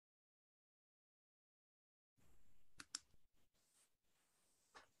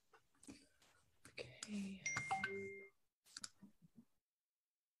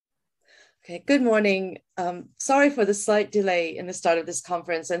Okay, good morning. Sorry for the slight delay in the start of this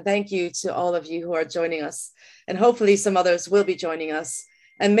conference, and thank you to all of you who are joining us. And hopefully some others will be joining us.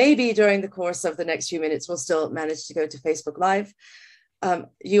 And maybe during the course of the next few minutes, we'll still manage to go to Facebook Live.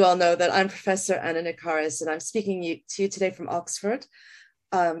 You all know that I'm Professor Anna Nekaris, and I'm speaking to you today from Oxford.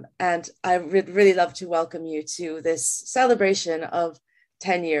 And I would really love to welcome you to this celebration of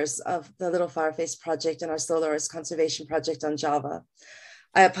 10 years of the Little Fireface project and our slow loris conservation project on Java.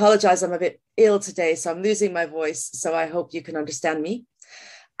 I apologize, I'm a bit ill today, so I'm losing my voice, so I hope you can understand me.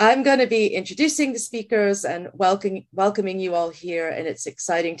 I'm going to be introducing the speakers and welcoming you all here, and it's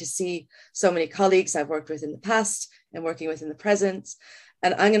exciting to see so many colleagues I've worked with in the past and working with in the present.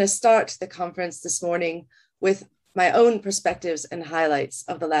 And I'm going to start the conference this morning with my own perspectives and highlights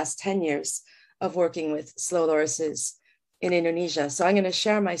of the last 10 years of working with slow lorises in Indonesia. So I'm going to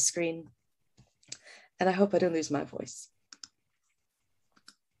share my screen, and I hope I don't lose my voice.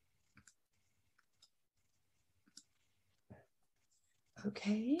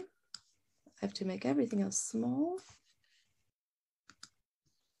 Okay, I have to make everything else small.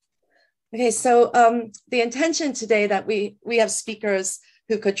 Okay, so the intention today that we have speakers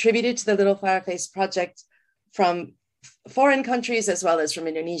who contributed to the Little Fireface project from foreign countries as well as from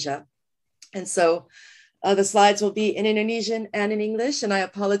Indonesia. And so the slides will be in Indonesian and in English, and I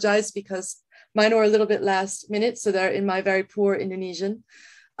apologize because mine were a little bit last minute, so they're in my very poor Indonesian.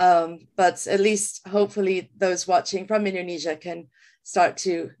 But at least hopefully those watching from Indonesia can start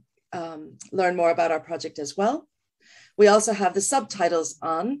to learn more about our project as well. We also have the subtitles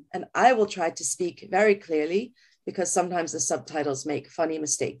on, and I will try to speak very clearly because sometimes the subtitles make funny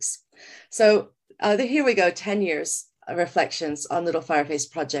mistakes. So here we go, 10 years reflections on Little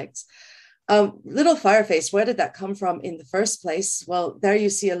Fireface project. Little Fireface, where did that come from in the first place? Well, there you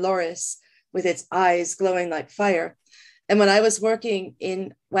see a loris with its eyes glowing like fire. And when I was working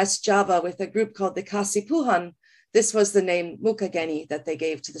in West Java with a group called the Kasipuhan, this was the name Mukageni that they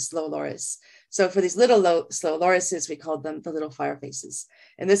gave to the slow loris. So for these little slow lorises, we called them the Little Firefaces.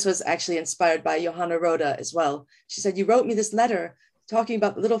 And this was actually inspired by Johanna Rhoda as well. She said, "You wrote me this letter talking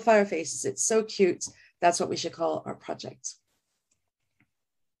about the Little Firefaces. It's so cute. That's what we should call our project."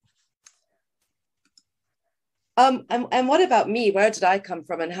 And what about me? Where did I come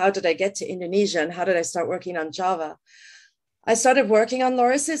from, and how did I get to Indonesia, and how did I start working on Java? I started working on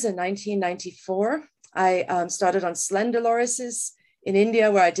lorises in 1994. I started on slender lorises in India,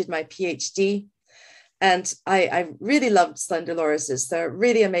 where I did my PhD. And I really loved slender lorises. They're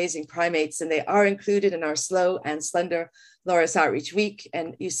really amazing primates, and they are included in our slow and slender loris outreach week.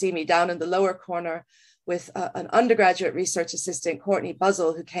 And you see me down in the lower corner with an undergraduate research assistant, Courtney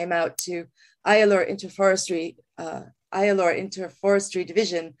Buzzell, who came out to Ayalur Interforestry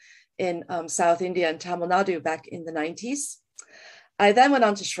Division in South India and Tamil Nadu back in the 90s. I then went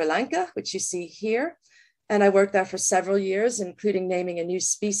on to Sri Lanka, which you see here, and I worked there for several years, including naming a new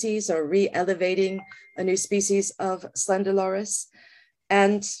species or re-elevating a new species of slender loris.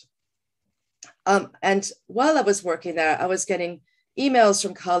 And while I was working there, I was getting emails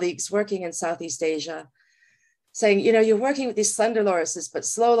from colleagues working in Southeast Asia saying, you know, you're working with these slender lorises, but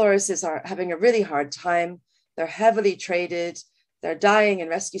slow lorises are having a really hard time. They're heavily traded. They're dying in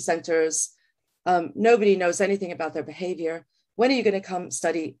rescue centers. Nobody knows anything about their behavior. When are you going to come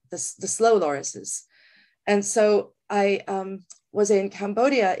study the slow lorises? And so I was in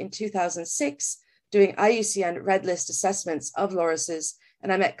Cambodia in 2006 doing IUCN Red List assessments of lorises,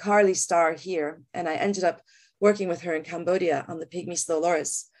 and I met Carly Starr here, and I ended up working with her in Cambodia on the pygmy slow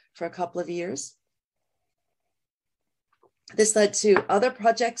loris for a couple of years. This led to other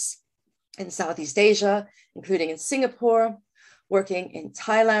projects in Southeast Asia, including in Singapore, working in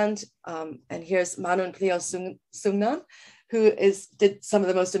Thailand, and here's Manun Pleo Sungnan, who did some of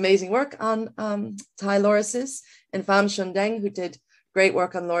the most amazing work on Thai lorises, and Pham Shun Deng, who did great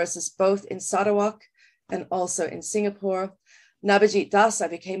work on lorises both in Sarawak and also in Singapore. Nabajit Das, I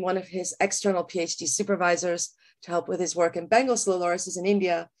became one of his external PhD supervisors to help with his work in Bengal slow lorises in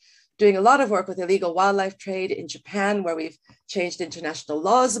India, doing a lot of work with illegal wildlife trade in Japan, where we've changed international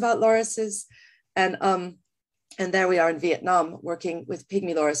laws about lorises. And there we are in Vietnam, working with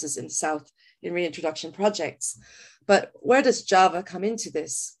pygmy lorises in the South in reintroduction projects. But where does Java come into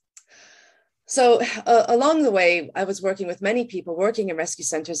this? So along the way, I was working with many people working in rescue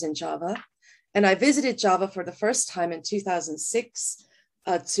centers in Java. And I visited Java for the first time in 2006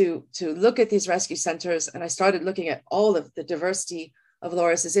 to look at these rescue centers. And I started looking at all of the diversity of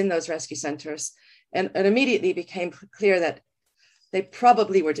lorises in those rescue centers. And it immediately became clear that they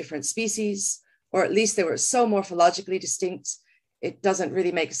probably were different species, or at least they were so morphologically distinct, it doesn't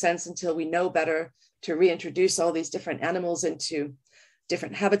really make sense until we know better to reintroduce all these different animals into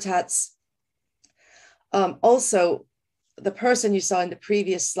different habitats. Also, the person you saw in the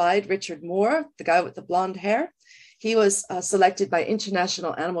previous slide, Richard Moore, the guy with the blonde hair, he was selected by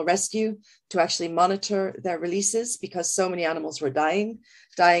International Animal Rescue to actually monitor their releases because so many animals were dying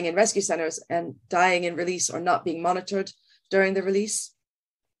in rescue centers and dying in release or not being monitored during the release.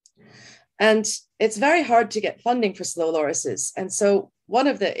 And it's very hard to get funding for slow lorises. And so one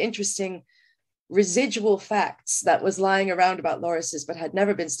of the interesting residual facts that was lying around about lorises but had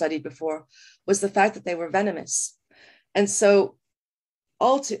never been studied before was the fact that they were venomous. And so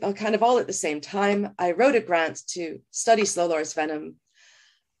all at the same time, I wrote a grant to study slow loris venom.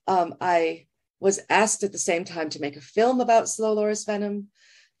 I was asked at the same time to make a film about slow loris venom.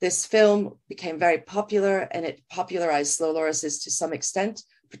 This film became very popular and it popularized slow lorises to some extent,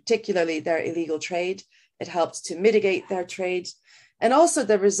 particularly their illegal trade. It helped to mitigate their trade. And also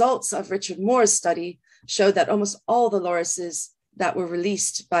the results of Richard Moore's study showed that almost all the lorises that were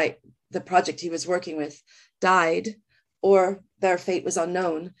released by the project he was working with died or their fate was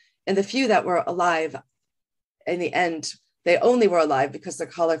unknown. And the few that were alive, in the end, they only were alive because their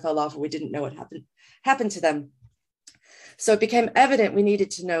collar fell off and we didn't know what happened to them. So it became evident we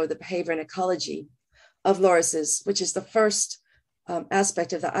needed to know the behavior and ecology of lorises, which is the first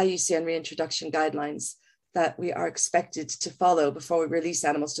aspect of the IUCN reintroduction guidelines that we are expected to follow before we release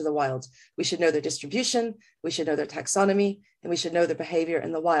animals to the wild. We should know their distribution, we should know their taxonomy, and we should know their behavior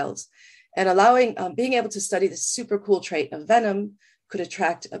in the wild. And being able to study the super cool trait of venom could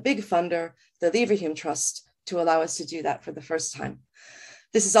attract a big funder, the Leverhulme Trust, to allow us to do that for the first time.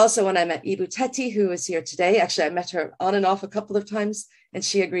 This is also when I met Ibu Wirdateti, who is here today. Actually, I met her on and off a couple of times, and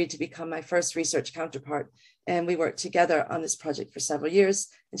she agreed to become my first research counterpart. And we worked together on this project for several years,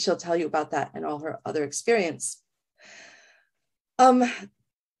 and she'll tell you about that and all her other experience.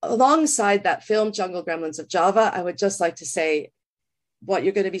 Alongside that film, Jungle Gremlins of Java, I would just like to say what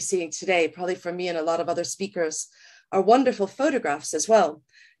you're going to be seeing today, probably from me and a lot of other speakers, are wonderful photographs as well,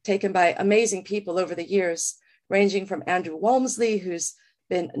 taken by amazing people over the years, ranging from Andrew Walmsley, who's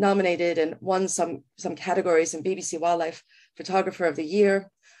been nominated and won some categories in BBC Wildlife Photographer of the Year,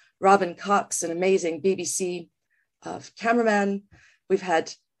 Robin Cox, an amazing BBC cameraman. We've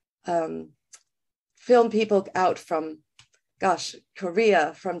had film people out from,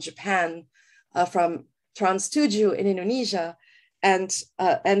 Korea, from Japan, from Trans 7 in Indonesia, and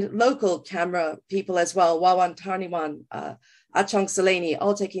local camera people as well, Wawan Tarniwan, Achong Seleni,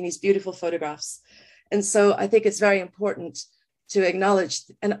 all taking these beautiful photographs. And so I think it's very important to acknowledge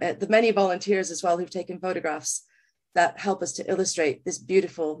the many volunteers as well who've taken photographs that help us to illustrate this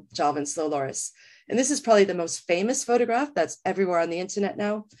beautiful Javan slow loris. And this is probably the most famous photograph that's everywhere on the internet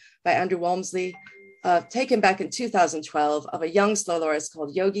now by Andrew Walmsley, taken back in 2012 of a young slow loris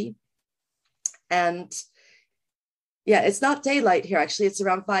called Yogi. And yeah, it's not daylight here, actually. It's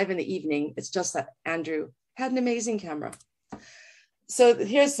around 5 p.m. It's just that Andrew had an amazing camera. So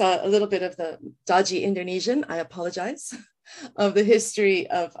here's a little bit of the dodgy Indonesian, I apologize, of the history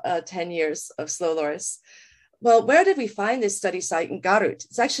of 10 years of slow loris. Well, where did we find this study site in Garut?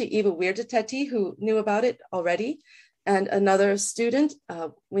 It's actually Ibu Wirdateti who knew about it already, and another student,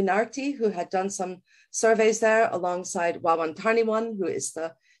 Winarti, who had done some surveys there alongside Wawan Tarniwan, who is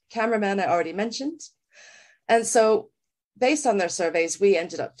the cameraman I already mentioned. And so based on their surveys, we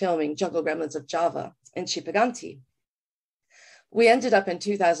ended up filming Jungle Gremlins of Java in Cipaganti. We ended up in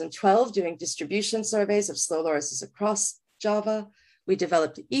 2012 doing distribution surveys of slow lorises across Java. We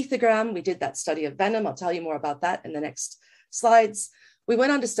developed the ethogram. We did that study of venom. I'll tell you more about that in the next slides. We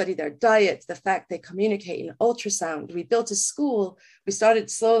went on to study their diet, the fact they communicate in ultrasound. We built a school. We started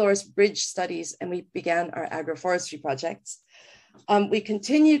slow loris bridge studies, and we began our agroforestry projects. We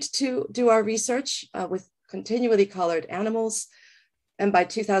continued to do our research with continually collared animals. And by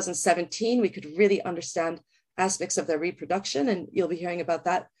 2017, we could really understand aspects of their reproduction, and you'll be hearing about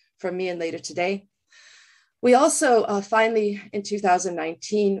that from me and later today. We also finally, in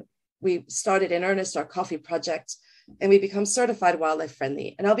 2019, we started in earnest our coffee project, and we become certified wildlife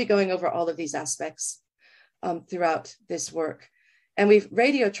friendly. And I'll be going over all of these aspects throughout this work. And we've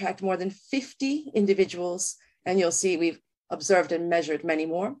radio tracked more than 50 individuals, and you'll see we've observed and measured many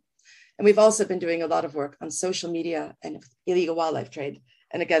more. And we've also been doing a lot of work on social media and illegal wildlife trade.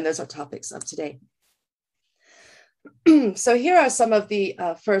 And again, those are topics of today. So here are some of the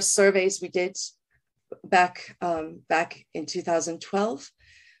first surveys we did back in 2012.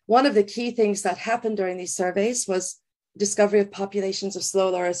 One of the key things that happened during these surveys was discovery of populations of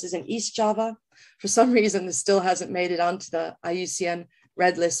slow lorises in East Java. For some reason, this still hasn't made it onto the IUCN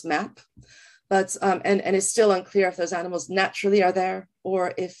Red List map, but and it's still unclear if those animals naturally are there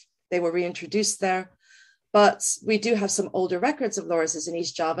or if they were reintroduced there. but we do have some older records of lorises in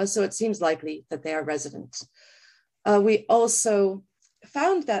East Java, so it seems likely that they are resident. We also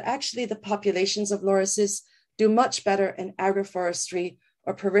found that actually the populations of lorises do much better in agroforestry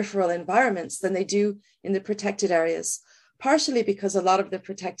or peripheral environments than they do in the protected areas, partially because a lot of the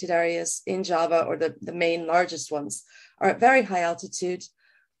protected areas in Java, or the main largest ones, are at very high altitude,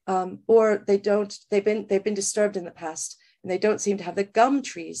 or they've been disturbed in the past, and they don't seem to have the gum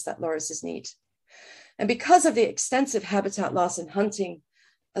trees that lorises need. And because of the extensive habitat loss and hunting,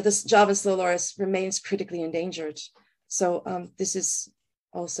 this Javan slow loris remains critically endangered. So this is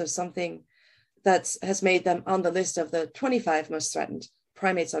also something that has made them on the list of the 25 most threatened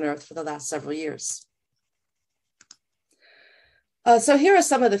primates on Earth for the last several years. So here are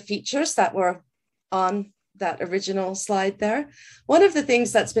some of the features that were on that original slide there. One of the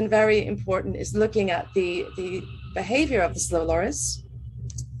things that's been very important is looking at the behavior of the slow loris.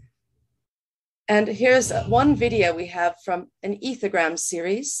 And here's one video we have from an ethogram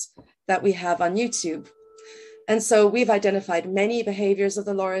series that we have on YouTube. And so we've identified many behaviors of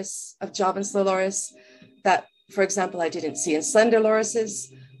the loris, of Javan slow loris, that, for example, I didn't see in slender lorises,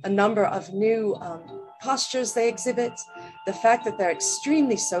 a number of new postures they exhibit, the fact that they're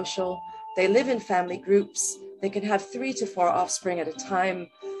extremely social, they live in family groups, they can have 3 to 4 offspring at a time.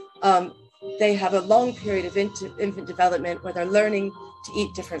 They have a long period of infant development where they're learning to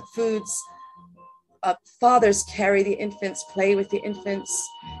eat different foods. Fathers carry the infants, play with the infants.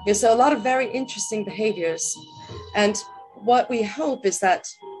 So a lot of very interesting behaviors. And what we hope is that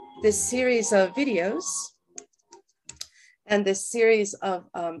this series of videos and this series of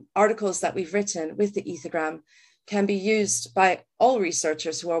articles that we've written with the ethogram can be used by all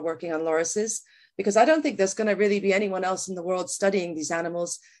researchers who are working on lorises, because I don't think there's going to really be anyone else in the world studying these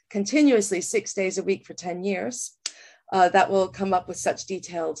animals continuously 6 days a week for 10 years that will come up with such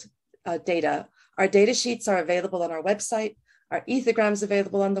detailed data. Our data sheets are available on our website. Our ethograms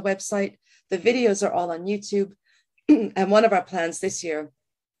available on the website. The videos are all on YouTube. And one of our plans this year,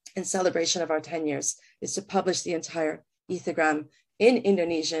 in celebration of our 10 years, is to publish the entire ethogram in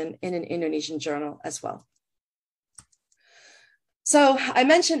Indonesian in an Indonesian journal as well. So I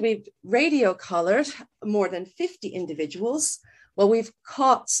mentioned we've radio collared more than 50 individuals. Well, we've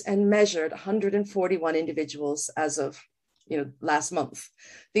caught and measured 141 individuals as of last month.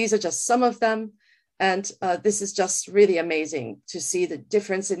 These are just some of them. And this is just really amazing to see the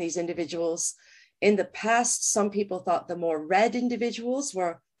difference in these individuals. In the past, some people thought the more red individuals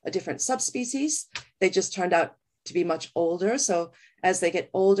were a different subspecies. They just turned out to be much older. So as they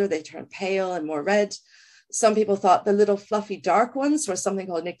get older, they turn pale and more red. Some people thought the little fluffy dark ones were something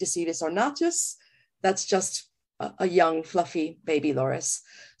called Nycticetus ornatus. That's just a young fluffy baby loris.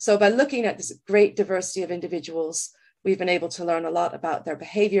 So by looking at this great diversity of individuals, we've been able to learn a lot about their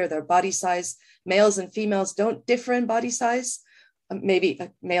behavior, their body size. Males and females don't differ in body size. Maybe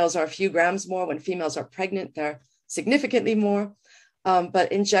males are a few grams more. When females are pregnant, they're significantly more.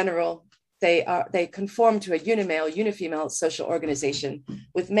 But in general, they conform to a unimale, unifemale social organization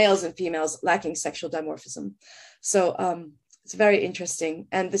with males and females lacking sexual dimorphism. So it's very interesting.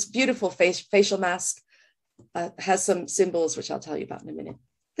 And this beautiful facial mask has some symbols, which I'll tell you about in a minute.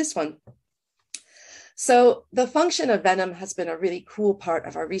 This one. So the function of venom has been a really cool part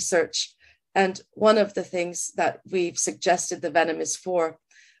of our research. And one of the things that we've suggested the venom is for,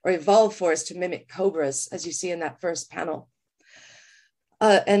 or evolved for, is to mimic cobras, as you see in that first panel.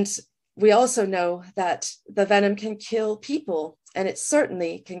 And we also know that the venom can kill people, and it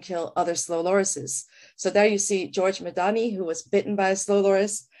certainly can kill other slow lorises. So there you see George Madani, who was bitten by a slow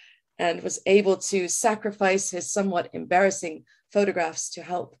loris and was able to sacrifice his somewhat embarrassing photographs to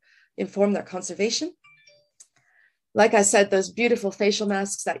help inform their conservation. Like I said, those beautiful facial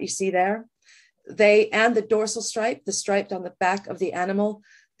masks that you see there, they and the dorsal stripe, the stripe on the back of the animal,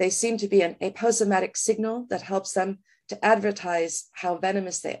 they seem to be an aposematic signal that helps them to advertise how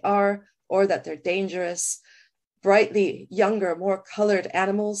venomous they are or that they're dangerous. Brightly younger, more colored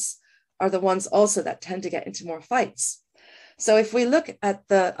animals are the ones also that tend to get into more fights. So if we look at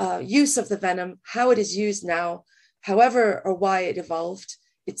the use of the venom, how it is used now, however or why it evolved,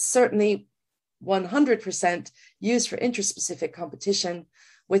 it's certainly 100% used for intraspecific competition,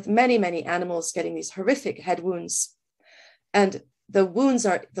 with many, many animals getting these horrific head wounds. And the wounds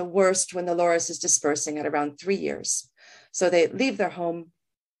are the worst when the loris is dispersing at around 3 years. So they leave their home,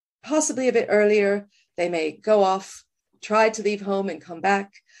 possibly a bit earlier. They may go off, try to leave home and come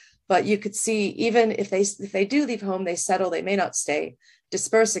back. But you could see, even if they do leave home, they settle, they may not stay,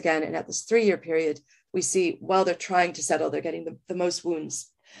 disperse again. And at this 3-year period, we see while they're trying to settle, they're getting the most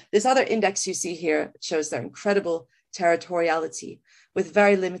wounds. This other index you see here shows their incredible territoriality with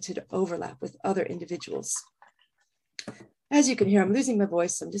very limited overlap with other individuals. As you can hear, I'm losing my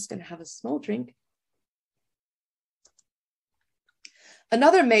voice, so I'm just going to have a small drink.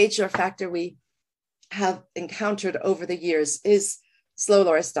 Another major factor we have encountered over the years is slow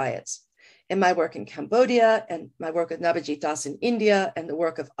loris diets. In my work in Cambodia and my work with Nabajit Das in India and the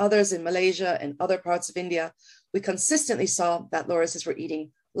work of others in Malaysia and other parts of India, we consistently saw that lorises were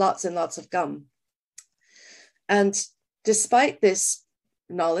eating lots and lots of gum. And despite this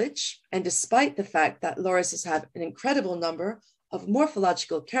knowledge, and despite the fact that lorises have an incredible number of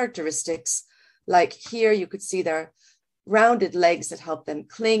morphological characteristics, like here you could see their rounded legs that help them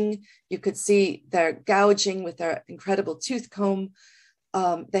cling. You could see their gouging with their incredible tooth comb.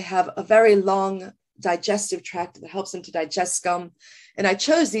 They have a very long digestive tract that helps them to digest gum. And I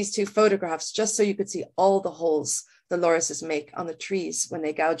chose these two photographs just so you could see all the holes the lorises make on the trees when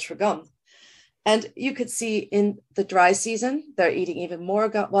they gouge for gum. And you could see in the dry season, they're eating even more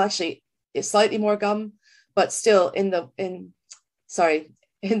gum. Well, actually, it's slightly more gum, but still in the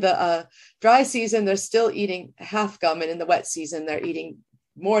dry season, they're still eating half gum. And in the wet season, they're eating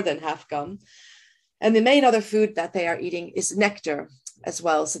more than half gum. And the main other food that they are eating is nectar as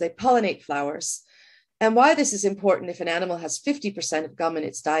well. So they pollinate flowers. And why this is important, if an animal has 50% of gum in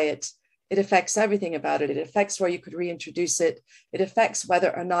its diet, it affects everything about it. It affects where you could reintroduce it. It affects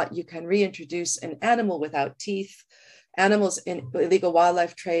whether or not you can reintroduce an animal without teeth. Animals in illegal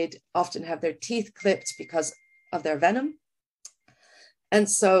wildlife trade often have their teeth clipped because of their venom. And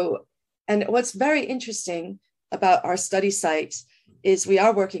what's very interesting about our study site is we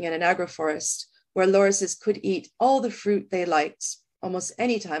are working in an agroforest where lorises could eat all the fruit they liked almost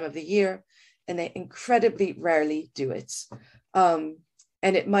any time of the year, and they incredibly rarely do it.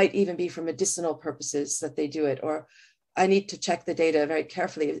 And it might even be for medicinal purposes that they do it, or I need to check the data very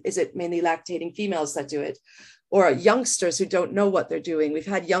carefully. Is it mainly lactating females that do it? Or youngsters who don't know what they're doing? We've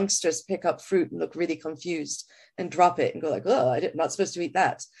had youngsters pick up fruit and look really confused and drop it and go like, oh, I'm not supposed to eat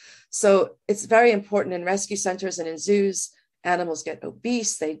that. So it's very important in rescue centers and in zoos. Animals get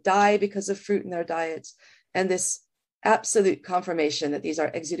obese, they die because of fruit in their diet. And this absolute confirmation that these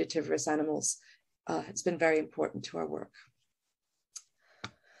are exudativorous animals has been very important to our work.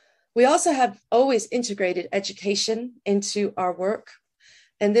 We also have always integrated education into our work.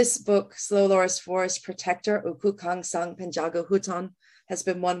 And this book, Slow Loris Forest Protector, Ukukang Sang Penjago Hutan, has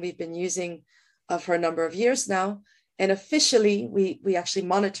been one we've been using for a number of years now. And officially, we actually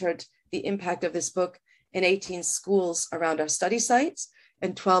monitored the impact of this book in 18 schools around our study sites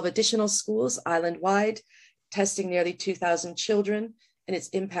and 12 additional schools island-wide, testing nearly 2,000 children and its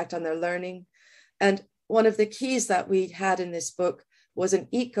impact on their learning. And one of the keys that we had in this book was an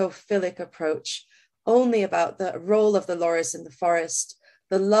ecophilic approach, only about the role of the loris in the forest,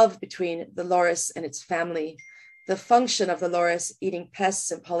 the love between the loris and its family, the function of the loris eating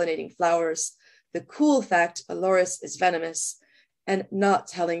pests and pollinating flowers, the cool fact a loris is venomous, and not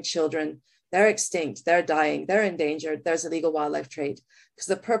telling children they're extinct, they're dying, they're endangered, there's illegal wildlife trade. Because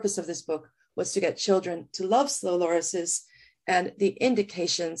the purpose of this book was to get children to love slow lorises, and the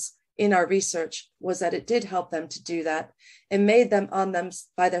indications in our research was that it did help them to do that and made them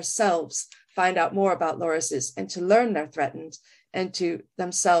by themselves find out more about lorises and to learn they're threatened and to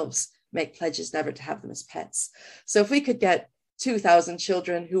themselves make pledges never to have them as pets. So if we could get 2,000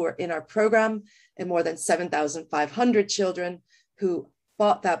 children who were in our program and more than 7,500 children who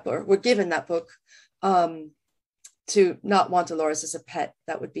bought that book, were given that book to not want a loris as a pet,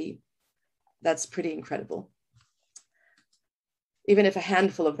 that's pretty incredible. Even if a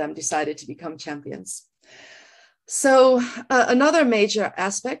handful of them decided to become champions. So another major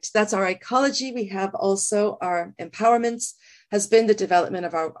aspect, that's our ecology. We have also our empowerment, has been the development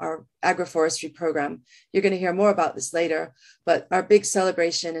of our agroforestry program. You're going to hear more about this later, but our big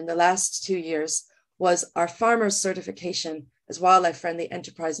celebration in the last 2 years was our farmers certification as Wildlife Friendly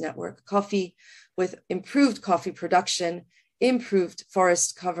Enterprise Network coffee, with improved coffee production, improved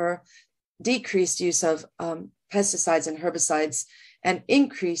forest cover, decreased use of pesticides and herbicides, and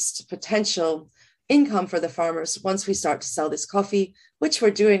increased potential income for the farmers once we start to sell this coffee, which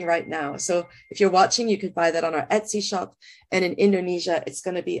we're doing right now. So if you're watching, you could buy that on our Etsy shop. And in Indonesia, it's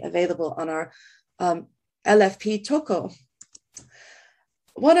going to be available on our LFP toko.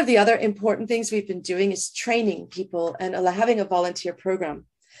 One of the other important things we've been doing is training people and having a volunteer program.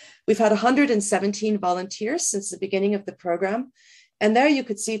 We've had 117 volunteers since the beginning of the program. And there you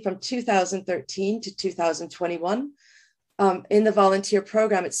could see from 2013 to 2021, in the volunteer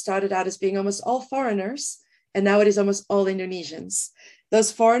program, it started out as being almost all foreigners, and now it is almost all Indonesians.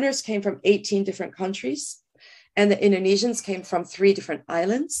 Those foreigners came from 18 different countries, and the Indonesians came from 3 different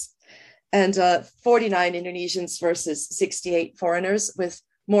islands. and 49 Indonesians versus 68 foreigners, with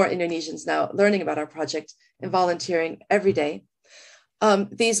more Indonesians now learning about our project and volunteering every day.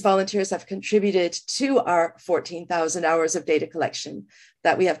 These volunteers have contributed to our 14,000 hours of data collection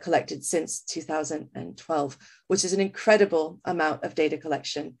that we have collected since 2012, which is an incredible amount of data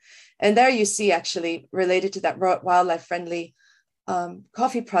collection. And there you see, actually, related to that wildlife-friendly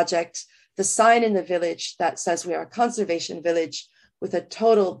coffee project, the sign in the village that says we are a conservation village with a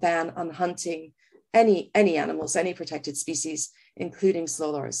total ban on hunting any animals, any protected species, including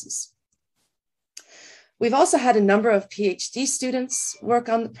slow lorises. We've also had a number of PhD students work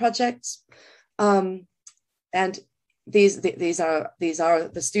on the project. And these are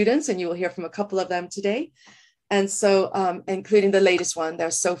the students, and you will hear from a couple of them today. And so, including the latest one,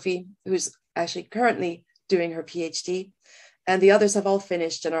 there's Sophie, who's actually currently doing her PhD, and the others have all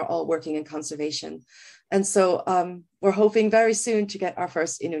finished and are all working in conservation. And so we're hoping very soon to get our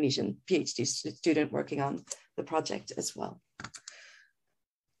first Indonesian PhD student working on the project as well.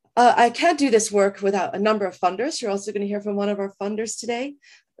 I can't do this work without a number of funders. You're also going to hear from one of our funders today.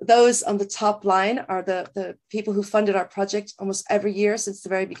 Those on the top line are the people who funded our project almost every year since the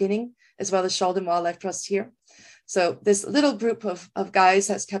very beginning, as well as Sheldon Wildlife Trust here. So this little group of guys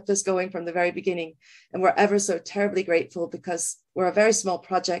has kept us going from the very beginning, and we're ever so terribly grateful because we're a very small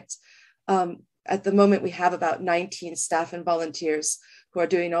project. At the moment, we have about 19 staff and volunteers who are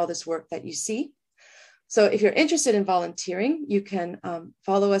doing all this work that you see. So if you're interested in volunteering, you can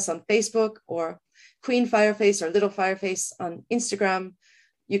follow us on Facebook, or Queen Fireface or Little Fireface on Instagram.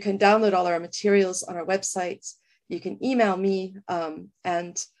 You can download all our materials on our website. You can email me,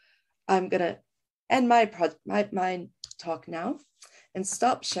 and I'm gonna end my talk now and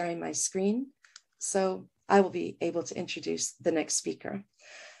stop sharing my screen, so I will be able to introduce the next speaker.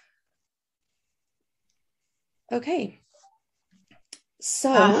 Okay,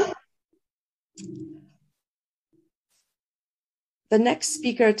 so the next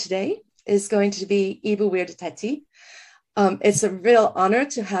speaker today is going to be Ibu Wirdateti. It's a real honor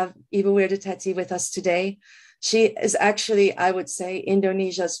to have Ibu Wirdateti with us today. She is actually, I would say,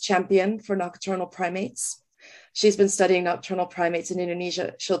 Indonesia's champion for nocturnal primates. She's been studying nocturnal primates in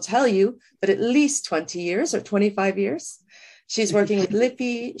Indonesia, she'll tell you, but at least 20 years or 25 years. She's working with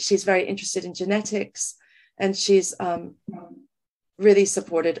LFP, she's very interested in genetics, and she's really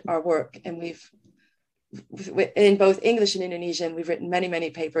supported our work. And we've, in both English and Indonesian, we've written many,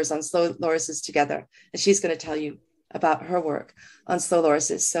 many papers on slow lorises together. And she's going to tell you about her work on slow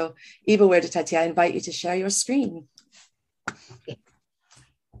lorises. So Ibu Wirdateti, I invite you to share your screen. Okay.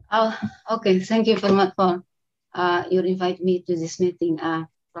 Okay, thank you very much for you invite me to this meeting, Prof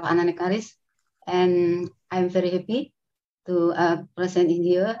Anna Nekaris. And I'm very happy to present in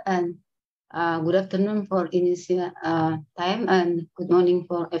here. And good afternoon for Indonesia time, and good morning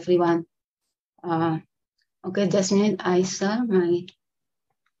for everyone. Okay, just a minute, I share my...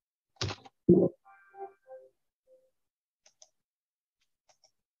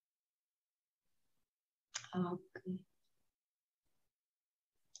 Okay.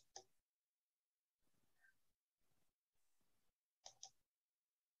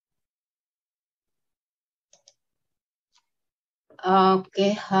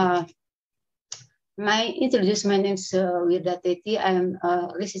 Okay. My name is Wirdateti. I am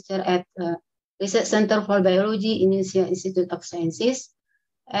a researcher at Research Center for Biology, Indonesia Institute of Sciences,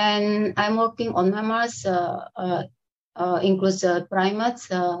 and I'm working on mammals, includes primates,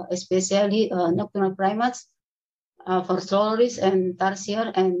 especially nocturnal primates, for slow loris and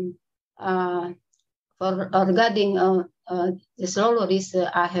tarsier, and for regarding the slow loris,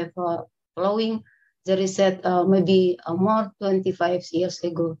 I have following the research maybe more 25 years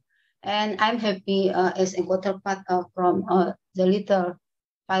ago, and I'm happy as a counterpart from the little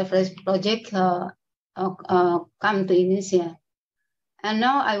Fireface project come to Indonesia. And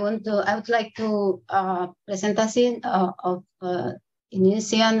now I would like to presentation of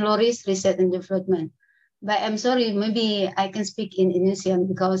Indonesian loris research and development. But I'm sorry, maybe I can speak in Indonesian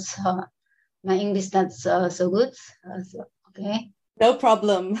because my English not so good. Okay. No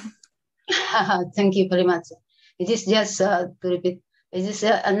problem. Thank you very much. It is just to repeat. It is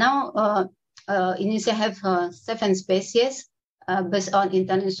now Indonesia have 7 species based on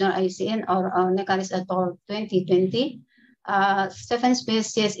international IUCN or Nekaris et al. 2020. 7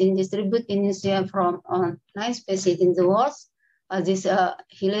 species in distribute Indonesia from 9 species in the world. This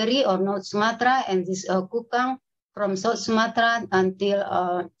Hillary or North Sumatra, and this Kukang from South Sumatra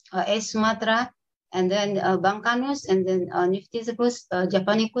until East Sumatra, and then Bangkanus, and then Nycticebus,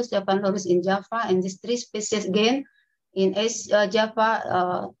 Javanicus, Javan loris in Java, and these 3 species again in East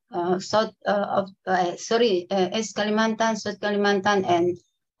Java, East Kalimantan, South Kalimantan, and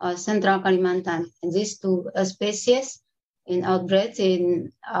Central Kalimantan. And these two species in outbreak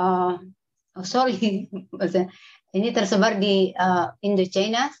in ini tersebar di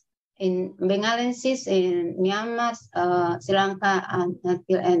Indochina, in Bengalensis, in Myanmar, Sri Lanka, and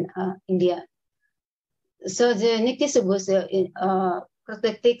India. So the Nycticebus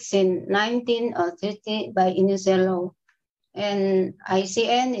protected in 1930 by Indonesia law. And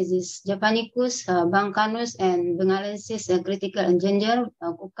ICN is Japanicus, Bangcanus, and Bengalensis, critical endangered,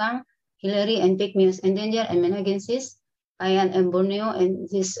 Kukang, Hillary, and Pygmeus endangered, and Menagensis, Kayan, and Borneo, and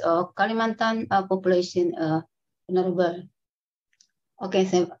this Kalimantan population vulnerable. Oke,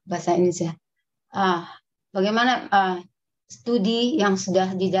 saya bahasa Indonesia. Bagaimana studi yang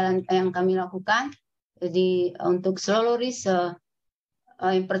sudah dijalankan, yang kami lakukan? Jadi untuk slow loris,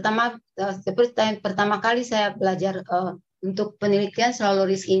 yang pertama kali saya belajar untuk penelitian slow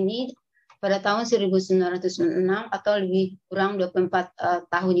loris ini pada tahun 1996 atau lebih kurang 24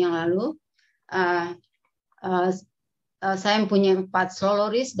 tahun yang lalu. Saya mempunyai 4 slow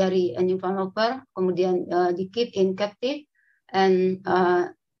loris dari Newfoundland, kemudian di keep in captive, and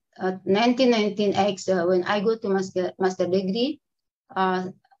 1998 when I go to master degree,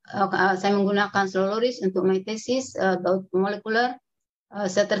 saya menggunakan slow loris untuk my thesis about molecular.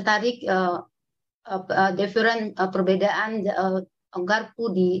 Saya tertarik different perbedaan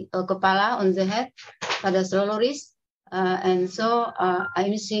garpu di kepala on the head pada slow loris, and so I'm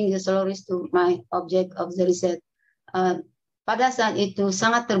using the slow loris to my object of the research. Pada saat itu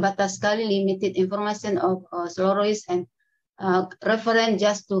sangat terbatas sekali limited information of slow loris and reference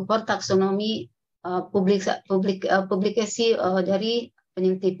just to for taxonomy publikasi dari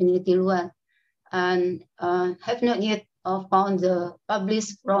peneliti luar, and have not yet found the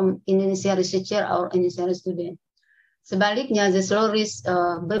published from Indonesia researcher or Indonesia student. Sebaliknya, the slow loris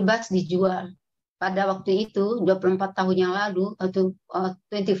bebas dijual. Pada waktu itu, 24 tahun yang lalu, atau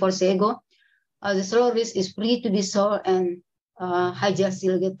 24 years ago, the slow loris is free to be sold and hijack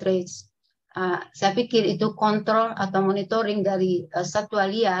illegal trades. Saya pikir itu kontrol atau monitoring dari satwa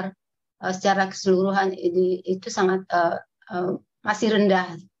liar secara keseluruhan itu sangat masih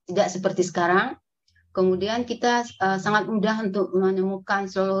rendah, tidak seperti sekarang. Kemudian kita sangat mudah untuk menemukan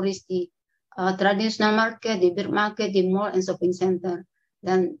slow loris di traditional market, di bird market, di mall and shopping center.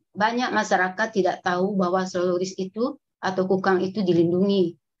 Dan banyak masyarakat tidak tahu bahwa slow loris itu atau kukang itu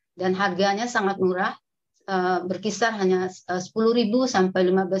dilindungi. Dan harganya sangat murah, berkisar hanya 10.000 sampai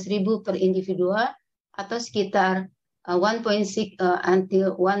 15.000 per individual, atau sekitar 1.6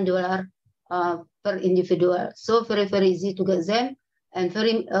 until $1 per individual. So very easy to get them and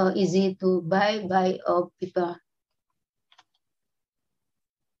very easy to buy by people.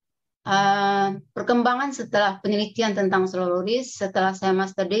 Perkembangan setelah penelitian tentang slow loris, setelah saya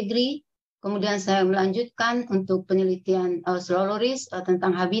master degree, kemudian saya melanjutkan untuk penelitian slow loris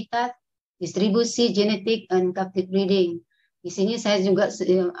tentang habitat, distribusi, genetik, dan captive breeding. Di sini saya juga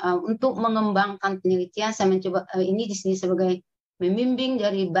untuk mengembangkan penelitian, saya mencoba ini di sini sebagai membimbing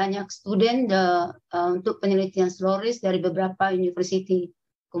dari banyak student untuk penelitian slow loris dari beberapa university.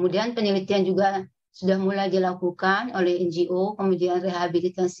 Kemudian penelitian juga sudah mulai dilakukan oleh NGO, kemudian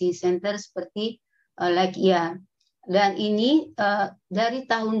rehabilitasi center seperti like IAR. Dan ini dari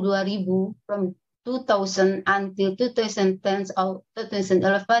tahun 2000, from 2000 until 2010 or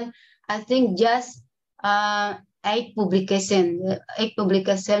 2011, I think just 8 publication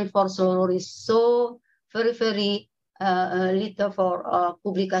for slow loris. So very little for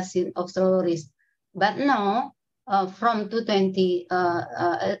publication of slow loris. But now, from 2012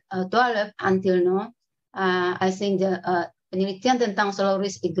 until now, I think the penelitian tentang slow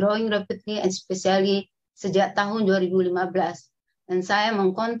loris is growing rapidly, especially sejak tahun 2015. Dan saya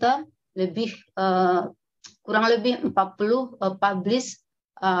mengkonter kurang lebih 40 publish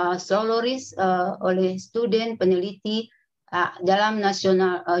slow loris oleh student peneliti dalam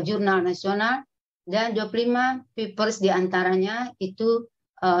jurnal nasional, dan 25 papers diantaranya itu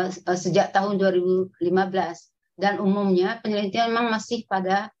sejak tahun 2015. Dan umumnya penelitian memang masih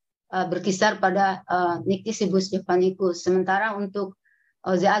berkisar pada Nycticebus javanicus. Sementara untuk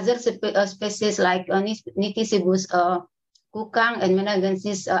the other species like Nycticebus kukang and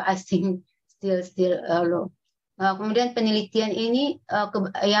Menagensis, I think still low. Kemudian penelitian ini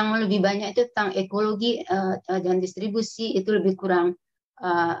yang lebih banyak itu tentang ekologi dan distribusi, itu lebih kurang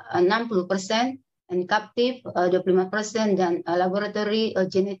 60%, and captive 25%, dan laboratory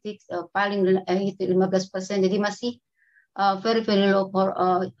genetics paling itu 15%. Jadi masih very low for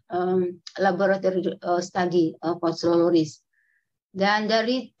laboratory study for slow loris. Dan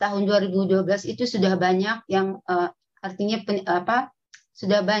dari tahun 2012 itu sudah banyak yang artinya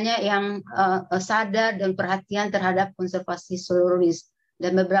sudah banyak yang sadar dan perhatian terhadap konservasi slow loris.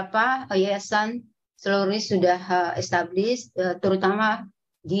 dan beberapa yayasan seluruh sudah established, terutama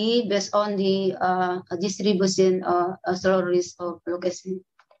based on the distribution seluruh location.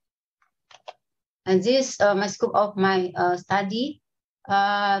 And this my scope of my study,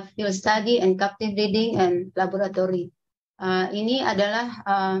 field study and captive breeding and laboratory. Ini adalah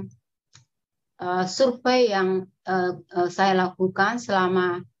survei yang saya lakukan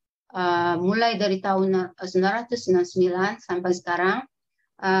selama mulai dari tahun 1999 sampai sekarang.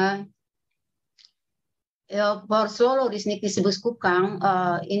 For Lorises Nycticebus kukang,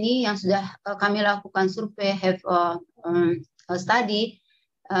 ini yang sudah kami lakukan survei, have study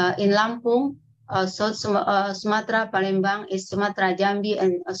in Lampung, Sumatera, Palembang, East Sumatra, Jambi,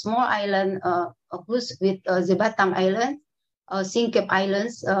 and a small island close with the Batam Island, Singkep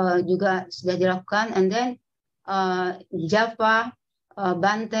Islands juga sudah dilakukan, and then Java,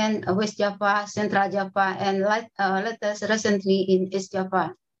 Banten, West Java, Central Java, and latest recently in East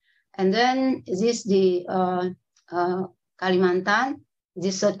Java. And then this the Kalimantan,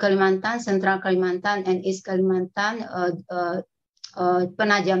 this South Kalimantan, Central Kalimantan, and East Kalimantan,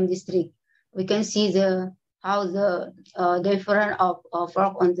 Penajam district. We can see how the different of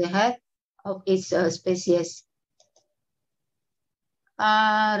frog on the head of each species.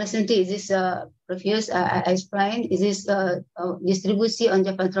 Recently, this previous I explained, this distribusi on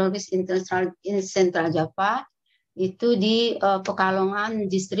Javan lorises in Central Java, itu di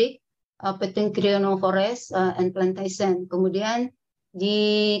Pekalongan district, Peteng Kriono Forest and Plantation. Kemudian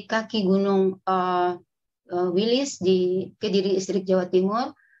di kaki gunung Wilis di Kediri distrik Jawa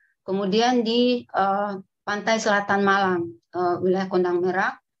Timur. Kemudian di pantai selatan Malang, wilayah Kondang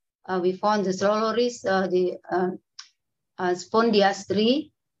Merah, we found the lorises, the Spondias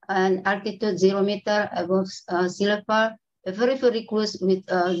tree, and altitude 0 meter above sea level, very, very close with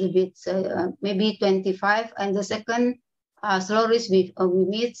the beach, maybe 25, and the second lorises we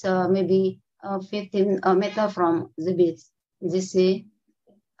meet maybe 15 meter from the beach. This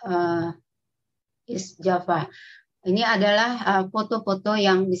is Java. Ini adalah foto-foto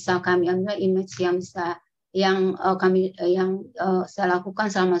yang bisa kami ambil, image yang bisa saya lakukan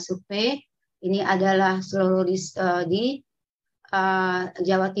selama survei. Ini adalah lorises di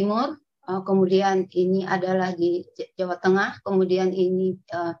Jawa Timur, kemudian ini adalah di Jawa Tengah, kemudian ini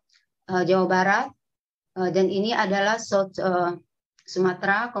Jawa Barat, dan ini adalah South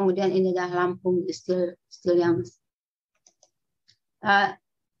Sumatera, kemudian ini adalah Lampung, still young.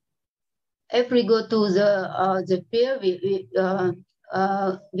 If we go to the field, we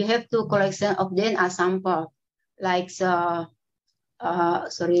have two collection of DNA sample, like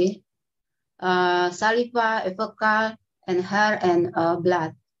saliva, fecal, and hair and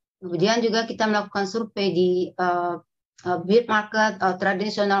blood. Kemudian juga kita melakukan survei di beef market,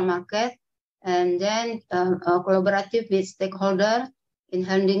 traditional market, and then collaborative with stakeholder in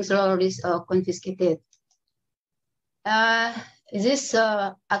handling lorises confiscated. This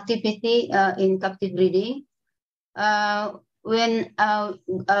activity in captive breeding, when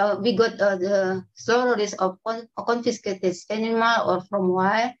we got the lorises of confiscated animal or from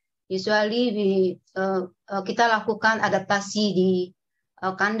wild, usually kita lakukan adaptasi di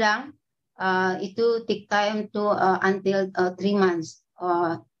kandang, itu take time to until 3 months,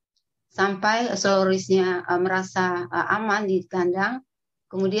 sampai loriesnya merasa aman di kandang.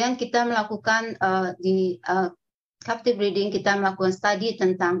 Kemudian kita melakukan di captive breeding, kita melakukan studi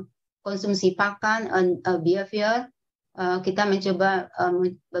tentang konsumsi pakan and behavior. Kita mencoba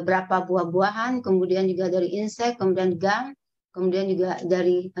beberapa buah-buahan, kemudian juga dari insek, kemudian gum, kemudian juga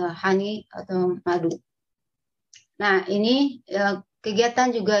dari honey atau madu. Nah, ini kegiatan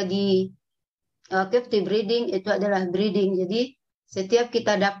juga di captive breeding itu adalah breeding. Jadi setiap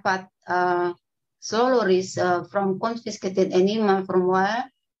kita dapat lorises from confiscated animal from wild,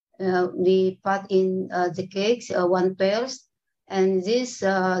 we put in the cakes, 1 pairs, and this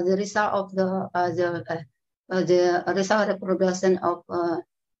the result of the result reproduction of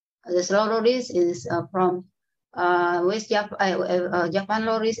the lorises is from West Java, Javan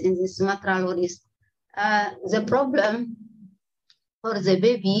lorises and the Sumatra lorises. The problem for the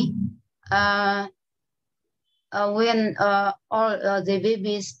baby, when all the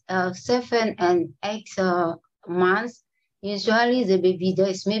babies 7 and 8 months, usually the baby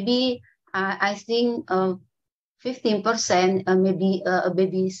dies. Maybe I think 15% maybe a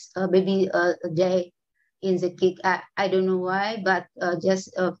baby die in the cake. I don't know why, but just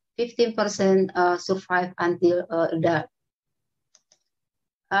 15% survive until adult.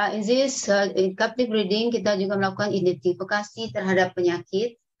 In this in captive breeding, kita juga melakukan identifikasi terhadap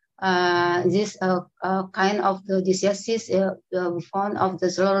penyakit. This kind of the diseases we found of the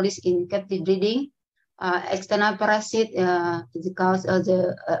lorises in captive breeding. external parasite because of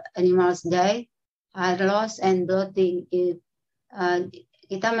the animals die, hair loss, and bloating.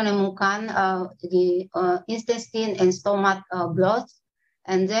 Kita menemukan di intestine and stomach bloat,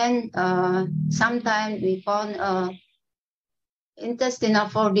 and then sometimes we found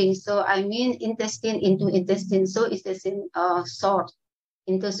intestinal folding. So I mean intestine into intestine, so intestine sort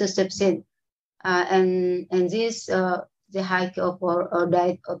into susception, and this the high for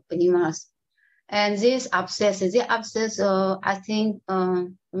diet of animals. And this abscess, I think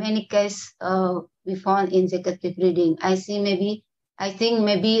many cases we found in executive breeding. I think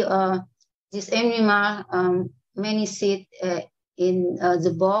maybe this animal many sit in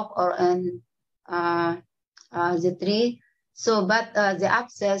the bog or in the tree. So, but the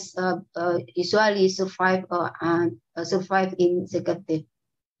abscess usually survive in executive.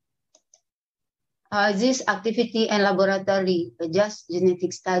 This activity and laboratory, just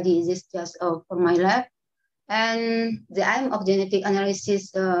genetic study, is just for my lab. And the aim of genetic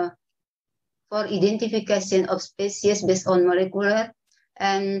analysis for identification of species based on molecular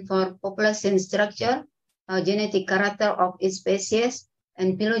and for population structure, genetic character of each species,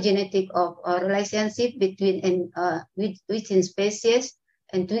 and phylogenetic of relationship between and within species,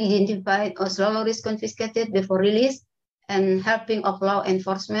 and to identify slow risk confiscated before release, and helping of law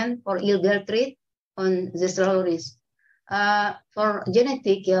enforcement for illegal trade on the lorises. For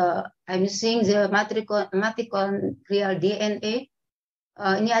genetic, I'm using the mitochondrial DNA.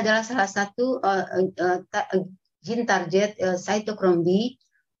 Ini adalah salah satu gene target cytochrome B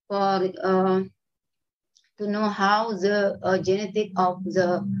for to know how the genetic of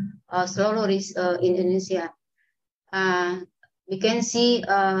the lorises in Indonesia. We can see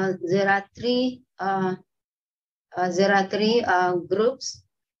there are three groups.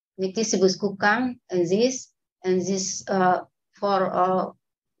 Nycticebus kukang and this for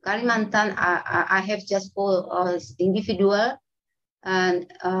Kalimantan I have just for individual and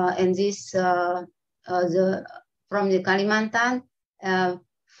this from the Kalimantan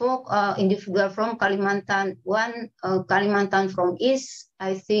for individual from Kalimantan, one Kalimantan from East.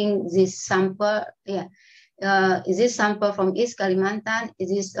 I think this sample is this sample from East Kalimantan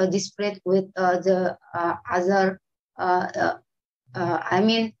is displayed with the other I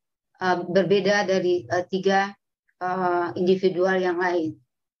mean berbeda dari tiga individual yang lain.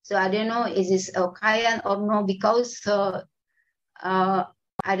 So I don't know is this Kayan or no, because I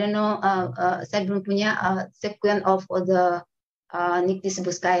don't know saya belum punya sequence of the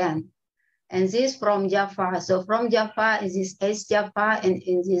Nycticebus Kayan. And this from Java. So from Java is this East Java and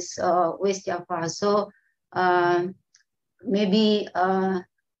in this West Java. So maybe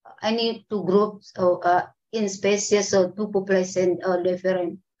any two groups in species or two populations are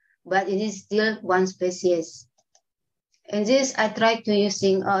different, but it is still one species. And this I tried to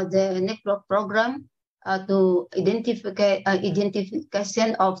using the network program to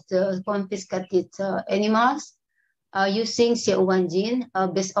identification of the confiscated animals using CO1 gene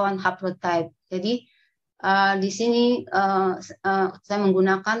based on haplotype. Jadi di sini saya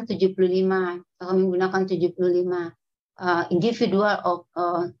menggunakan 75 individual of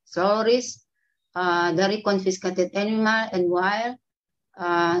lorises dari confiscated animal and wild.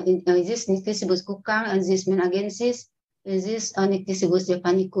 This Nycticebus kukang and this menagensis, this Nycticebus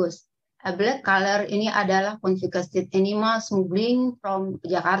javanicus. A black color ini adalah confiscated animal smuggling from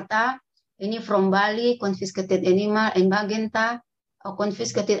Jakarta. Ini from Bali, confiscated animal, and magenta,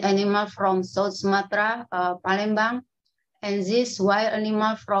 confiscated animal from South Sumatra, Palembang, and this wild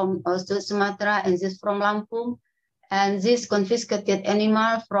animal from South Sumatra, and this from Lampung, and this confiscated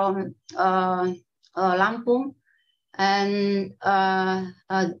animal from Lampung, and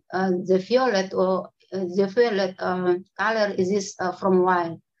the violet color is this from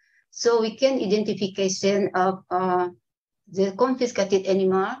wild. So we can identification of the confiscated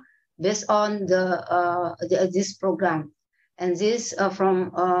animal based on this program, and this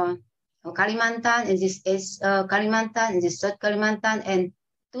from Kalimantan, and this is Kalimantan, and this South Kalimantan, and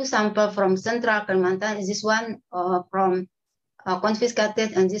two samples from Central Kalimantan. Is this one from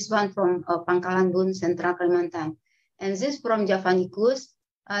confiscated, and this one from Pangkalan Bun, Central Kalimantan, and this from Javanicus.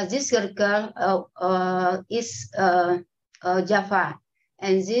 This circle is Java,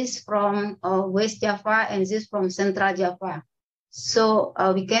 and this from West Java, and this from Central Java. So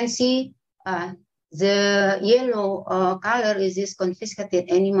we can see the yellow color is this confiscated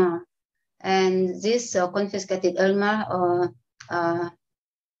animal, and this confiscated animal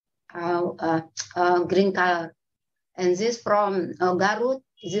green color, and this from Garut.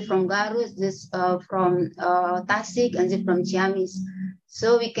 This from Garut, this from Tasik, and this from Ciamis.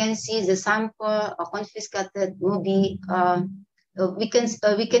 So we can see the sample confiscated will be we can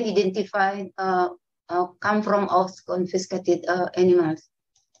identify come from of confiscated animals.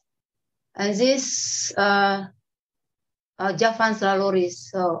 And this Javan lorises.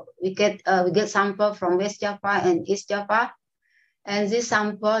 So we get sample from West Java and East Java, and this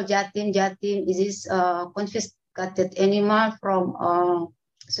sample Jatim is this confiscated animal from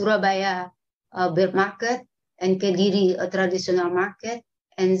Surabaya bird market and Kediri traditional market,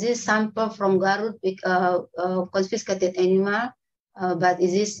 and this sample from Garut with confiscated animal, but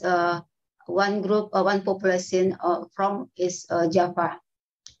is this one group one population from East Java,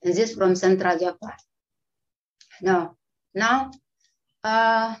 and this from Central Java. Now,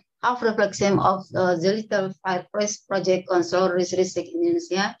 half reflection of the Little Fireface project on lorises research in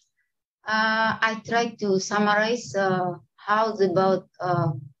Indonesia. I tried to summarize how about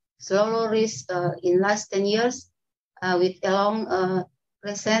lorises in last 10 years with a long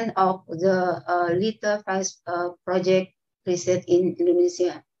present of the Little Fireface project research in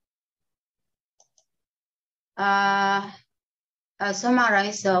Indonesia.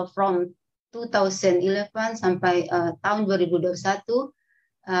 Summarize from 2011 sampai tahun 2021,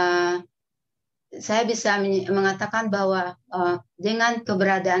 saya bisa mengatakan bahwa dengan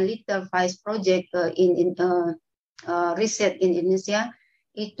keberadaan Little Fireface Project in riset in Indonesia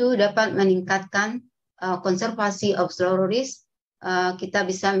itu dapat meningkatkan konservasi of lorises. Kita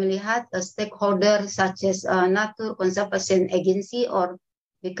bisa melihat stakeholder such as Nature Conservation Agency or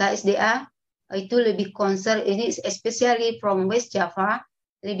BKSDA itu lebih concern, ini especially from West Java,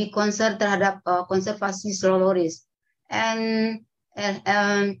 lebih concern terhadap konservasi lorises. And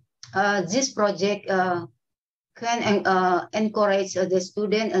this project can encourage the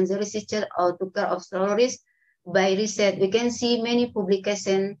student and the researcher to care of lorises by research. We can see many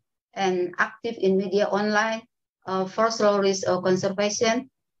publications and active in media online for lorises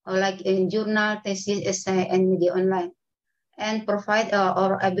conservation, like in journal, thesis, essay, and media online, and provide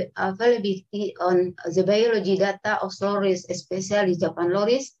or availability on the biology data of lorises, especially Javan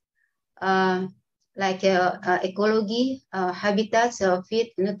lorises, like ecology, habitats,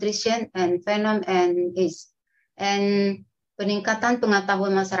 feed, nutrition, and phenom and age. And peningkatan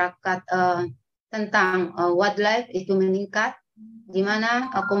pengetahuan masyarakat tentang wildlife itu meningkat, di mana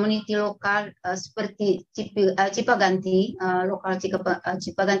community lokal seperti Cipaganti, lokal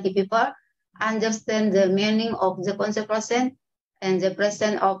Cipaganti people understand the meaning of the conservation and the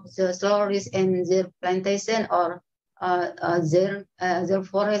presence of the lorises and their plantation or their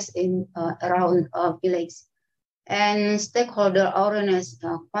forest in around village. And stakeholder awareness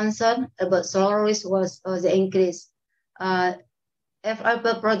concern about lorises was the increase.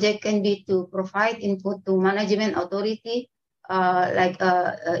 FLP project can be to provide input to management authority, like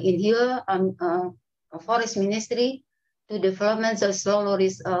in here, forest ministry, to development of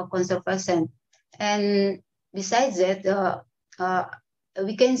lorises conservation. And besides that,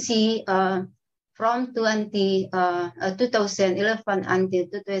 we can see from 2011 until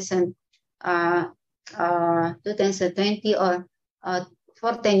 2020 or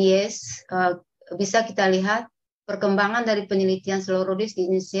for 10 years, bisa kita lihat perkembangan dari penelitian lorises di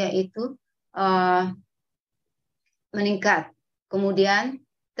Indonesia itu meningkat. Kemudian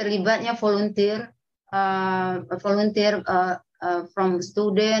terlibatnya volunteer from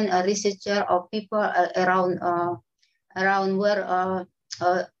student, researcher, or people around where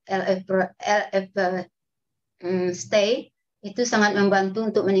LFP stay, itu sangat membantu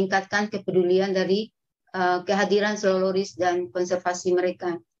untuk meningkatkan kepedulian dari kehadiran lorises dan konservasi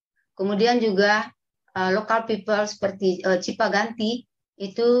mereka. Kemudian juga local people seperti Cipaganti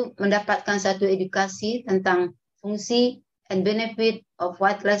itu mendapatkan satu edukasi tentang fungsi and benefit of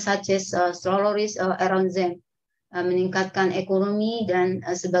wildlife such as lorises around them, meningkatkan ekonomi dan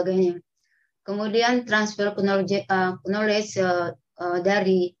sebagainya. Kemudian transfer knowledge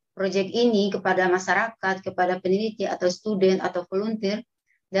dari proyek ini kepada masyarakat, kepada peneliti atau student atau volunteer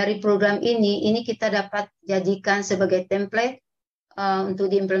dari program ini kita dapat jadikan sebagai template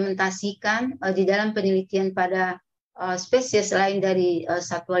untuk diimplementasikan di dalam penelitian pada spesies lain dari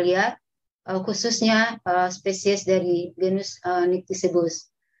satwa liar, khususnya spesies dari genus Nycticebus.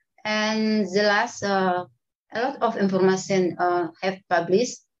 And the last, a lot of information have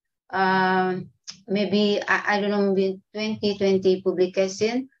published, maybe I don't know, maybe 20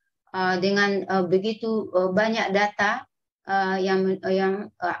 publication dengan begitu banyak data yang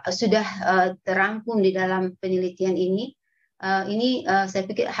sudah terangkum di dalam penelitian ini. Ini saya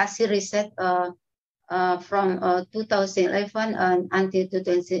pikir hasil riset from 2011 until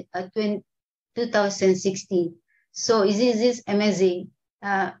 2016. So this is amazing.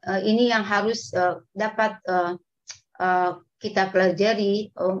 Ini yang harus dapat kita pelajari.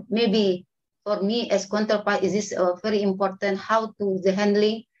 Maybe for me as counterpart, is this very important how to the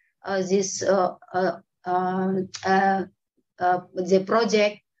handling the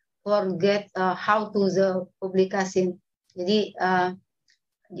project for get how to the publication. Jadi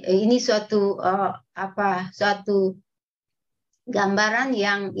ini suatu suatu gambaran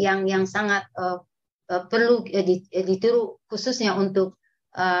yang sangat perlu ditiru khususnya untuk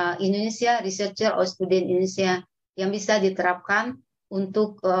Indonesia, researcher or student Indonesia yang bisa diterapkan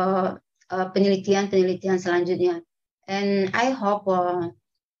untuk penelitian selanjutnya. And I hope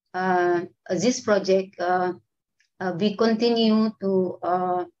this project we continue to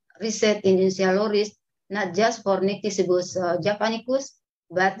research Indonesia loris, not just for Nycticebus javanicus,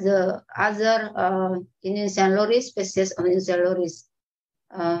 but the other Indonesian loris, species of Indonesian loris.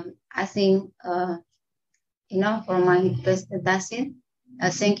 I think enough for my presentation.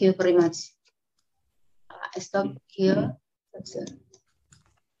 Thank you very much. I stop here.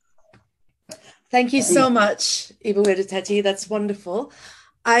 Thank you so much, Ibu Wirdateti. That's wonderful.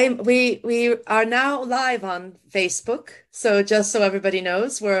 We are now live on Facebook. So just so everybody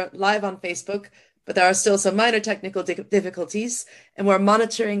knows, we're live on Facebook, but there are still some minor technical difficulties, and we're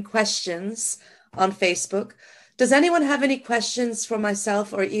monitoring questions on Facebook. Does anyone have any questions for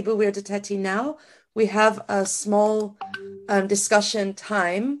myself or Ibu Wirdateti now? We have a small discussion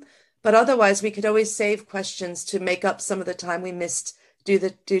time, but otherwise we could always save questions to make up some of the time we missed due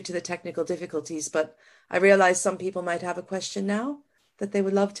to the technical difficulties. But I realize some people might have a question now that they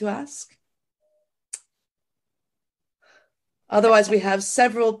would love to ask. Otherwise, we have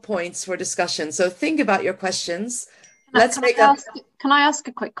several points for discussion. So think about your questions. Can I ask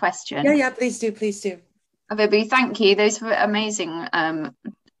a quick question? Yeah, please do. Ibu, thank you. Those were amazing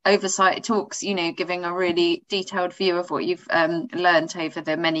oversight talks, giving a really detailed view of what you've learned over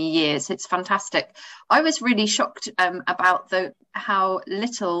the many years. It's fantastic. I was really shocked about how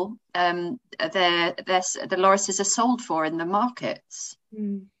little the lorises are sold for in the markets.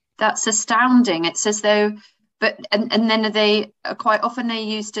 That's astounding. It's as though, and then they quite often they're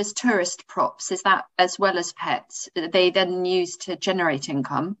used as tourist props. Is that as well as pets? Are they then used to generate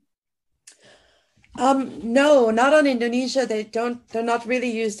income? No, not on Indonesia. They're not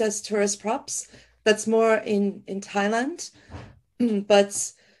really used as tourist props. That's more in Thailand.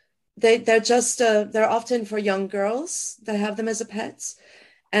 But they're often for young girls that have them as a pet.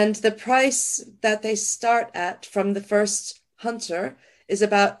 And the price that they start at from the first hunter is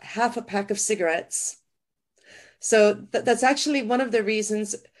about half a pack of cigarettes. So that's actually one of the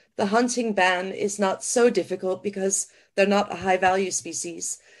reasons the hunting ban is not so difficult, because they're not a high value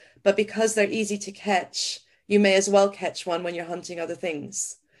species. But because they're easy to catch, you may as well catch one when you're hunting other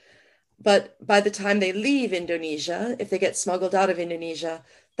things. But by the time they leave Indonesia, if they get smuggled out of Indonesia,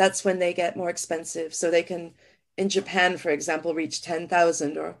 that's when they get more expensive. So they can, in Japan, for example, reach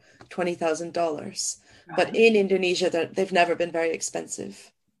 $10,000 or $20,000. Right. But in Indonesia, they've never been very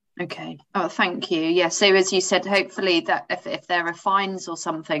expensive. Okay. Oh, thank you. Yeah. So as you said, hopefully that if there are fines or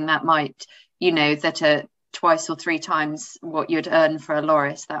something that might, that are twice or three times what you'd earn for a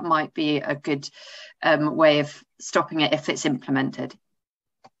loris, that might be a good way of stopping it if it's implemented.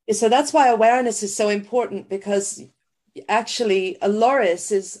 So that's why awareness is so important, because actually a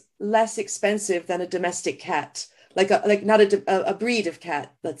loris is less expensive than a domestic cat, like not a breed of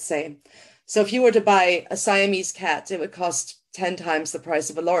cat, let's say. So if you were to buy a Siamese cat, it would cost 10 times the price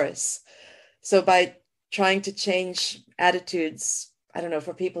of a loris. So by trying to change attitudes, I don't know,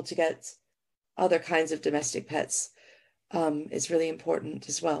 for people to get other kinds of domestic pets is really important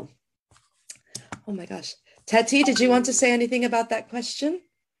as well. Oh my gosh. Teti, did you want to say anything about that question?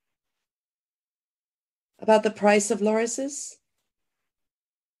 About the price of lorises?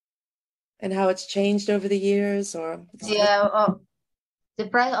 And how it's changed over the years? Or the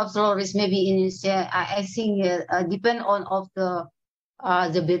price of loris maybe in Indonesia, I think depend on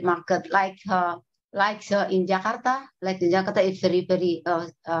the big market. Like in Jakarta, it's very, very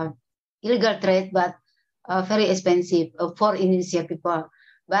illegal trade, but very expensive for Indonesia people.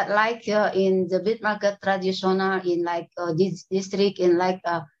 But like in the big market traditional in this district, in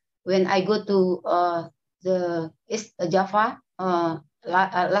when I go to the East Java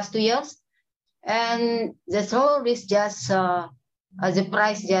last 2 years, and the slow is just the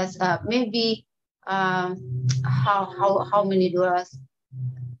price just maybe how many dollars?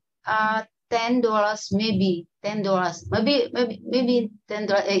 $10, maybe $10, maybe $10,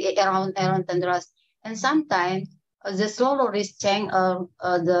 around $10. And sometimes the slow loris change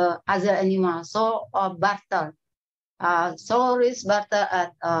the other animal, so barter. So loris barter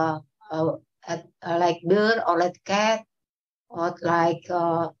at like bird or like cat or like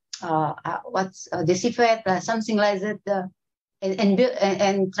what's the civet, something like that.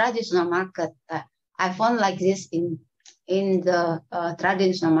 And traditional market, I found like this in in the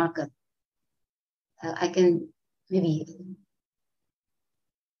traditional market. I can maybe.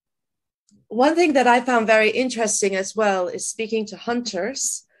 One thing that I found very interesting as well is speaking to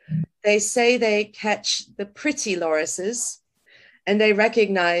hunters. They say they catch the pretty lorises, and they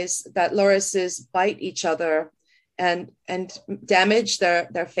recognize that lorises bite each other and damage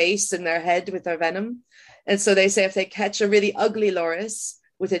their face and their head with their venom. And so they say if they catch a really ugly loris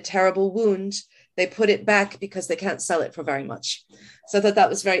with a terrible wound, they put it back because they can't sell it for very much. So I thought that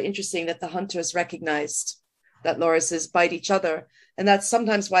was very interesting that the hunters recognized that lorises bite each other. And that's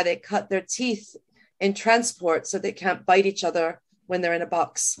sometimes why they cut their teeth in transport, so they can't bite each other when they're in a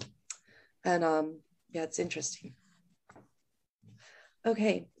box. And yeah, it's interesting.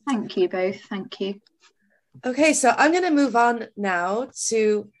 Okay. Thank you both. Thank you. Okay, so I'm going to move on now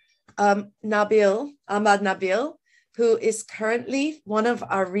to Ahmad Nabil, who is currently one of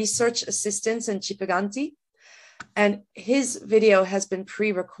our research assistants in Cipaganti. And his video has been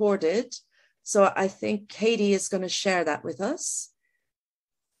pre-recorded. So I think Katie is going to share that with us.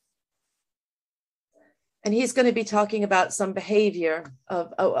 And he's going to be talking about some behavioral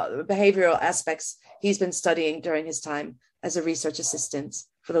aspects he's been studying during his time as a research assistant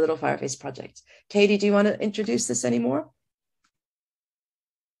for the Little Fireface project. Katie, do you want to introduce this anymore?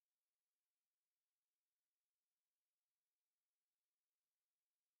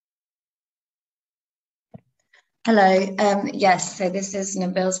 Hello, yes, so this is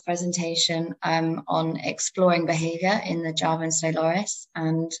Nabil's presentation on exploring behavior in the Javan loris,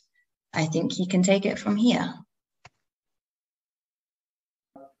 and I think he can take it from here.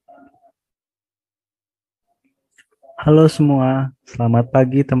 Halo semua, selamat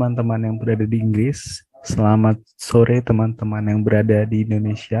pagi teman-teman yang berada di Inggris, selamat sore teman-teman yang berada di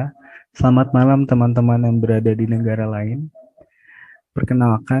Indonesia, selamat malam teman-teman yang berada di negara lain.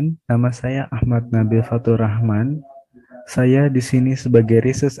 Perkenalkan, nama saya Ahmad Nabil Faturahman. Saya di sini sebagai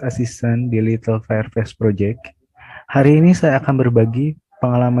research assistant di Little Fireface Project. Hari ini saya akan berbagi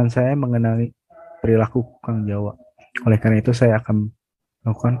pengalaman saya mengenai perilaku kukang Jawa. Oleh karena itu saya akan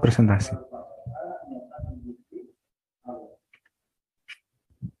melakukan presentasi.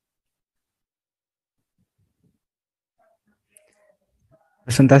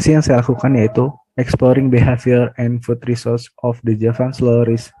 Presentasi yang saya lakukan yaitu Exploring Behavior and Food Resource of the Javan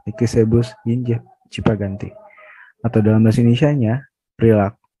Loris Nikisebus in Cipaganti. Atau dalam bahasa Indonesianya,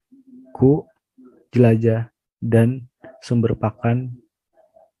 perilaku, jelajah, dan sumber pakan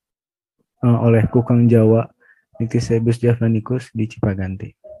oleh kukang Jawa Nikisebus javanicus di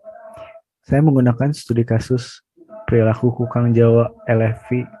Cipaganti. Saya menggunakan studi kasus perilaku kukang Jawa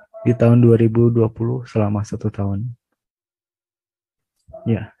LFP di tahun 2020 selama 1 tahun.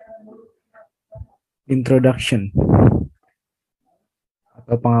 Ya. Introduction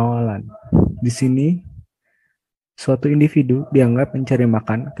atau pengawalan. Di sini, suatu individu dianggap mencari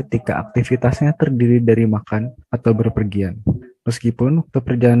makan ketika aktivitasnya terdiri dari makan atau berpergian. Meskipun waktu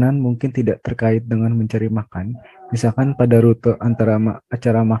perjalanan mungkin tidak terkait dengan mencari makan, misalkan pada rute antara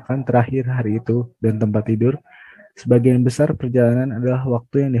acara makan terakhir hari itu dan tempat tidur, sebagian besar perjalanan adalah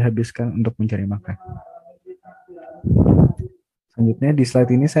waktu yang dihabiskan untuk mencari makan. Selanjutnya di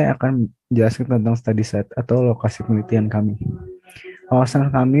slide ini saya akan menjelaskan tentang study set atau lokasi penelitian kami. Kawasan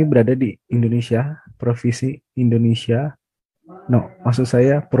kami berada di Indonesia, Provinsi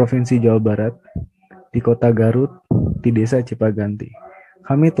Jawa Barat, di Kota Garut, di Desa Cipaganti.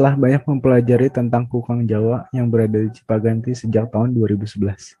 Kami telah banyak mempelajari tentang kukang Jawa yang berada di Cipaganti sejak tahun 2011.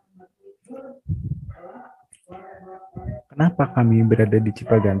 Kenapa kami berada di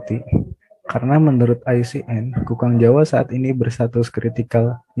Cipaganti? Karena menurut IUCN, kukang Jawa saat ini berstatus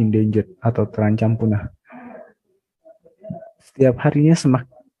critical endangered atau terancam punah. Setiap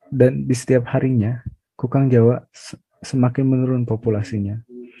harinya, kukang Jawa semakin menurun populasinya.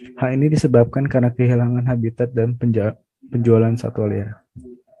 Hal ini disebabkan karena kehilangan habitat dan penjualan satwa liar.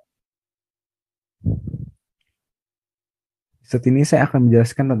 Saat ini saya akan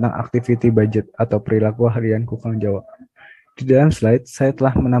menjelaskan tentang activity budget atau perilaku harian kukang Jawa. Di dalam slide, saya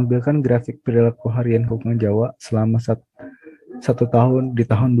telah menampilkan grafik perilaku harian kukang Jawa selama 1 tahun di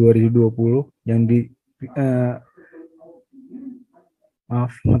tahun 2020 yang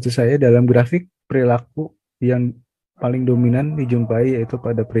maksud saya dalam grafik perilaku yang paling dominan dijumpai yaitu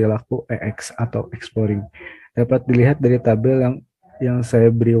pada perilaku EX atau exploring. Dapat dilihat dari tabel yang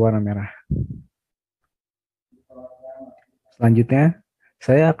saya beri warna merah. Selanjutnya,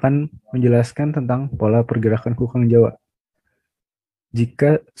 saya akan menjelaskan tentang pola pergerakan kukang Jawa.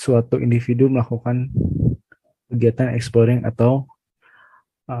 Jika suatu individu melakukan kegiatan exploring atau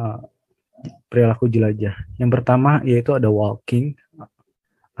perilaku jelajah. Yang pertama yaitu ada walking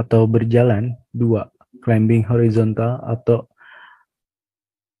atau berjalan, 2, climbing horizontal atau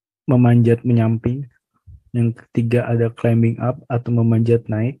memanjat menyamping. Yang ketiga ada climbing up atau memanjat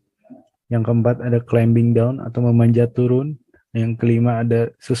naik. Yang keempat ada climbing down atau memanjat turun. Yang kelima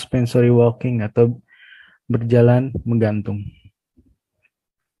ada suspensory walking atau berjalan menggantung.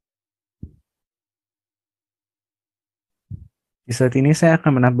 Di saat ini saya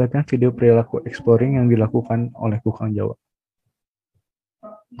akan menampilkan video perilaku exploring yang dilakukan oleh kukang Jawa.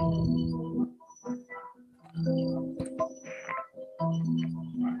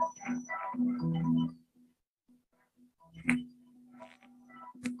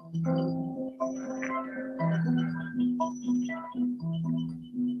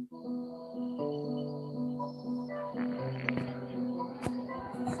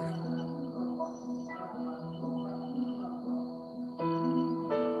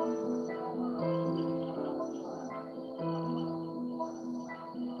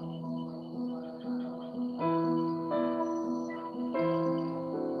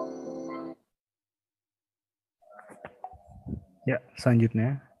 Ya,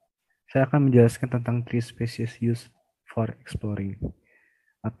 selanjutnya saya akan menjelaskan tentang three species used for exploring,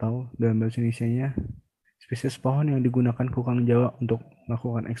 atau dalam bahasa Indonesianya spesies pohon yang digunakan kukang Jawa untuk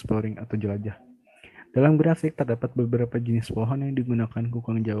melakukan exploring atau jelajah. Dalam grafik terdapat beberapa jenis pohon yang digunakan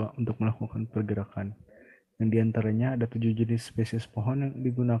kukang Jawa untuk melakukan pergerakan. Yang diantaranya ada 7 jenis spesies pohon yang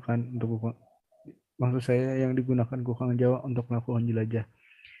digunakan untuk yang digunakan kukang Jawa untuk melakukan jelajah.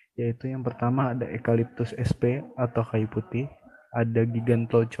 Yaitu yang pertama ada Eucalyptus sp atau kayu putih, ada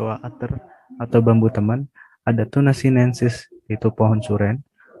Gigantochoa ater atau bambu teman, ada Tuna sinensis yaitu pohon suren,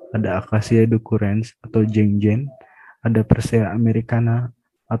 ada Acacia ducurrens atau jengjen, ada Persea americana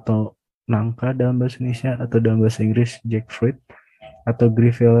atau nangka dalam bahasa Indonesia, atau dalam bahasa Inggris jackfruit, atau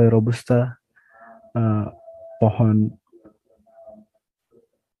Grevillea robusta, pohon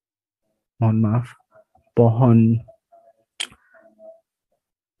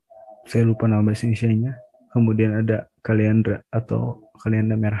saya lupa nama bahasa Indonesianya. Kemudian ada kaliandra atau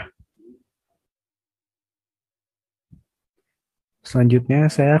kalianda merah.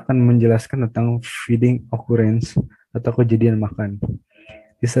 Selanjutnya saya akan menjelaskan tentang feeding occurrence atau kejadian makan.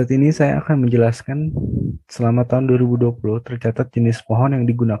 Di saat ini saya akan menjelaskan selama tahun 2020 tercatat jenis pohon yang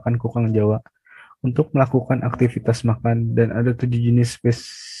digunakan kukang Jawa untuk melakukan aktivitas makan, dan ada 7 jenis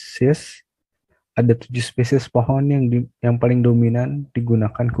spesies. Ada 7 spesies pohon yang paling dominan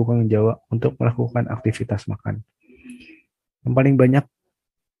digunakan kukang Jawa untuk melakukan aktivitas makan. Yang paling banyak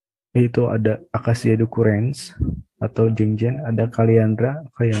yaitu ada Acacia ducurrens atau jengjen, ada kaliandra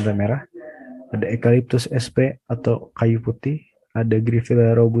merah, ada Eucalyptus sp atau kayu putih, ada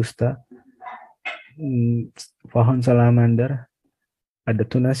Grevillea robusta, pohon salamander, ada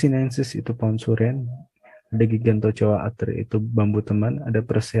Tuna sinensis itu pohon suren, ada Gigantochoa ater itu bambu teman, ada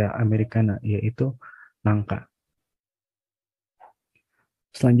Persea americana yaitu nangka.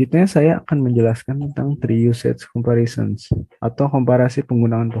 Selanjutnya saya akan menjelaskan tentang three usage comparisons atau komparasi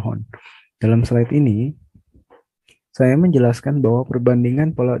penggunaan pohon. Dalam slide ini saya menjelaskan bahwa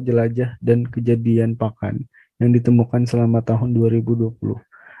perbandingan pola jelajah dan kejadian pakan yang ditemukan selama tahun 2020,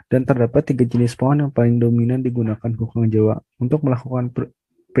 dan terdapat 3 jenis pohon yang paling dominan digunakan kukang Jawa untuk melakukan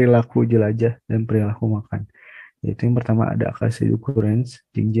perilaku jelajah dan perilaku makan. Yaitu yang pertama ada Acacia ducurrens,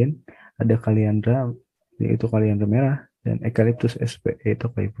 jengjen, ada kaliandra yaitu kaliandra merah, dan Eucalyptus sp yaitu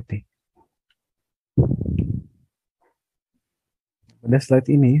kayu putih. Pada slide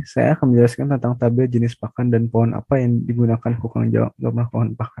ini saya akan menjelaskan tentang tabel jenis pakan dan pohon apa yang digunakan kukang Jawa untuk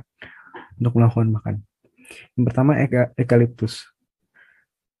melakukan makan. Yang pertama Eucalyptus.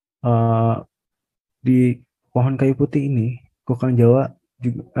 Di pohon kayu putih ini kukang Jawa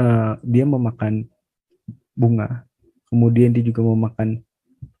juga, dia memakan bunga, kemudian dia juga memakan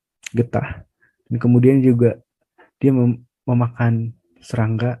getah, dan kemudian juga dia memakan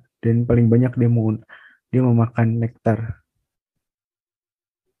serangga, dan paling banyak dia memakan nektar.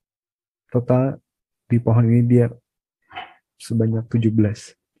 Total di pohon ini dia sebanyak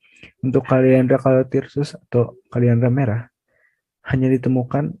 17. Untuk kaliandra calotirsus atau kaliandra merah, hanya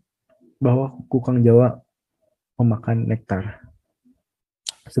ditemukan bahwa kukang Jawa memakan nektar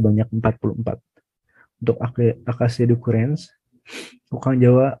sebanyak 44. Untuk Acacia ducurrens, kukang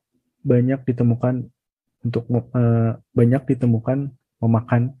Jawa banyak ditemukan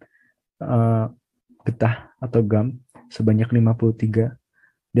memakan getah atau gum sebanyak 53,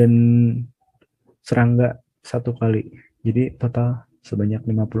 dan serangga 1 kali. Jadi total sebanyak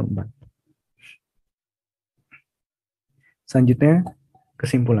 54. Selanjutnya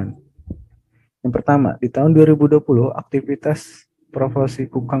kesimpulan. Yang pertama, di tahun 2020 aktivitas profesi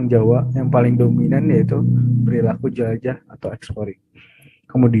kukang Jawa yang paling dominan yaitu perilaku jelajah atau exploring.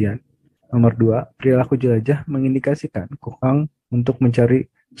 Kemudian Nomor 2, perilaku jelajah mengindikasikan kokang untuk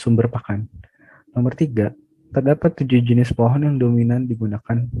mencari sumber pakan. Nomor 3, terdapat 7 jenis pohon yang dominan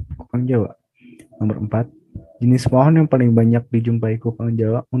digunakan kokang Jawa. Nomor 4, jenis pohon yang paling banyak dijumpai kokang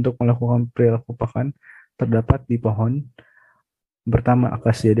Jawa untuk melakukan perilaku pakan terdapat di pohon pertama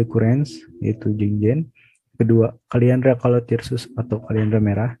Acacia decurrens, yaitu jengjen. Kedua, Kaliandra calotirsus atau Kaliandra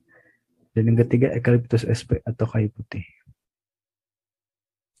merah. Dan yang ketiga, Eucalyptus sp atau kayu putih.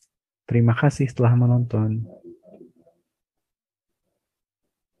 Terima kasih telah menonton.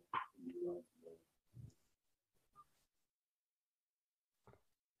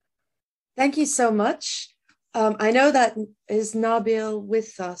 Thank you so much. I know that is Nabil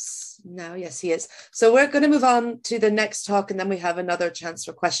with us now. Yes, he is. So we're going to move on to the next talk, and then we have another chance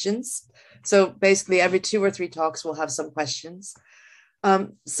for questions. So basically every 2 or 3 talks, we'll have some questions.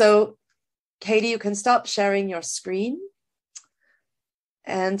 So Katie, you can stop sharing your screen,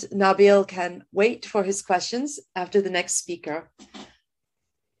 and Nabil can wait for his questions after the next speaker.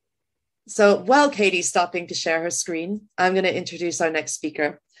 So while Katie's stopping to share her screen, I'm going to introduce our next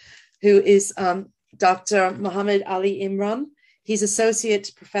speaker, who is Dr. Muhammad Ali Imron. He's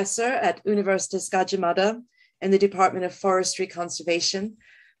Associate Professor at Universitas Gadjah Mada in the Department of Forestry Conservation.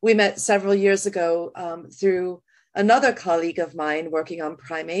 We met several years ago through another colleague of mine working on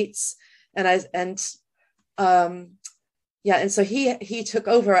primates. And so he took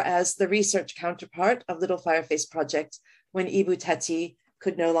over as the research counterpart of Little Fireface Project when Ibu Wirdateti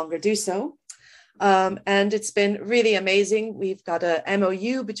could no longer do so. And it's been really amazing. We've got a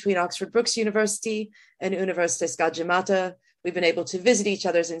MOU between Oxford Brookes University and Universitas Gadjah Mada. We've been able to visit each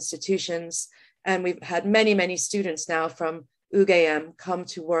other's institutions, and we've had many, many students now from UGM come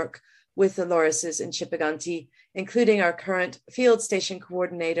to work with the lorises in Cipaganti, including our current field station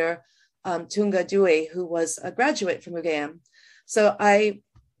coordinator, Tunga Due, who was a graduate from UGM. So I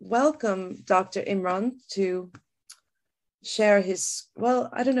welcome Dr. Imron to share his, well,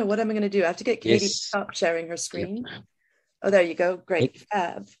 I don't know what I'm going to do. I have to get Katie to stop sharing her screen. Yep. Oh, there you go. Great.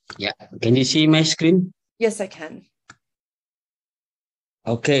 Fab. Yeah. Can you see my screen? Yes, I can.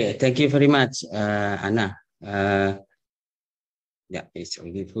 Okay. Thank you very much, Anna. Yeah, it's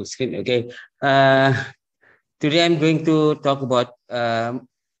only full screen. Okay. Today I'm going to talk about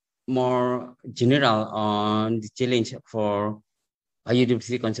more general on the challenge for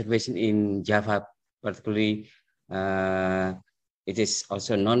biodiversity conservation in Java, particularly it is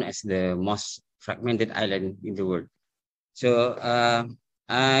also known as the most fragmented island in the world. So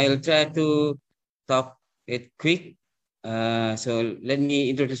I'll try to talk it quick. So let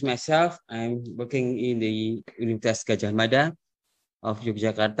me introduce myself. I'm working in the Universitas Gadjah Mada of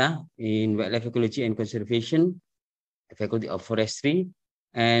Yogyakarta in Wildlife Ecology and Conservation, Faculty of Forestry.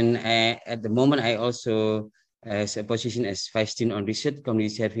 And at the moment, I also has a position as Vice Dean on Research,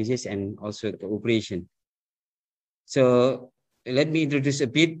 Community Services, and also Cooperation. So let me introduce a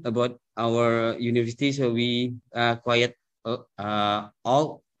bit about our university. So we are quite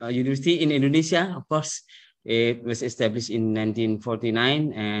all university in Indonesia. Of course, it was established in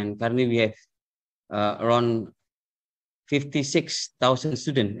 1949, and currently we have around 56,000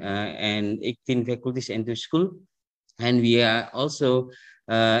 students and 18 faculties and 2 schools. And we are also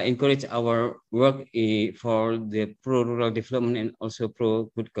encourage our work for the pro-rural development and also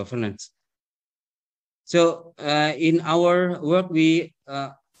pro-good governance. So in our work, we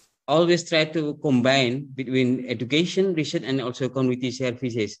always try to combine between education, research, and also community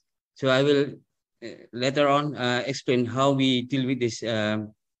services. So I will later on explain how we deal with this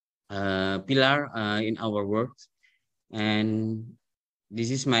pillar in our work. And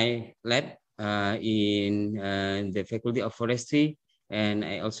this is my lab in the Faculty of Forestry, and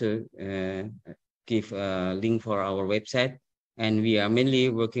I also give a link for our website. And we are mainly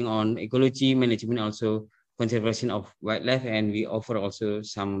working on ecology management, also conservation of wildlife, and we offer also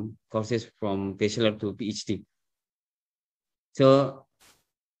some courses from bachelor to PhD. So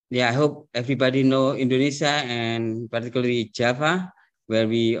yeah, I hope everybody know Indonesia and particularly Java, where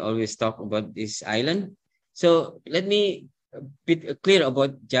we always talk about this island. So let me be clear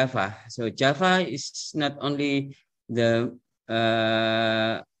about Java. So Java is not only the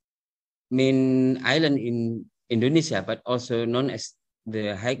main island in Indonesia, but also known as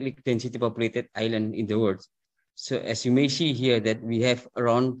the highly density populated island in the world. So as you may see here that we have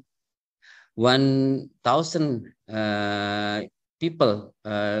around 1,000 people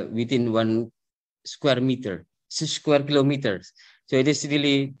within 1 square kilometers. So it is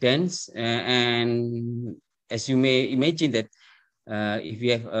really dense, and as you may imagine that if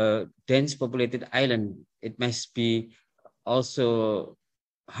we have a dense populated island, it must be also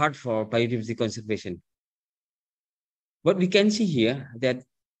hard for biodiversity conservation. What we can see here that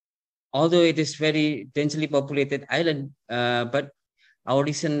although it is very densely populated island, but our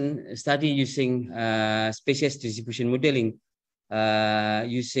recent study using species distribution modeling,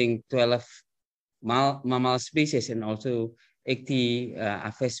 using 12 mammal species and also 80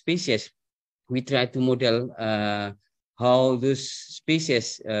 aves species, we try to model how those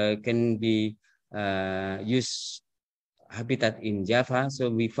species can be used habitat in Java. So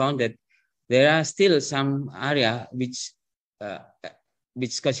we found that there are still some area which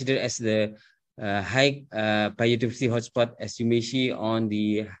considered as the high biodiversity hotspot, as you may see on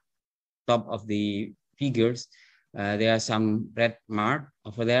the top of the figures. There are some red mark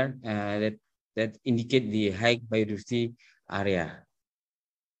over there that indicate the high biodiversity area.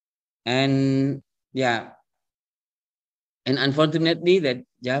 And yeah, and unfortunately that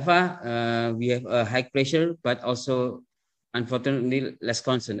Java, we have a high pressure, but also unfortunately less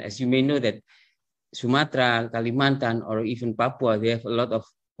constant. As you may know that Sumatra, Kalimantan, or even Papua, they have a lot of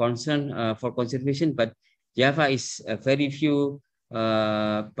concern for conservation, but Java is very few,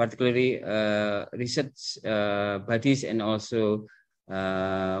 particularly research bodies and also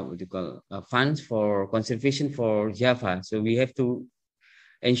what do you call funds for conservation for Java. So we have to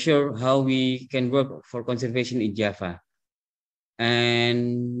ensure how we can work for conservation in Java.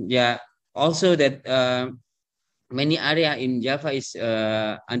 And yeah, also that many area in Java is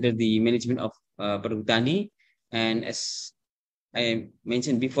under the management of Perhutani, and as I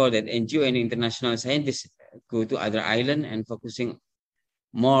mentioned before, that NGO and international scientists go to other island and focusing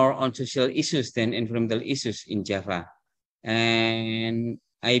more on social issues than environmental issues in Java. And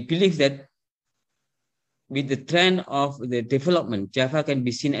I believe that with the trend of the development, Java can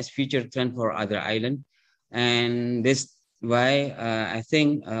be seen as future trend for other island, and that's why I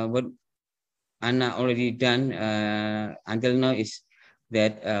think what Anna already done until now is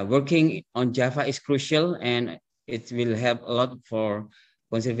that working on Java is crucial, and it will help a lot for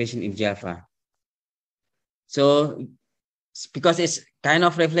conservation in Java. So because it's kind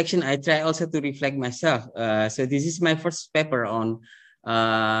of reflection, I try also to reflect myself. So this is my first paper on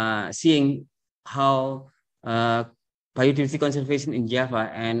seeing how biodiversity conservation in Java.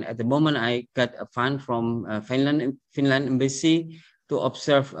 And at the moment, I got a fund from Finland Embassy to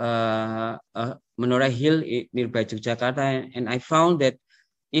observe Menorah Hill nearby Yogyakarta, and I found that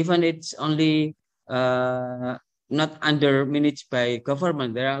even it's only not under managed by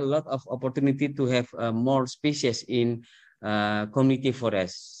government, there are a lot of opportunity to have more species in community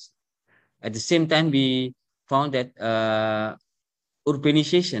forests. At the same time, we found that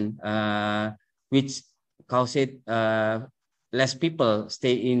urbanization, which caused less people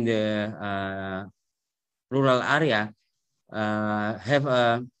stay in the rural area, have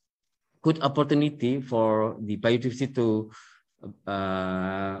a good opportunity for the biodiversity to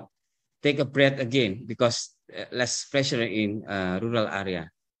take a breath again, because less pressure in rural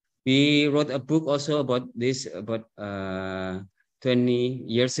area. We wrote a book also about this about 20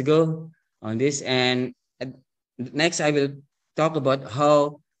 years ago on this, and next I will talk about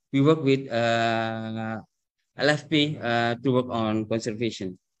how we work with LFP to work on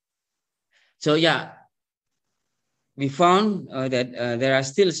conservation. So yeah, we found that there are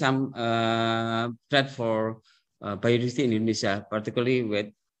still some threat for biodiversity in Indonesia, particularly with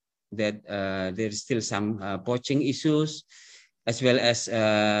that there's still some poaching issues, as well as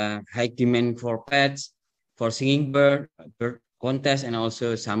high demand for pets, for singing bird contest, and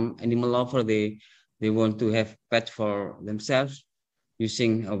also some animal lover, they want to have pets for themselves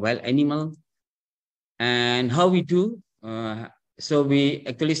using a wild animal. And how we do, so we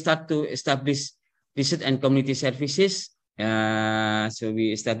actually start to establish research and community services. So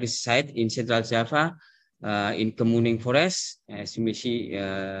we established a site in Central Java, in Kemuning Forest. As you may see,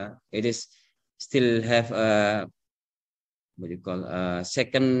 it is still have what you call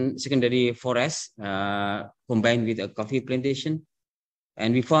secondary forest combined with a coffee plantation.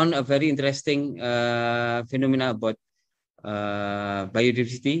 And we found a very interesting phenomena about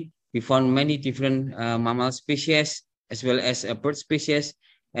biodiversity. We found many different mammal species as well as bird species,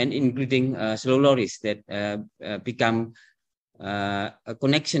 and including slow lorises that become a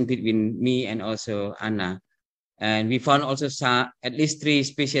connection between me and also Anna. And we found also at least 3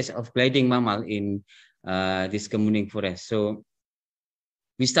 species of gliding mammal in this Kemuning forest. So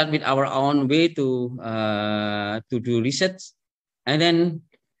we start with our own way to do research, and then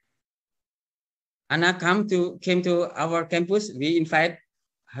Anna came to our campus. We invite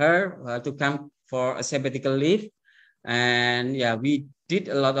her to come for a sabbatical leave, and yeah, we did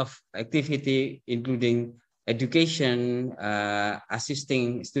a lot of activity, including education,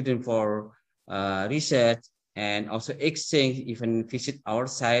 assisting students for research, and also exchange, even visit our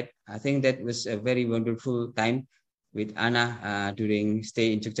site. I think that was a very wonderful time with Anna during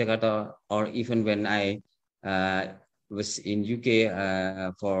stay in Yogyakarta, or even when I was in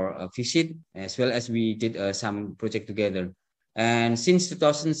UK for a visit, as well as we did some project together. And since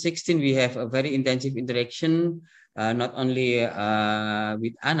 2016, we have a very intensive interaction, not only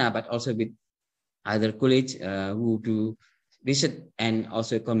with Anna, but also with other colleagues who do research and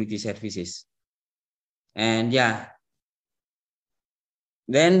also community services. And yeah,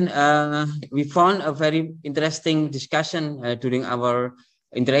 then we found a very interesting discussion during our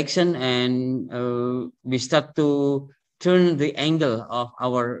interaction, and we start to turn the angle of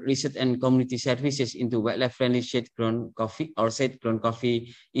our research and community services into wildlife-friendly shade-grown coffee or shade-grown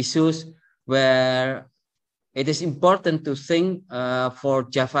coffee issues, where it is important to think for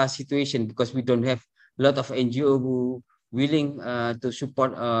Java situation, because we don't have a lot of NGO who willing to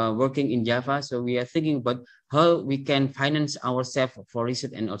support working in Java. So we are thinking about how we can finance ourselves for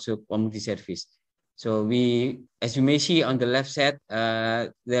research and also community service. So we, as you may see on the left side,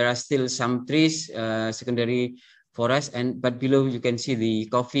 there are still some trees, secondary forest, but below you can see the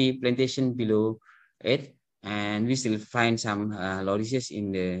coffee plantation below it, and we still find some lorises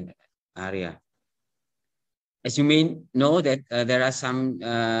in the area. As you may know that there are some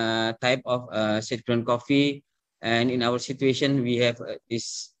type of shade-grown coffee, and in our situation we have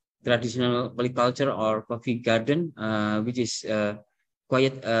this traditional polyculture or coffee garden, which is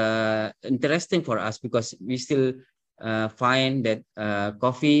quite interesting for us, because we still find that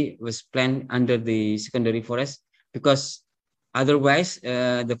coffee was planted under the secondary forest, because otherwise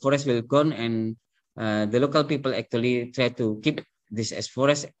the forest will gone, and the local people actually try to keep this as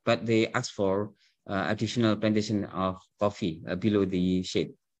forest, but they ask for additional plantation of coffee below the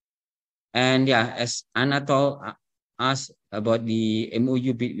shade. And yeah, as Anna told us about the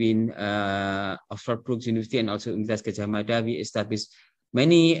MOU between Oxford Brookes University and also Universitas Gadjah Mada, we established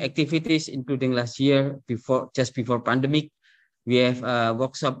many activities, including last year, just before pandemic. We have a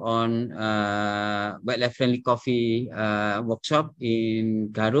workshop on wildlife-friendly coffee workshop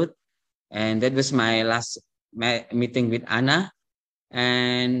in Garut, and that was my last meeting with Anna.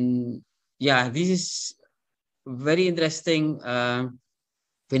 And yeah, this is very interesting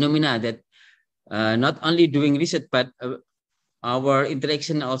phenomena that not only doing research, but our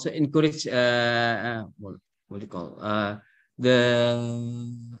interaction also encourage what do you call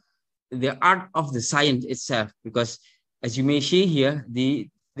the art of the science itself, because as you may see here,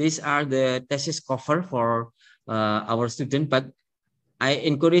 these are the thesis cover for our student, but I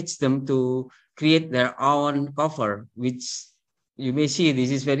encourage them to create their own cover, which you may see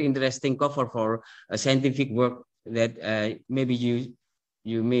this is very interesting cover for a scientific work that maybe you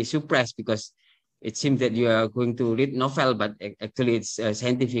may surprise, because it seems that you are going to read novel, but actually it's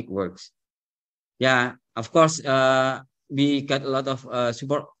scientific works. Yeah, of course, we got a lot of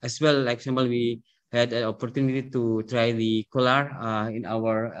support as well. Like, example, we had an opportunity to try the collar in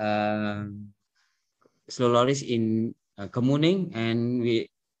our slow loris in Kemuning, and we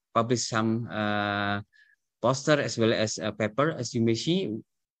published some poster as well as a paper. As you may see,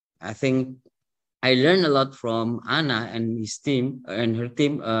 I think I learned a lot from Anna and his team and her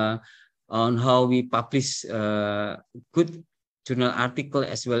team on how we publish good journal article,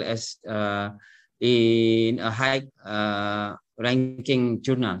 as well as in a high ranking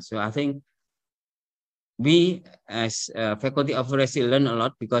journal. So I think we as faculty of forestry learn a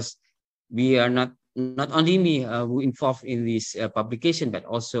lot, because we are not only me who involved in this publication, but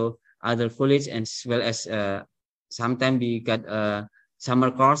also other colleagues, as well as sometimes we got a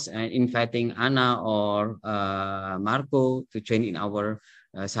summer course and inviting Anna or Marco to join in our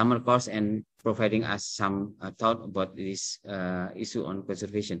summer course and providing us some thought about this issue on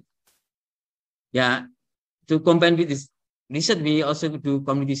conservation. Yeah, to combine with this research, we also do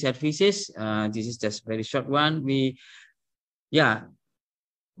community services. This is just very short one. We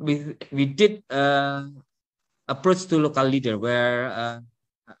did approach to local leader, where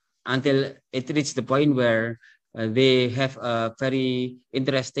until it reached the point where they have a very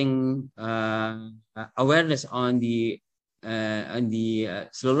interesting awareness on the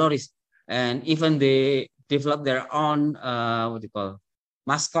slow loris, and even they develop their own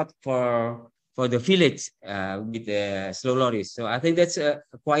mascot for the village with the slow loris. So I think that's a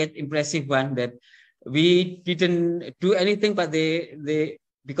quite impressive one, that we didn't do anything, but they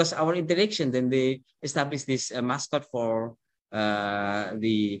because our interaction, then they established this mascot for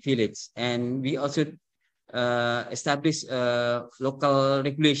the village. And we also establish local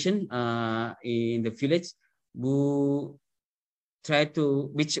regulation in the village who try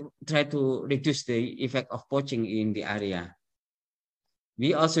to reduce the effect of poaching in the area.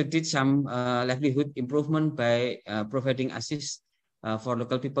 We also did some livelihood improvement by providing assist for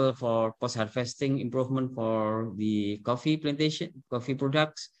local people for post-harvesting improvement for the coffee plantation, coffee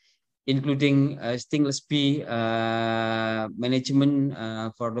products, including stingless bee management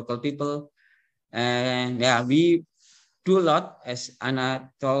for local people. And yeah, we do a lot, as Anna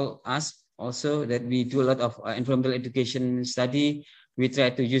told us also, that we do a lot of environmental education study. We try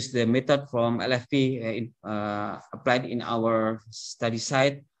to use the method from LFP applied in our study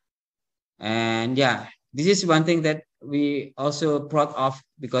site. And yeah, this is one thing that we also proud of,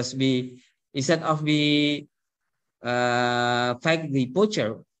 because we, instead of we fight the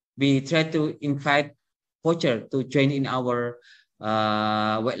poacher, we try to invite poacher to join in our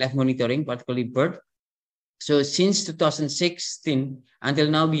wildlife monitoring, particularly bird. So since 2016 until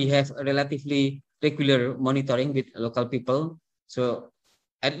now, we have a relatively regular monitoring with local people. So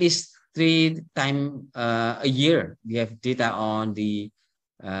at least 3 times a year, we have data on the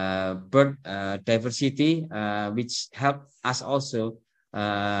bird diversity, which help us also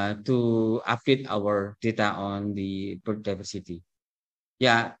to update our data on the bird diversity.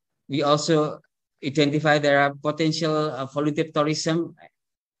 Yeah, we also identify there are potential volunteer tourism,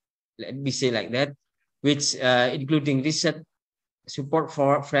 let me say like that, which including research support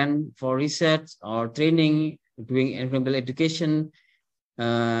for research or training, doing environmental education,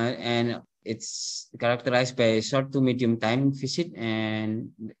 and it's characterized by short to medium time visit, and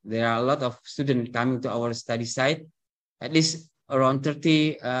there are a lot of students coming to our study site. At least around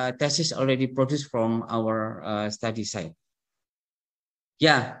 30 theses already produced from our study site.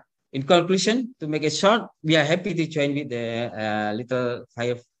 Yeah, in conclusion, to make it short, we are happy to join with the Little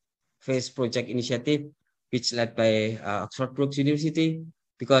Fireface Project initiative, which led by Oxford Brookes University,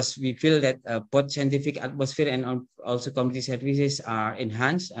 because we feel that both scientific atmosphere and also community services are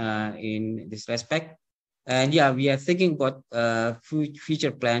enhanced in this respect. And yeah, we are thinking about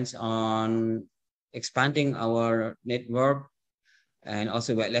future plans on expanding our network and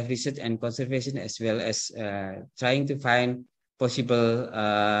also wildlife research and conservation, as well as trying to find possible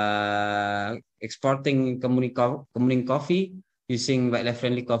exporting Kemuning coffee using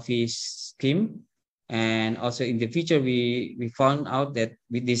wildlife-friendly coffee scheme. And also in the future, we found out that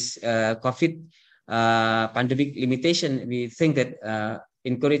with this COVID pandemic limitation, we think that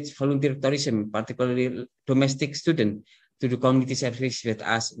encourage volunteer tourism, particularly domestic students, to do community service with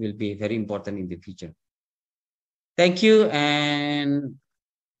us will be very important in the future. Thank you, and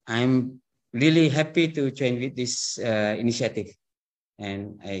I'm really happy to join with this initiative.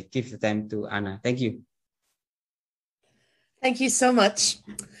 And I give the time to Anna. Thank you. Thank you so much.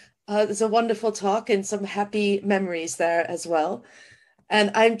 There's a wonderful talk and some happy memories there as well.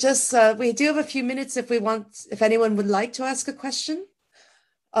 And I'm just, we do have a few minutes if anyone would like to ask a question.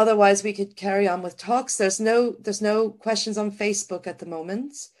 Otherwise, we could carry on with talks. There's no questions on Facebook at the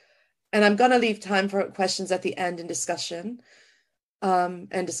moment. And I'm going to leave time for questions at the end in discussion,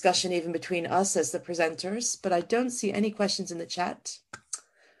 and discussion even between us as the presenters, but I don't see any questions in the chat.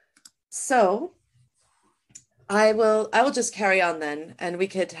 So I will just carry on then, and we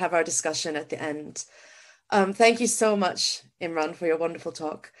could have our discussion at the end. Thank you so much, Imron, for your wonderful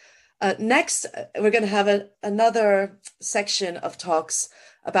talk. Next, we're going to have another section of talks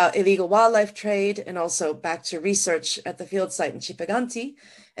about illegal wildlife trade and also back to research at the field site in Cipaganti.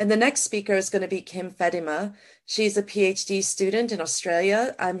 And the next speaker is going to be Kim Fedima. She's a PhD student in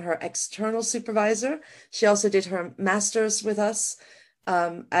Australia. I'm her external supervisor. She also did her master's with us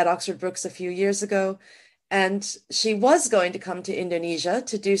at Oxford Brookes a few years ago. And she was going to come to Indonesia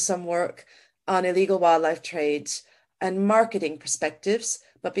to do some work on illegal wildlife trade and marketing perspectives.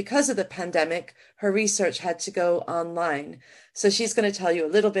 But because of the pandemic, her research had to go online. So she's going to tell you a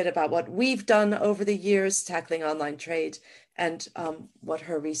little bit about what we've done over the years tackling online trade and what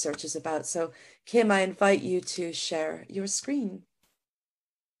her research is about. So Kim, I invite you to share your screen.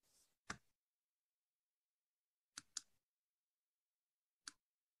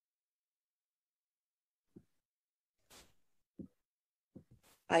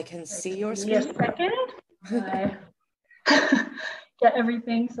 I can see your screen. Yes, second. Get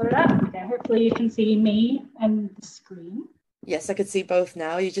everything sorted out. Okay, hopefully you can see me and the screen. Yes, I could see both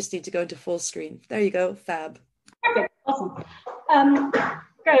now. You just need to go into full screen. There you go, fab. Okay, awesome.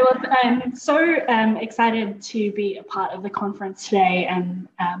 Great, well, I'm so excited to be a part of the conference today, and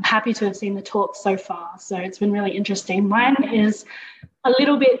happy to have seen the talk so far. So it's been really interesting. Mine is a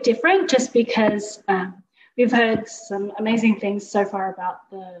little bit different just because we've heard some amazing things so far about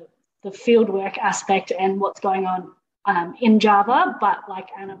the fieldwork aspect and what's going on in Java, but like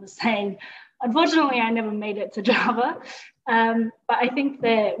Anna was saying, unfortunately, I never made it to Java. But I think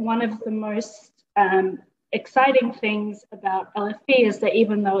that one of the most exciting things about LFP is that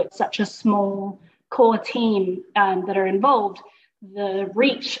even though it's such a small core team that are involved, the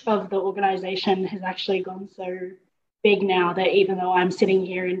reach of the organisation has actually gone so big now that even though I'm sitting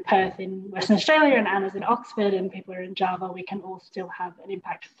here in Perth in Western Australia and Anna's in Oxford and people are in Java, we can all still have an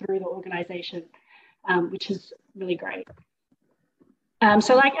impact through the organisation, which is really great.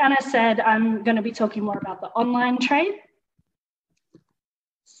 So like Anna said, I'm going to be talking more about the online trade.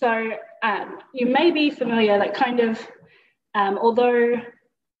 So you may be familiar that kind of, although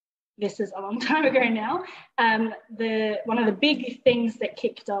this is a long time ago now, one of the big things that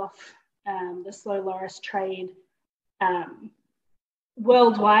kicked off the slow loris trade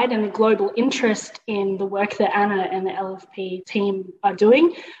worldwide and the global interest in the work that Anna and the LFP team are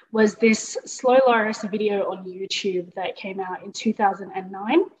doing was this slow loris video on YouTube that came out in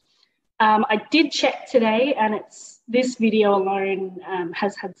 2009. I did check today, and this video alone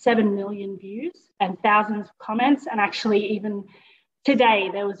has had 7 million views and thousands of comments, and actually even today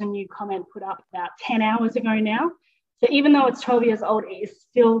there was a new comment put up about 10 hours ago now. So even though it's 12 years old, it is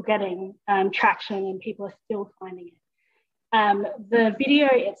still getting traction and people are still finding it. The video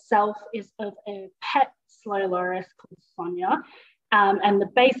itself is of a pet slow loris called Sonia, and the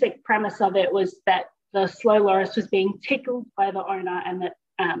basic premise of it was that the slow loris was being tickled by the owner, and that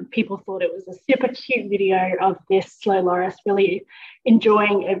people thought it was a super cute video of this slow loris really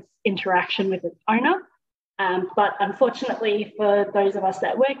enjoying its interaction with its owner. But unfortunately for those of us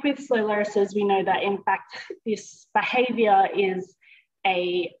that work with slow lorises, we know that in fact this behaviour is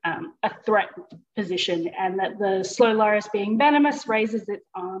a threat position, and that the slow loris being venomous raises its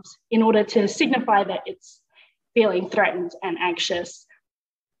arms in order to signify that it's feeling threatened and anxious.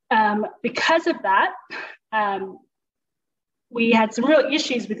 Because of that, we had some real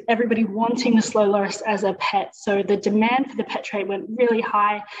issues with everybody wanting the slow loris as a pet. So the demand for the pet trade went really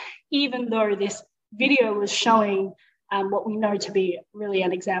high, even though this video was showing what we know to be really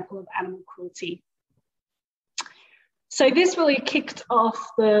an example of animal cruelty. So this really kicked off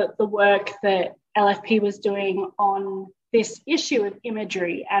the work that LFP was doing on this issue of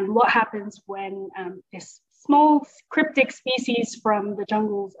imagery and what happens when this small cryptic species from the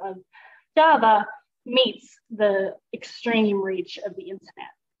jungles of Java meets the extreme reach of the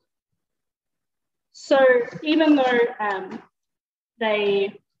internet. So even though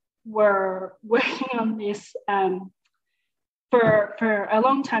they were working on this for a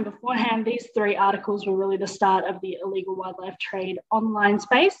long time beforehand, these 3 articles were really the start of the illegal wildlife trade online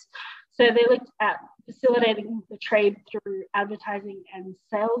space. So they looked at facilitating the trade through advertising and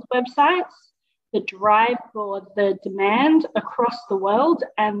sales websites, the drive for the demand across the world,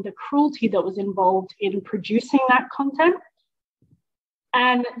 and the cruelty that was involved in producing that content,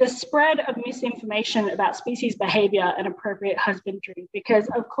 and the spread of misinformation about species behaviour and appropriate husbandry. Because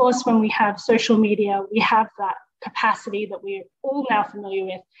of course, when we have social media, we have that capacity that we're all now familiar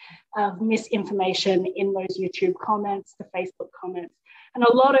with of misinformation in those YouTube comments, the Facebook comments. And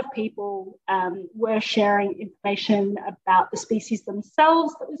a lot of people were sharing information about the species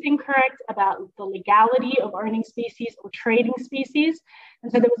themselves that was incorrect, about the legality of owning species or trading species.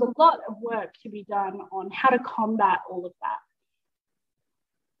 And so there was a lot of work to be done on how to combat all of that.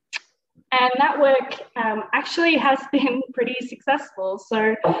 And that work actually has been pretty successful.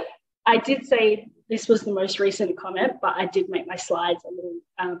 So I did say this was the most recent comment, but I did make my slides a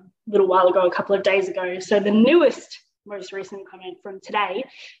little while ago, a couple of days ago. So the newest, most recent comment from today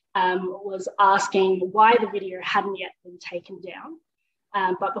was asking why the video hadn't yet been taken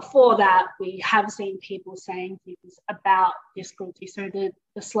down. But before that, we have seen people saying things about this cruelty. So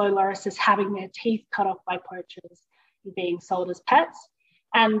the slow lorises having their teeth cut off by poachers and being sold as pets.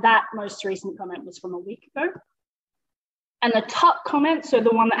 And that most recent comment was from a week ago. And the top comment, so the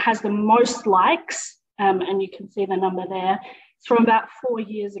one that has the most likes, and you can see the number there, it's from about 4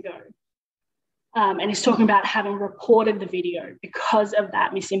 years ago. And he's talking about having reported the video because of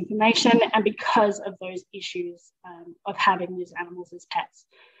that misinformation and because of those issues of having these animals as pets.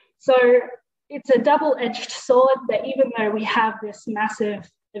 So it's a double-edged sword that even though we have this massive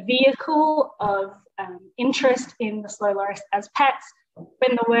vehicle of interest in the slow loris as pets,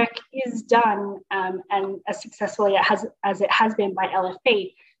 when the work is done and as successfully as it has been by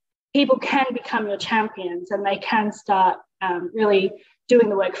LFP, people can become your champions and they can start really doing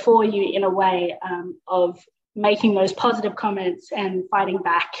the work for you in a way of making those positive comments and fighting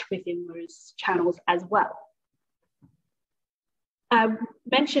back within those channels as well. I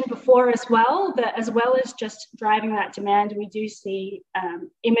mentioned before as well that as well as just driving that demand, we do see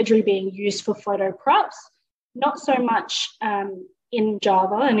imagery being used for photo props, not so much in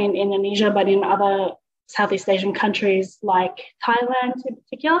Java and in Indonesia, but in other Southeast Asian countries like Thailand in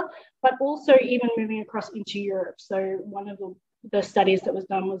particular, but also even moving across into Europe. So one of the studies that was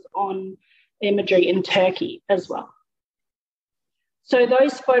done was on imagery in Turkey as well. So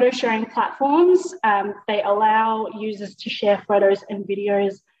those photo sharing platforms, they allow users to share photos and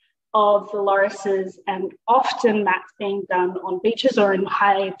videos of the lorises, and often that's being done on beaches or in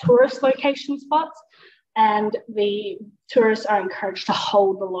high tourist location spots. And the tourists are encouraged to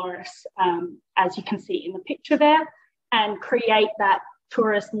hold the loris, as you can see in the picture there, and create that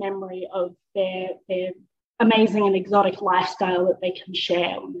tourist memory of their amazing and exotic lifestyle that they can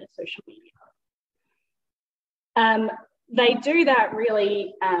share on their social media. They do that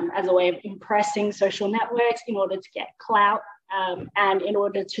really as a way of impressing social networks in order to get clout, and in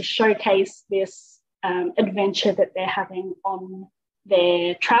order to showcase this adventure that they're having on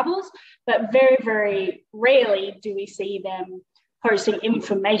their travels. But very, very rarely do we see them posting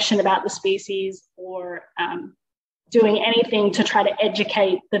information about the species or doing anything to try to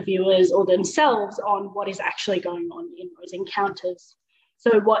educate the viewers or themselves on what is actually going on in those encounters.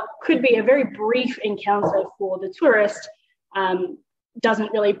 So what could be a very brief encounter for the tourist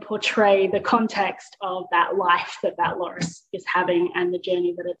doesn't really portray the context of that life that that loris is having and the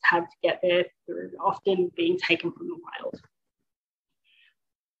journey that it's had to get there through often being taken from the wild.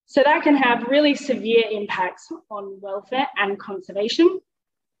 So that can have really severe impacts on welfare and conservation.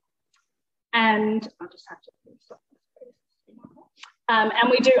 And I'll just have to stop. And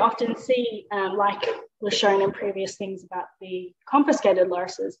we do often see, like was shown in previous things about the confiscated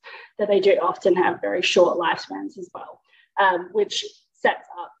lorises, that they do often have very short lifespans as well, which sets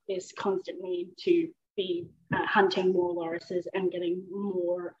up this constant need to be hunting more lorises and getting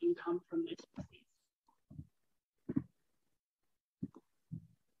more income from those species.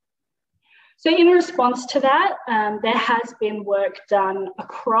 So in response to that, there has been work done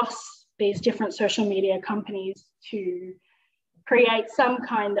across these different social media companies to create some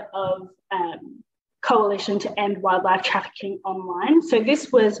kind of coalition to end wildlife trafficking online. So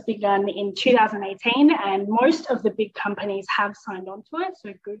this was begun in 2018, and most of the big companies have signed on to it.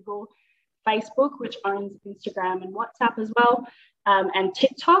 So Google, Facebook, which owns Instagram and WhatsApp as well, and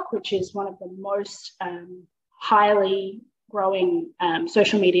TikTok, which is one of the most highly growing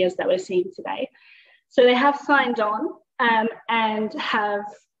social medias that we're seeing today. So they have signed on and have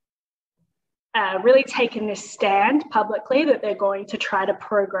really taken this stand publicly that they're going to try to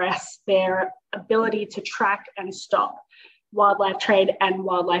progress their ability to track and stop wildlife trade and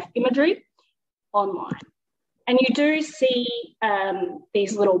wildlife imagery online. And you do see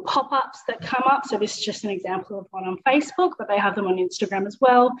these little pop-ups that come up. So this is just an example of one on Facebook, but they have them on Instagram as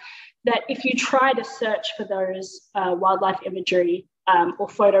well, that if you try to search for those wildlife imagery or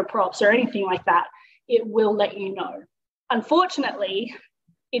photo props or anything like that, it will let you know. Unfortunately,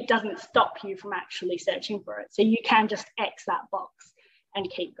 it doesn't stop you from actually searching for it. So you can just X that box and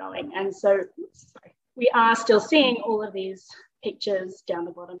keep going. And so we are still seeing all of these pictures down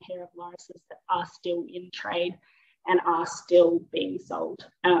the bottom here of lorises that are still in trade and are still being sold.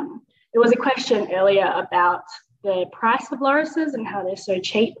 There was a question earlier about the price of lorises and how they're so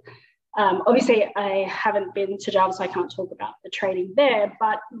cheap. Obviously, I haven't been to Java, so I can't talk about the trading there,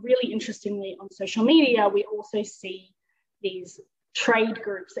 but really interestingly on social media, we also see these trade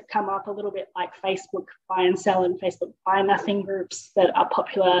groups that come up a little bit like Facebook buy and sell and Facebook buy nothing groups that are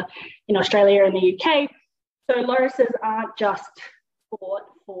popular in Australia and the UK. So lorises aren't just bought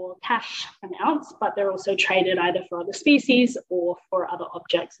for cash amounts, but they're also traded either for other species or for other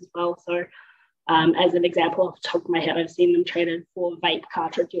objects as well. So as an example, off the top of my head, I've seen them traded for vape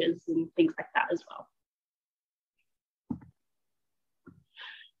cartridges and things like that as well.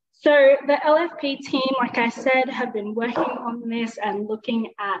 So the LFP team, like I said, have been working on this and looking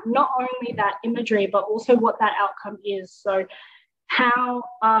at not only that imagery, but also what that outcome is. So how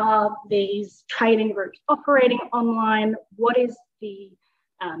are these trading groups operating online? What is the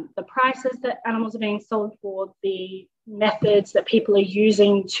prices that animals are being sold for, the methods that people are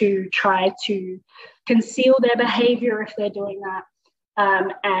using to try to conceal their behaviour if they're doing that,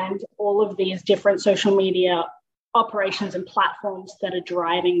 and all of these different social media operations and platforms that are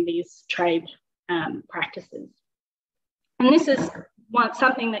driving these trade practices. And this is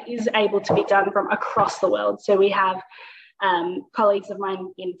something that is able to be done from across the world. So we have colleagues of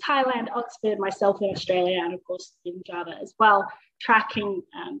mine in Thailand, Oxford, myself in Australia, and of course in Java as well, tracking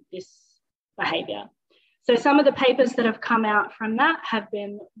this behaviour. So some of the papers that have come out from that have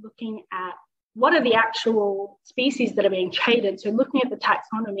been looking at what are the actual species that are being traded. So looking at the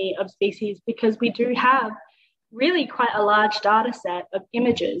taxonomy of species, because we do have really quite a large data set of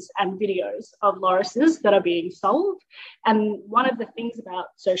images and videos of lorises that are being sold. And one of the things about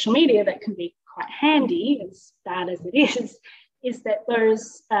social media that can be quite handy, as bad as it is that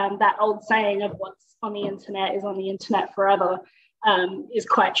those that old saying of what's on the internet is on the internet forever is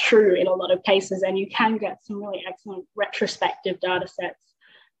quite true in a lot of cases, and you can get some really excellent retrospective data sets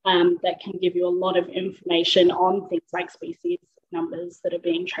that can give you a lot of information on things like species numbers that are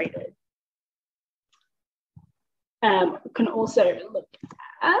being traded. We can also look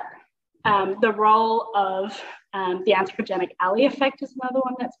at the role of the anthropogenic alley effect is another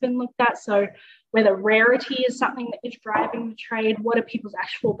one that's been looked at. So whether rarity is something that is driving the trade, what are people's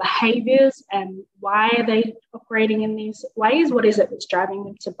actual behaviours and why are they operating in these ways? What is it that's driving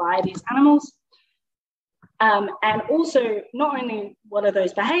them to buy these animals? And also, not only what are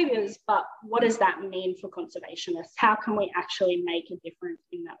those behaviours, but what does that mean for conservationists? How can we actually make a difference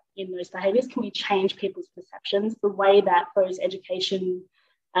in those behaviours? Can we change people's perceptions, the way that those education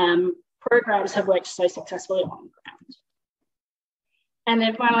programs have worked so successfully on the ground? And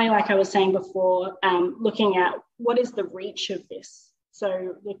then finally, like I was saying before, looking at what is the reach of this.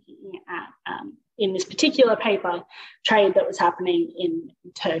 So looking at, in this particular paper, trade that was happening in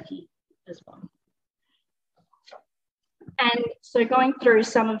Turkey as well. And so going through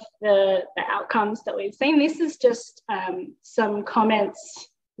some of the outcomes that we've seen, this is just some comments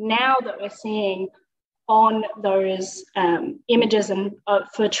now that we're seeing on those images and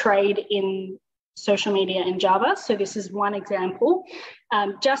for trade in social media in Java. So this is one example.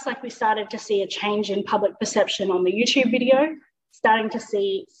 Just like we started to see a change in public perception on the YouTube video, starting to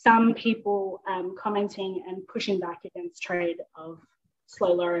see some people commenting and pushing back against trade of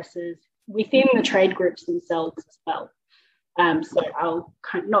slow lorises within the trade groups themselves as well. So I'll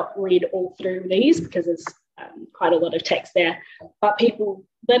kind of not read all through these because there's quite a lot of text there, but people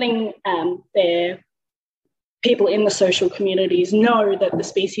letting their people in the social communities know that the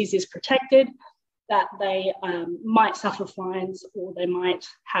species is protected, that they might suffer fines or they might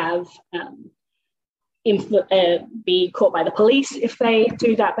have be caught by the police if they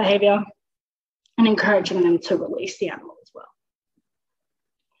do that behaviour, and encouraging them to release the animal as well.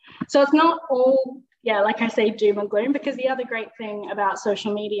 So it's not all, like I say, doom and gloom, because the other great thing about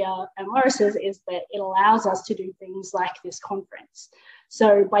social media and lorises is that it allows us to do things like this conference.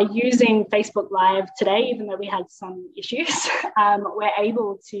 So by using Facebook Live today, even though we had some issues, we're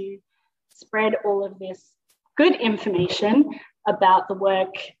able to spread all of this good information about the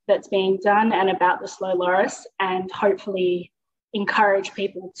work that's being done and about the slow loris, and hopefully encourage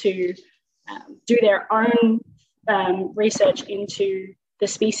people to do their own research into the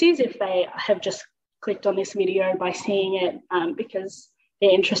species if they have just clicked on this video by seeing it because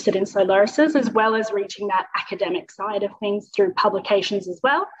they're interested in slow lorises, as well as reaching that academic side of things through publications as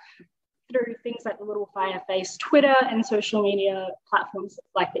well, through things like the Little Fireface Twitter and social media platforms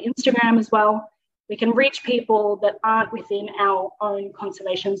like the Instagram as well. We can reach people that aren't within our own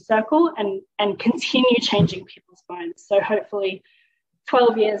conservation circle and continue changing people's minds. So hopefully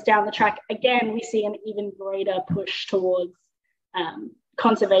 12 years down the track, again, we see an even greater push towards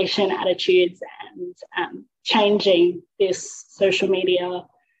conservation attitudes and changing this social media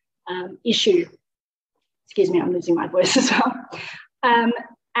issue. Excuse me, I'm losing my voice as well.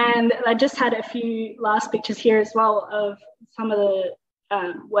 And I just had a few last pictures here as well of some of the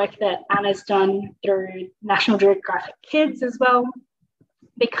work that Anna's done through National Geographic Kids as well,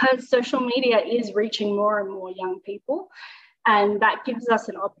 because social media is reaching more and more young people, and that gives us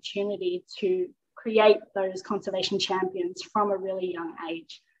an opportunity to create those conservation champions from a really young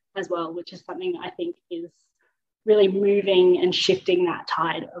age as well, which is something that I think is really moving and shifting that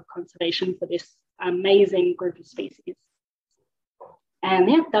tide of conservation for this amazing group of species. And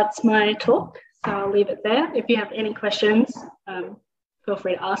yeah, that's my talk. So I'll leave it there. If you have any questions, feel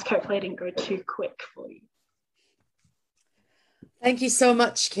free to ask. Hopefully I didn't go too quick for you. Thank you so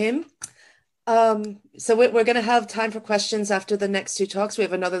much, Kim. So we're going to have time for questions after the next two talks. We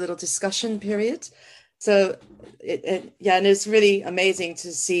have another little discussion period. So and it's really amazing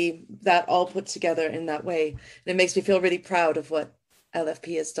to see that all put together in that way. And it makes me feel really proud of what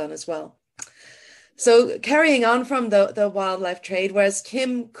LFP has done as well. So carrying on from the wildlife trade, whereas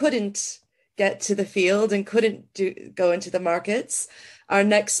Kim couldn't get to the field and couldn't go into the markets, our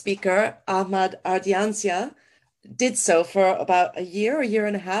next speaker, Ahmad Ardiansyah, did so for about a year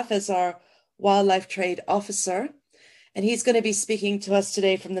and a half as our wildlife trade officer. And he's going to be speaking to us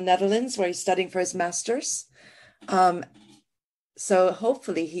today from the Netherlands, where he's studying for his master's. So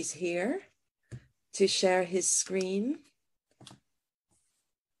hopefully he's here to share his screen.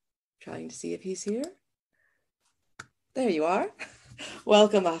 Trying to see if he's here. There you are.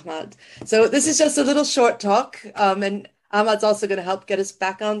 Welcome, Ahmad. So this is just a little short talk, and Ahmad's also going to help get us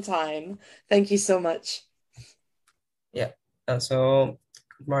back on time. Thank you so much. Yeah, so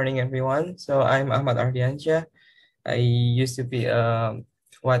good morning, everyone. So I'm Ahmad Ardiansyah. I used to be a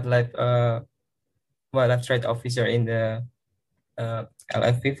wildlife trade officer in the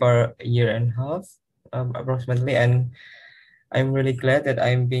LFP for a year and a half, approximately, and I'm really glad that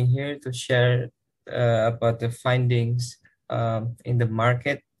I'm being here to share about the findings in the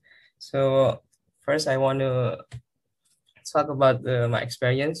market. So first, I want to talk about my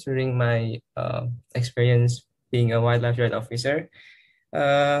experience during my experience being a wildlife right officer.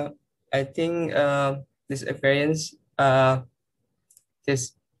 I think this experience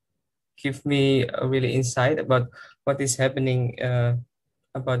just give me a really insight about what is happening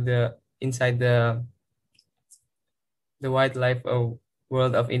about the inside the wildlife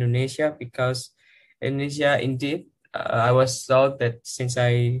world of Indonesia, because Indonesia indeed I was told that since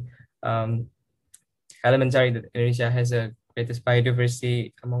I elementary that Indonesia has a greatest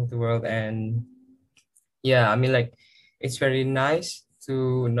biodiversity among the world. And yeah, I mean, like, it's very nice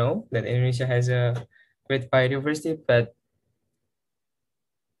to know that Indonesia has a great biodiversity, but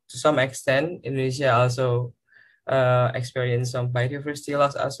to some extent Indonesia also experience some biodiversity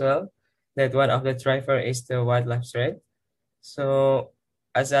loss as well. That one of the driver is the wildlife threat. So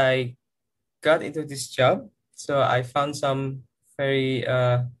as I got into this job, so I found some very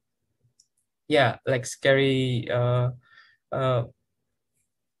yeah, like scary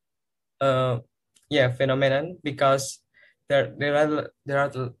yeah, phenomenon, because there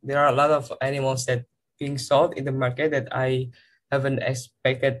are a lot of animals that being sold in the market that I haven't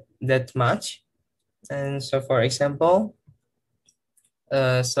expected that much. And so, for example,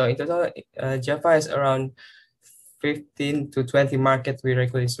 so in total, Java is around 15 to 20 markets we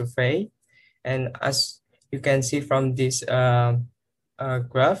regularly survey. And as you can see from this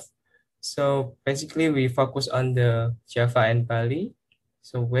graph, so basically we focus on the Java and Bali.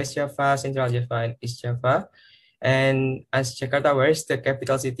 So West Java, Central Java, and East Java. And as Jakarta, where is the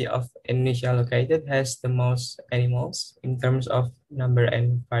capital city of Indonesia located, has the most animals in terms of number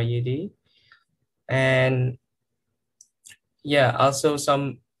and variety. And yeah, also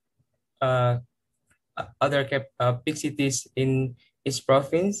some other big cities in each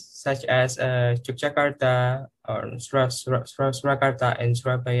province, such as Yogyakarta or Surakarta and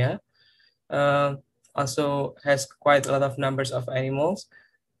Surabaya, also has quite a lot of numbers of animals.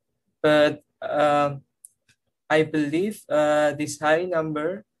 But I believe this high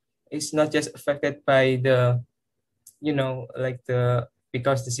number is not just affected by the, you know, like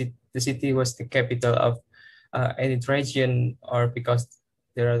because the city was the capital of any region, or because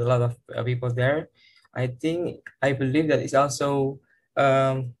there are a lot of people there. I believe that it's also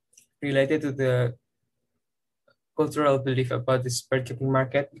related to the cultural belief about this bird keeping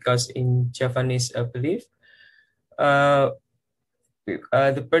market, because in Javanese belief, the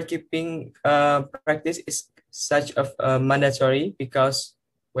bird keeping practice is such of mandatory, because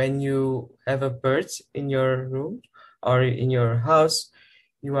when you have a bird in your room or in your house,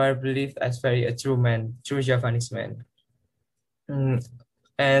 you are believed as very a true man, true Javanese man.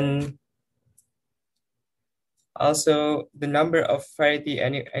 And also, the number of variety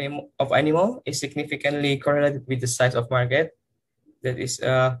of animal is significantly correlated with the size of market. That is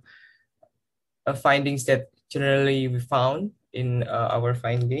findings that generally we found in our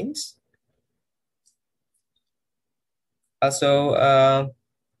findings. Also,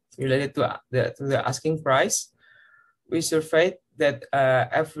 related to the asking price, we surveyed that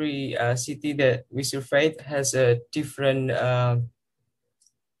every city that we surveyed has a different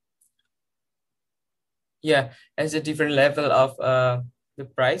has a different level of the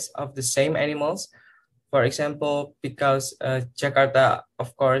price of the same animals. For example, because Jakarta,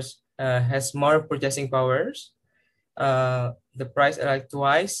 of course, has more purchasing powers, the price are like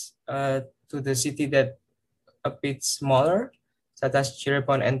twice to the city that a bit smaller, such as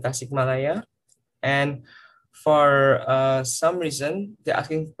Cirebon and Tasikmalaya. And for some reason, the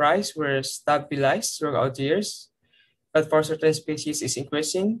asking price were stabilized throughout the years, but for certain species is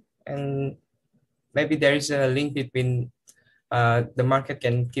increasing, and maybe there is a link between the market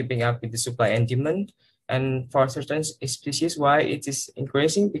can keeping up with the supply and demand. And for certain species, why it is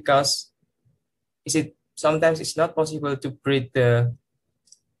increasing, because sometimes it's not possible to breed the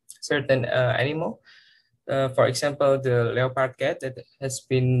certain animal. For example, the leopard cat that has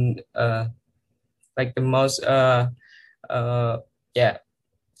been like the most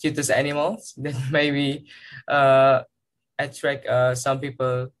cutest animals that maybe attract some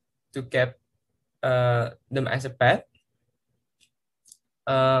people to keep them as a pet.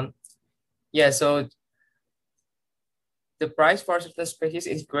 So the price for certain species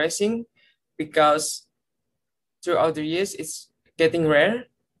is increasing because throughout the years it's getting rare,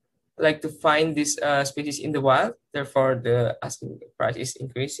 like to find this species in the wild. Therefore, the asking price is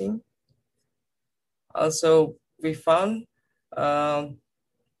increasing. Also, we found when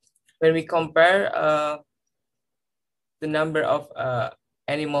we compare the number of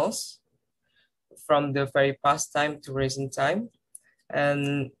animals from the very past time to recent time.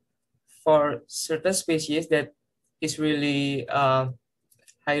 And for certain species that is really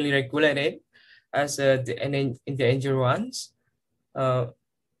highly regulated as the endangered ones,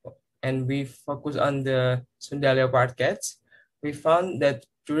 and we focus on the Sunda leopard cats, we found that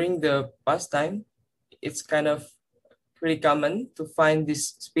during the past time, it's kind of pretty common to find this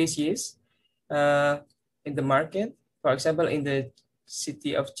species in the market. For example, in the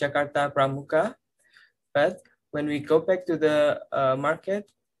city of Jakarta, Pramuka. But when we go back to the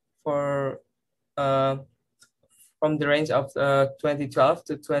market for from the range of 2012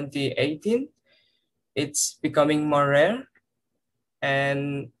 to 2018, it's becoming more rare,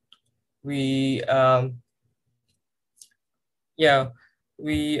 and we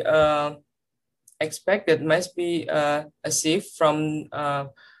expect that must be a shift from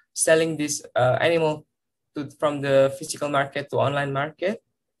selling this animal from the physical market to online market,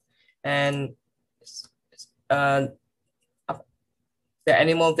 and the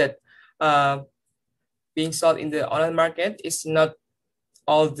animal that being sold in the online market is not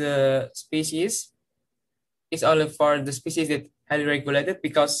all the species. It's only for the species that highly regulated,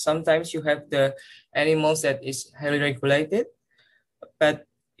 because sometimes you have the animals that is highly regulated, but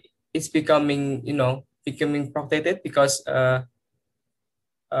it's becoming, becoming protected because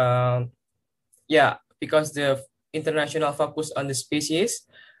because the international focus on the species.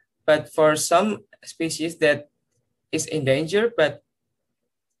 But for some species that is endangered, but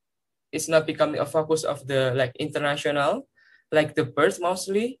it's not becoming a focus of the international, like the birds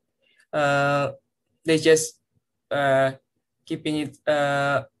mostly, they just keeping it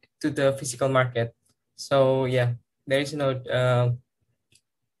to the physical market. So yeah, there is no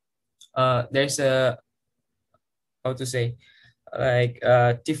there's a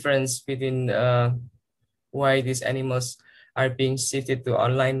difference between why these animals are being shifted to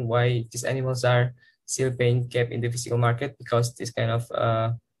online, why these animals are still being kept in the physical market, because this kind of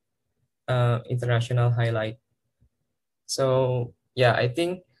international highlight. So yeah, I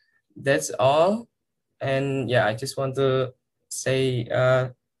think that's all. And yeah, I just want to say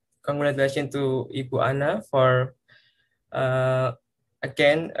congratulations to Ibu Anna for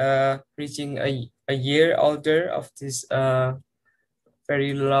again reaching a year older of this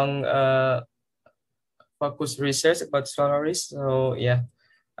very long focused research about lorises. So yeah,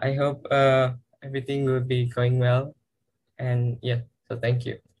 I hope everything will be going well. And yeah, so thank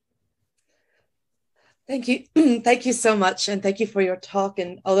you. Thank you. Thank you so much. And thank you for your talk.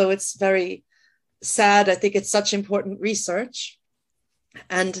 And although it's very sad, I think it's such important research.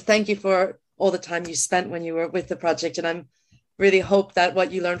 And thank you for all the time you spent when you were with the project. And I'm really hope that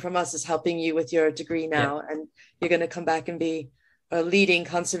what you learned from us is helping you with your degree now. Yeah. And you're going to come back and be a leading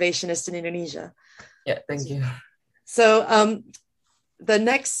conservationist in Indonesia. Yeah, thank you. So the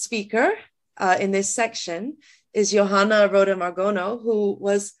next speaker in this section is Johanna Roda Margono, who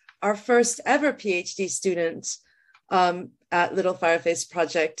was our first ever PhD student at Little Fireface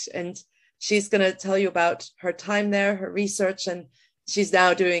Project. And she's going to tell you about her time there, her research, and she's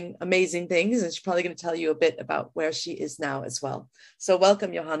now doing amazing things. And she's probably going to tell you a bit about where she is now as well. So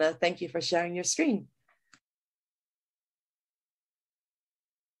welcome, Johanna. Thank you for sharing your screen.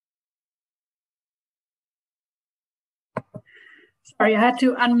 Sorry, I had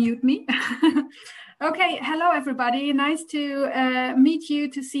to unmute me. Okay, hello everybody. Nice to meet you,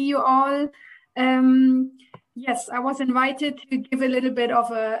 to see you all. Yes, I was invited to give a little bit of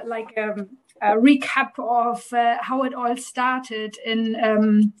a recap of how it all started in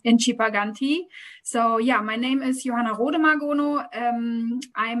Cipaganti. So yeah, my name is Johanna Roda Margono.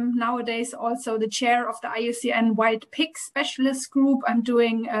 I'm nowadays also the chair of the IUCN Wild Pig Specialist Group. I'm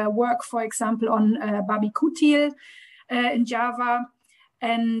doing work, for example, on babi kutil in Java.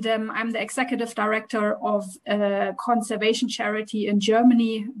 And I'm the executive director of a conservation charity in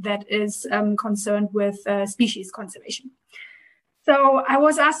Germany that is concerned with species conservation. So I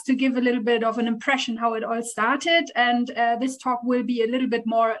was asked to give a little bit of an impression how it all started. And this talk will be a little bit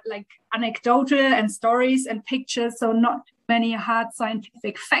more like anecdotal and stories and pictures, so not many hard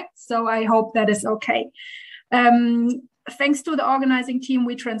scientific facts. So I hope that is okay. Thanks to the organizing team,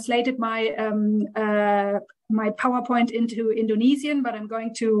 we translated my PowerPoint into Indonesian, but I'm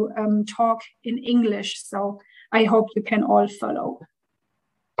going to talk in English. So I hope you can all follow.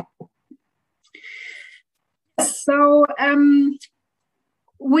 So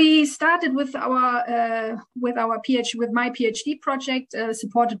we started with my PhD project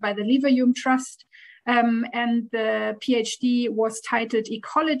supported by the Leverhulme Trust. And the PhD was titled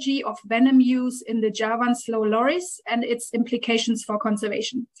Ecology of Venom Use in the Javan Slow Loris and its Implications for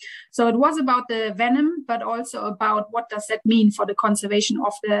Conservation. So it was about the venom, but also about what does that mean for the conservation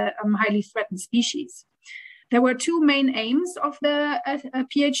of the highly threatened species. There were two main aims of the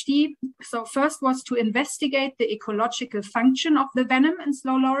PhD. So first was to investigate the ecological function of the venom in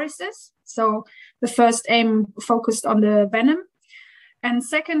slow lorises. So the first aim focused on the venom. And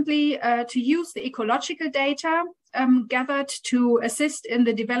secondly, to use the ecological data gathered to assist in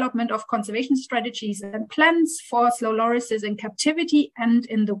the development of conservation strategies and plans for slow lorises in captivity and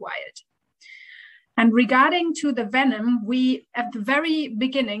in the wild. And regarding to the venom, we at the very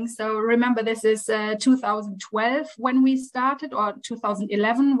beginning, so remember this is 2012 when we started, or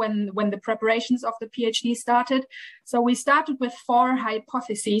 2011 when the preparations of the PhD started. So we started with 4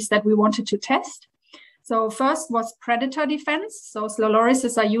 hypotheses that we wanted to test. So first was predator defense. So slow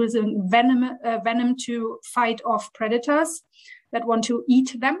lorises are using venom to fight off predators that want to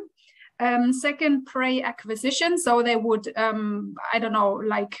eat them. Second, prey acquisition. So they would, I don't know,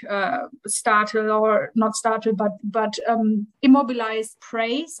 like startle or not startle, but immobilize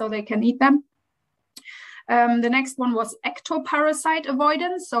prey so they can eat them. The next one was ectoparasite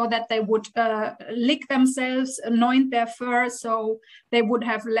avoidance, so that they would lick themselves, anoint their fur, so they would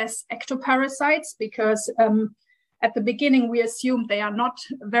have less ectoparasites, because at the beginning we assumed they are not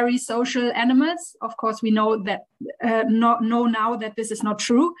very social animals. Of course, we know that know now that this is not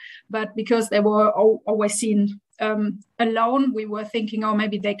true, but because they were always seen alone, we were thinking, oh,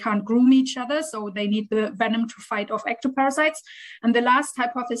 maybe they can't groom each other, so they need the venom to fight off ectoparasites. And the last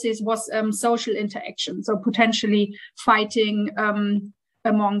hypothesis was social interaction, so potentially fighting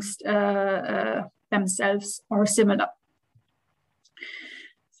amongst themselves or similar.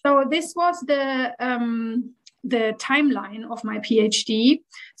 So this was the timeline of my PhD.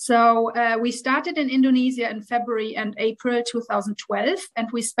 So we started in Indonesia in February and April 2012, and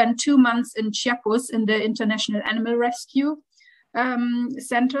we spent 2 months in Chiapas in the International Animal Rescue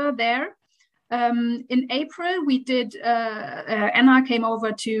Center there. In April, we did, Anna came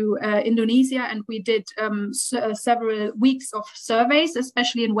over to Indonesia, and we did several weeks of surveys,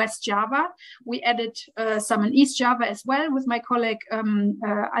 especially in West Java. We added some in East Java as well with my colleague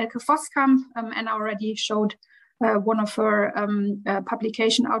Alke Voskamp, and I already showed one of her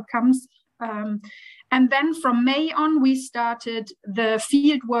publication outcomes. And then from May on, we started the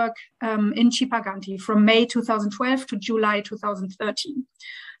field work in Cipaganti from May 2012 to July 2013.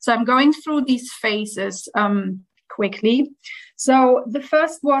 So I'm going through these phases quickly. So the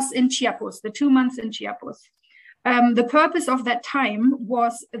first was in Chiapas, the 2 months in Chiapas. The purpose of that time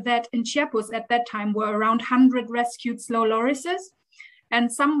was that in Chiapas at that time were around 100 rescued slow lorises,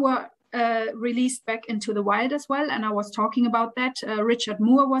 and some were released back into the wild as well. And I was talking about that. Richard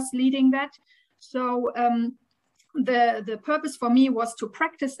Moore was leading that. So the purpose for me was to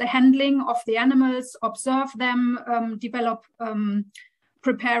practice the handling of the animals, observe them, develop,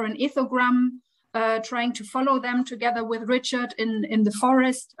 prepare an ethogram, trying to follow them together with Richard in the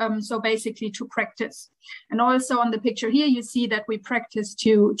forest. So basically to practice. And also on the picture here, you see that we practice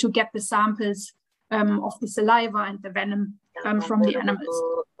to get the samples of the saliva and the venom from the animals.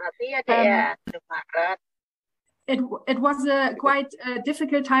 It was a quite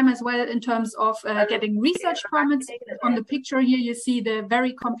difficult time as well in terms of getting research permits. On the picture here, you see the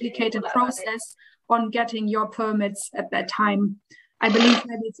very complicated process on getting your permits at that time. I believe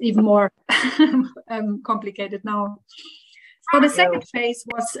that it's even more complicated now. So the second phase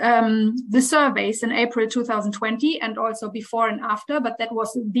was the surveys in April 2020, and also before and after, but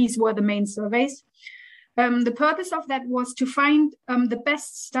these were the main surveys. The purpose of that was to find the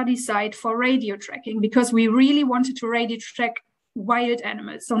best study site for radio tracking, because we really wanted to radio track wild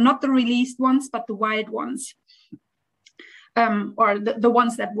animals. So not the released ones, but the wild ones, or the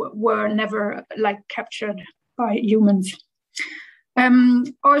ones that were never captured by humans.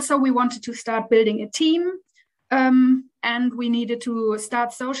 Also, we wanted to start building a team, and we needed to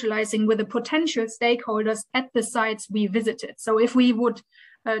start socializing with the potential stakeholders at the sites we visited. So if we would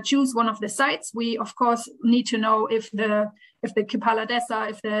choose one of the sites, we of course need to know if the Kepala Desa,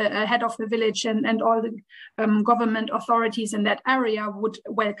 if the head of the village and all the government authorities in that area would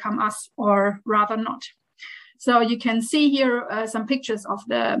welcome us, or rather not. So you can see here some pictures of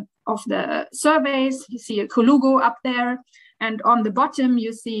the surveys. You see a Kulugo up there, and on the bottom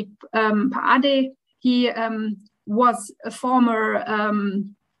you see Paade. He was a former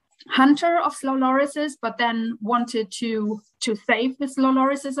hunter of slow lorises, but then wanted to save the slow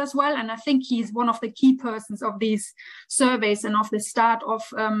lorises as well. And I think he's one of the key persons of these surveys and of the start of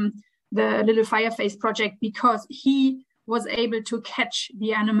the Little Fireface project, because he was able to catch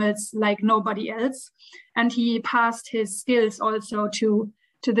the animals like nobody else. And he passed his skills also to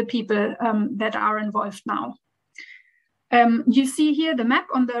the people that are involved now. You see here the map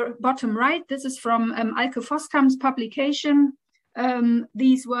on the bottom right. This is from Alke Voskam's publication.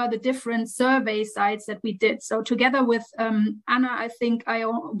 These were the different survey sites that we did. So together with Anna, I think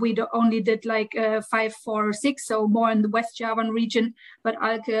we only did like 5, 4, or 6, so more in the West Javan region, but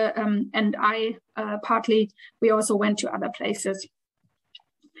Alke and I partly, we also went to other places.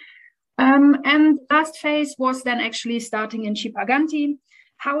 And last phase was then actually starting in Cipaganti.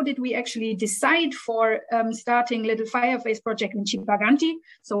 How did we actually decide for starting Little Fireface project in Cipaganti?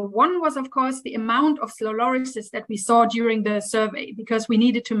 So one was, of course, the amount of slow lorises that we saw during the survey, because we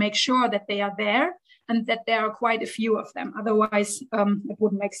needed to make sure that they are there and that there are quite a few of them. Otherwise, it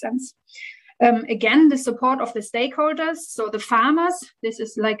wouldn't make sense. Again, the support of the stakeholders, so the farmers. This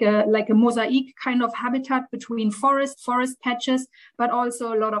is like a mosaic kind of habitat between forest patches, but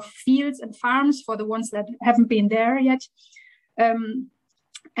also a lot of fields and farms for the ones that haven't been there yet.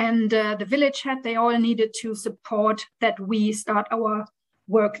 And the village head, they all needed to support that we start our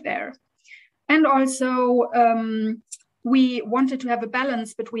work there. And also we wanted to have a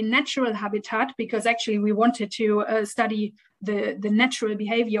balance between natural habitat, because actually we wanted to study the natural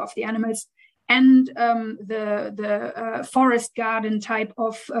behavior of the animals, and the forest garden type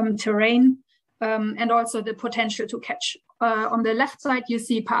of terrain, and also the potential to catch. On the left side, you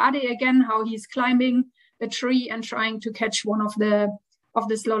see Paade again, how he's climbing a tree and trying to catch one of the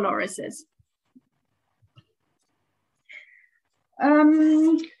slow lorises.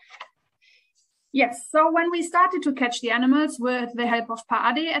 Yes, so when we started to catch the animals with the help of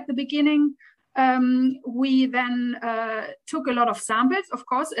Paade at the beginning, we then took a lot of samples. Of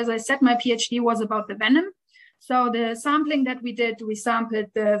course, as I said, my PhD was about the venom. So the sampling that we did, we sampled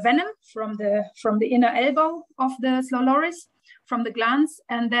the venom from the inner elbow of the slow loris, from the glands,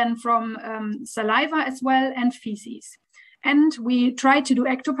 and then from saliva as well, and feces. And we tried to do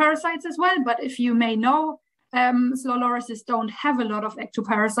ectoparasites as well, but if you may know, slow lorises don't have a lot of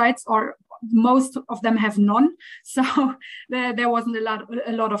ectoparasites, or most of them have none. So there wasn't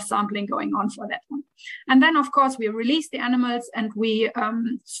a lot of sampling going on for that one. And then, of course, we released the animals and we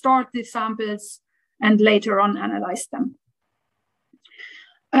stored the samples and later on analyzed them.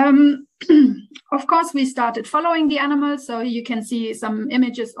 Of course, we started following the animals. So you can see some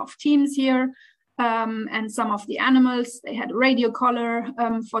images of teams here. And some of the animals, they had a radio collar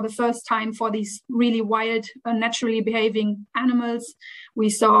for the first time for these really wild, naturally behaving animals. We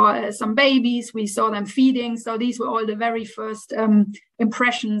saw some babies, we saw them feeding. So these were all the very first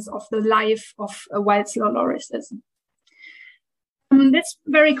impressions of the life of wild slow lorises. This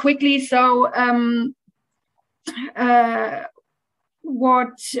very quickly. So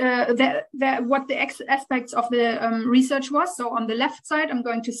what the aspects of the research was. So on the left side, I'm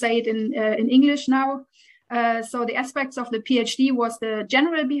going to say it in English now. So the aspects of the PhD was the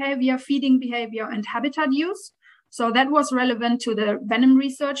general behavior, feeding behavior, and habitat use. So that was relevant to the venom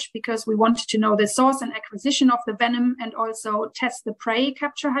research because we wanted to know the source and acquisition of the venom and also test the prey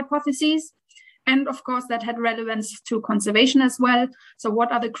capture hypotheses. And of course, that had relevance to conservation as well. So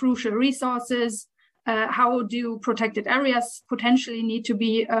what are the crucial resources? How do protected areas potentially need to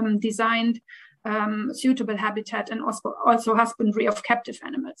be designed, suitable habitat, and also husbandry of captive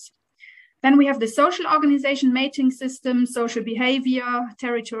animals. Then we have the social organization, mating system, social behavior,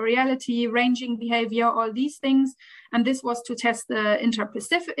 territoriality, ranging behavior, all these things. And this was to test the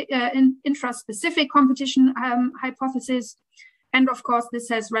intraspecific competition hypothesis. And of course, this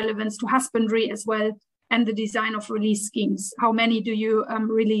has relevance to husbandry as well, and the design of release schemes. How many do you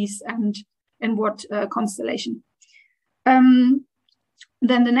release and in what constellation?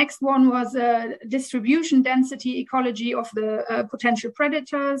 Then the next one was distribution density ecology of the potential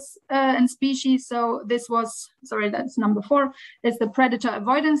predators and species. So this was, sorry, that's number 4, is the predator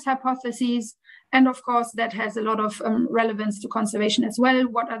avoidance hypotheses. And of course, that has a lot of relevance to conservation as well.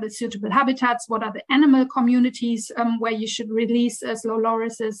 What are the suitable habitats? What are the animal communities where you should release slow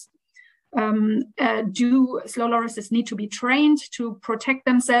lorises? Do slow lorises need to be trained to protect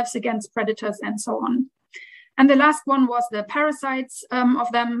themselves against predators and so on? And the last one was the parasites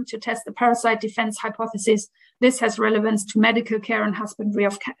of them, to test the parasite defense hypothesis. This has relevance to medical care and husbandry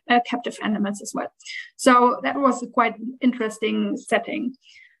of captive animals as well. So that was a quite interesting setting.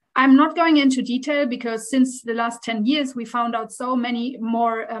 I'm not going into detail because since the last 10 years, we found out so many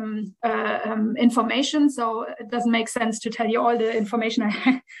more information. So it doesn't make sense to tell you all the information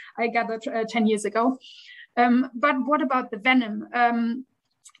I gathered 10 years ago. But what about the venom?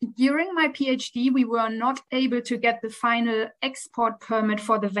 during my PhD, we were not able to get the final export permit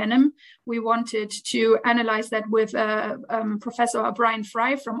for the venom. We wanted to analyze that with Professor Brian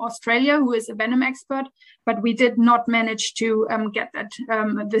Fry from Australia, who is a venom expert, but we did not manage to get that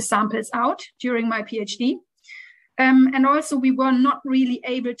the samples out during my PhD. And also, we were not really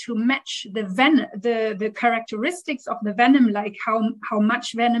able to match the venom, the characteristics of the venom, like how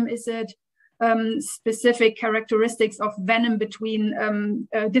much venom is it, specific characteristics of venom between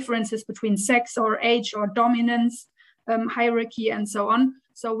differences between sex or age or dominance, hierarchy, and so on.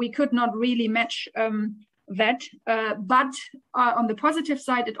 So we could not really match that. But on the positive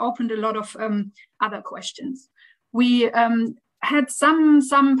side, it opened a lot of other questions. We had some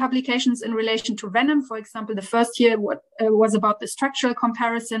publications in relation to venom. For example, the first year was about the structural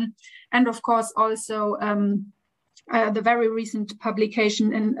comparison, and of course also the very recent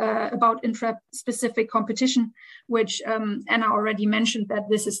publication about intra-specific competition, which Anna already mentioned, that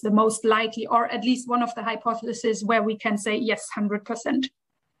this is the most likely, or at least one of the hypotheses where we can say yes, 100%.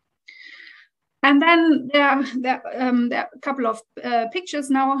 And then there are a couple of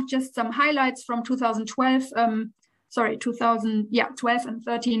pictures now, just some highlights from 2012. 12 and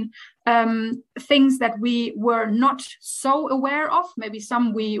 13, things that we were not so aware of. Maybe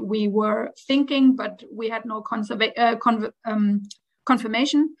some we were thinking, but we had no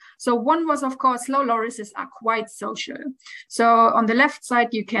confirmation. So one was, of course, slow lorises are quite social. So on the left side,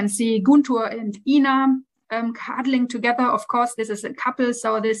 you can see Guntur and Ina cuddling together. Of course, this is a couple,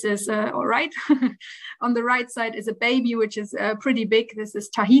 so this is all right. On the right side is a baby, which is pretty big. This is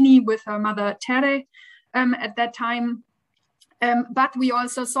Tahini with her mother Tere. At that time, but we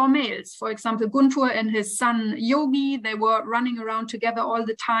also saw males. For example, Guntur and his son Yogi, they were running around together all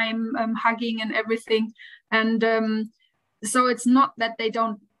the time, hugging and everything. And so it's not that they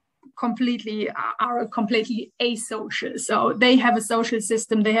are completely asocial. So they have a social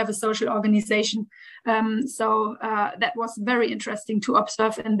system, they have a social organization. So that was very interesting to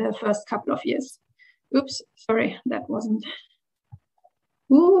observe in the first couple of years. Oops, sorry, that wasn't.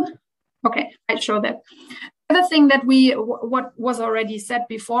 Ooh. Okay, I'll show that. The other thing that what was already said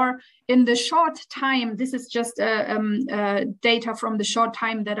before, in the short time, this is just data from the short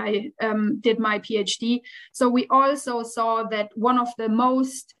time that I did my PhD. So we also saw that one of the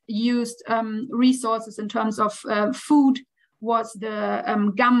most used resources in terms of food was the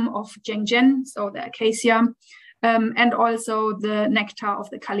gum of Jengjen, so the acacia, and also the nectar of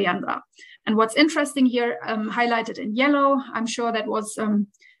the Kaliandra. And what's interesting here, highlighted in yellow, I'm sure that was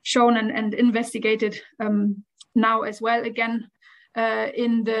shown and investigated now as well. Again,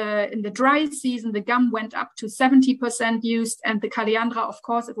 in the dry season, the gum went up to 70% used, and the Kaliandra, of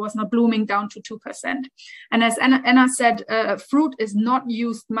course, it was not blooming, down to 2%. And as Anna said, fruit is not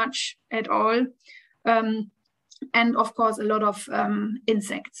used much at all, and of course a lot of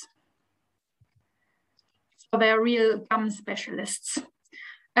insects. So they are real gum specialists.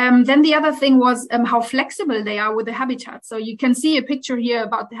 Then the other thing was how flexible they are with the habitat. So you can see a picture here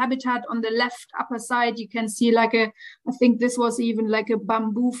about the habitat. On the left upper side, you can see I think this was even like a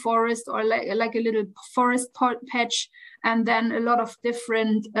bamboo forest, or like a little forest patch, and then a lot of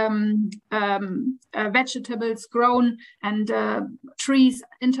different vegetables grown and trees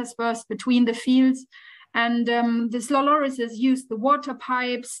interspersed between the fields. And the slow lorises used the water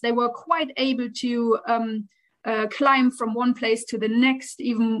pipes. They were quite able to climb from one place to the next,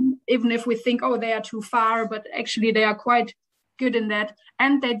 even if we think, oh, they are too far, but actually they are quite good in that.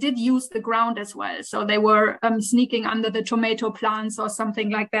 And they did use the ground as well. So they were sneaking under the tomato plants or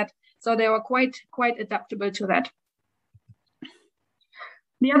something like that. So they were quite adaptable to that.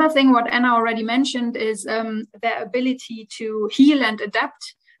 The other thing what Anna already mentioned is their ability to heal and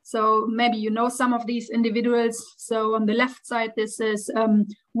adapt. So maybe you know some of these individuals. So on the left side, this is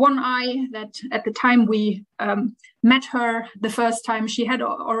One Eye, that at the time we met her the first time, she had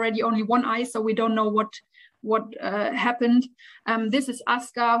already only one eye, so we don't know what happened. This is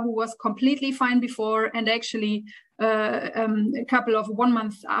Aska, who was completely fine before, and actually a couple of 1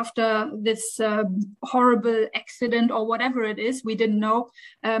 month after this horrible accident or whatever it is, we didn't know,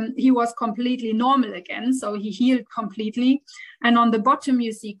 he was completely normal again, so he healed completely. And on the bottom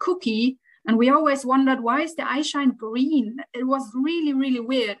you see Cookie, and we always wondered, why is the eye shine green? It was really, really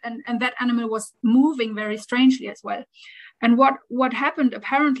weird, and that animal was moving very strangely as well. And what happened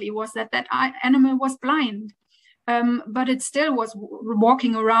apparently was that animal was blind, but it still was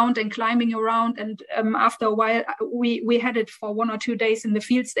walking around and climbing around. And after a while, we had it for 1 or 2 days in the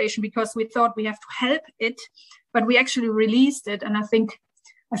field station because we thought we have to help it, but we actually released it, and I think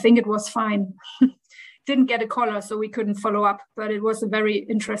it was fine. Didn't get a collar, so we couldn't follow up, but it was a very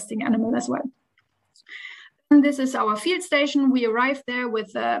interesting animal as well. This is our field station. We arrived there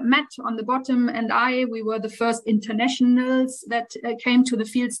with Matt on the bottom and we were the first internationals that came to the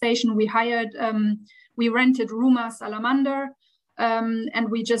field station. We rented Ruma Salamander,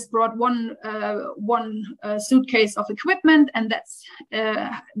 and we just brought one suitcase of equipment, and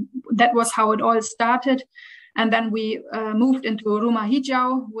that was how it all started. And then we moved into Rumah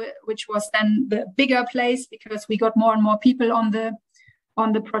Hijau, which was then the bigger place because we got more and more people on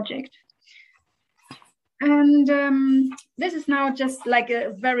the project. And this is now just like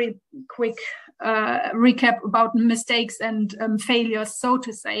a very quick recap about mistakes and failures, so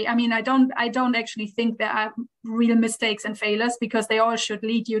to say. I mean, I don't actually think there are real mistakes and failures because they all should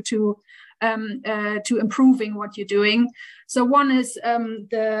lead you to improving what you're doing. So one is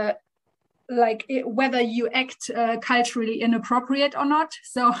whether you act culturally inappropriate or not.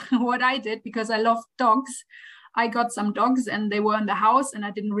 So what I did, because I love dogs, I got some dogs and they were in the house and I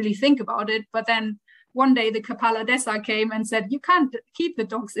didn't really think about it. But then one day the Kepala Desa came and said, you can't keep the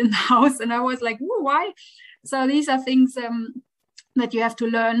dogs in the house. And I was like, why? So these are things that you have to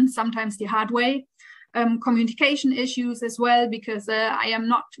learn sometimes the hard way. Communication issues as well, because I am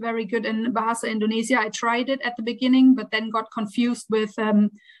not very good in Bahasa Indonesia. I tried it at the beginning, but then got confused with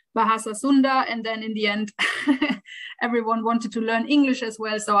Bahasa Sunda. And then in the end, everyone wanted to learn English as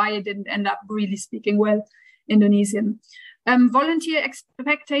well. So I didn't end up really speaking well Indonesian. Volunteer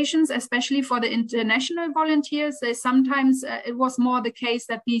expectations, especially for the international volunteers, sometimes it was more the case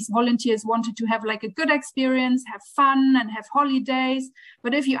that these volunteers wanted to have like a good experience, have fun and have holidays.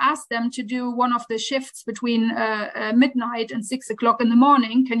 But if you ask them to do one of the shifts between midnight and 6 o'clock in the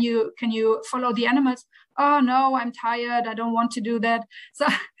morning, can you follow the animals? Oh no, I'm tired, I don't want to do that.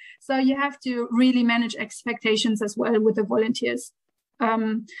 So you have to really manage expectations as well with the volunteers.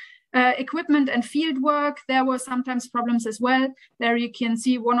 Equipment and field work, there were sometimes problems as well. There you can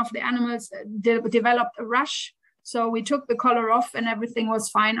see one of the animals developed a rash. So we took the collar off and everything was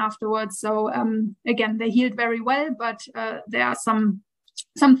fine afterwards. So again, they healed very well, but there are some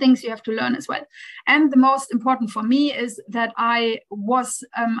things you have to learn as well. And the most important for me is that I was,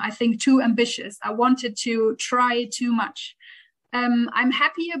 I think, too ambitious. I wanted to try too much. I'm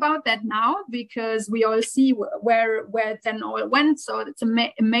happy about that now because we all see where it then all went. So it's an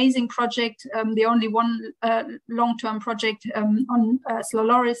amazing project, the only one long-term project on slow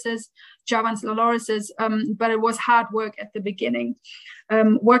lorises, Javan slow lorises, but it was hard work at the beginning.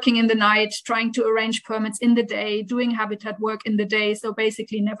 Working in the night, trying to arrange permits in the day, doing habitat work in the day, so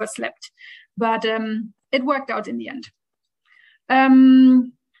basically never slept. But it worked out in the end.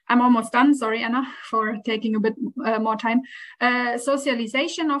 I'm almost done. Sorry, Anna, for taking a bit more time.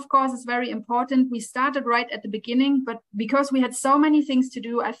 Socialization, of course, is very important. We started right at the beginning, but because we had so many things to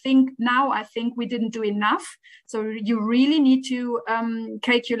do, I think we didn't do enough. So you really need to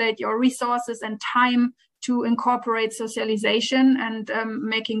calculate your resources and time to incorporate socialization and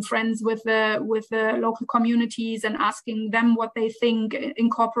making friends with the local communities and asking them what they think,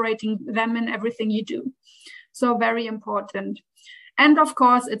 incorporating them in everything you do. So very important. And of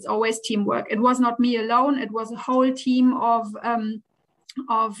course, it's always teamwork. It was not me alone. It was a whole team of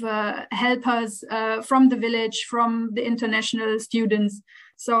helpers from the village, from the international students.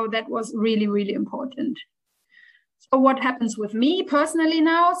 So that was really, really important. So what happens with me personally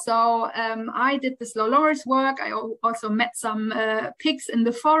now? So I did the slow loris work. I also met some pigs in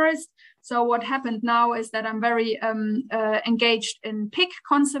the forest. So what happened now is that I'm very engaged in pig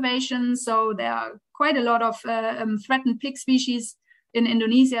conservation. So there are quite a lot of threatened pig species in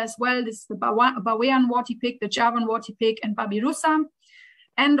Indonesia as well. This is the Bawean warty pig, the Javan warty pig, and babi rusa.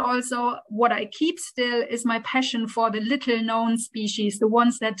 And also what I keep still is my passion for the little known species, the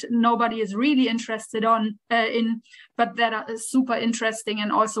ones that nobody is really interested in, but that are super interesting and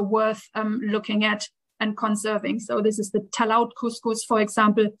also worth looking at and conserving. So this is the talaut cuscus, for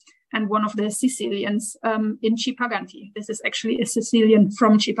example, and one of the Sicilians in Cipaganti. This is actually a Sicilian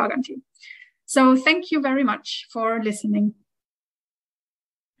from Cipaganti. So thank you very much for listening.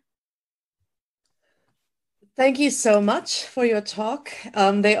 Thank you so much for your talk.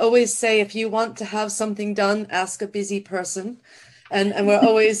 They always say, if you want to have something done, ask a busy person. And we're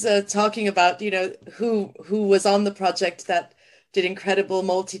always talking about, who was on the project that did incredible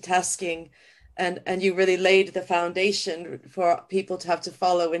multitasking. And you really laid the foundation for people to have to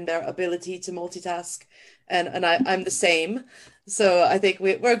follow in their ability to multitask. And I'm the same. So I think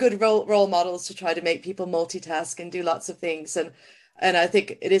we're good role models to try to make people multitask and do lots of things. And I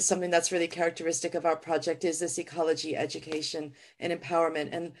think it is something that's really characteristic of our project, is this ecology, education, and empowerment.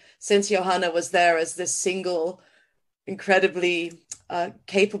 And since Johanna was there as this single, incredibly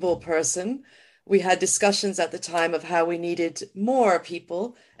capable person, we had discussions at the time of how we needed more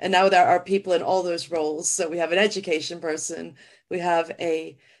people, and now there are people in all those roles. So we have an education person, we have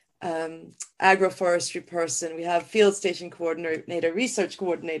a agroforestry person, we have field station coordinator, research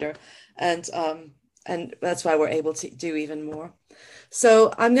coordinator, and that's why we're able to do even more.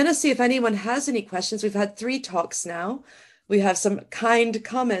 So I'm going to see if anyone has any questions. We've had 3 talks now. We have some kind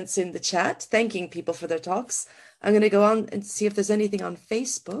comments in the chat, thanking people for their talks. I'm going to go on and see if there's anything on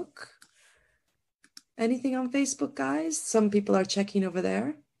Facebook. Anything on Facebook, guys? Some people are checking over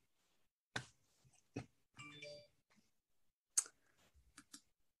there.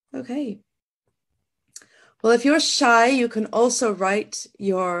 Okay. Well, if you're shy, you can also write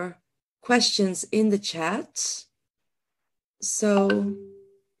your questions in the chat. So,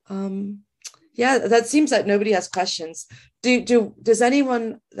 yeah, that seems like nobody has questions. Does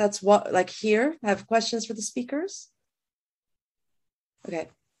anyone that's here have questions for the speakers? Okay,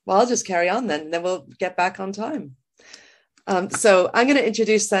 well, I'll just carry on then we'll get back on time. So I'm going to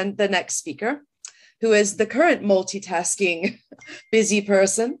introduce then the next speaker, who is the current multitasking busy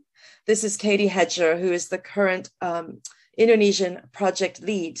person. This is Katie Hedger, who is the current Indonesian project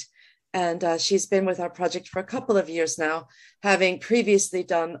lead. And she's been with our project for a couple of years now, having previously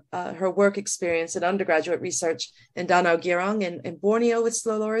done her work experience in undergraduate research in Danau Girang in Borneo with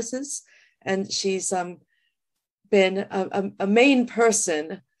slow lorises. And she's been a main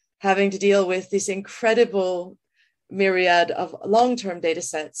person having to deal with this incredible myriad of long-term data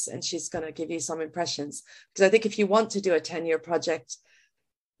sets. And she's going to give you some impressions. Because I think if you want to do a 10-year project,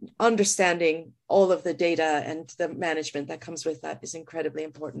 understanding all of the data and the management that comes with that is incredibly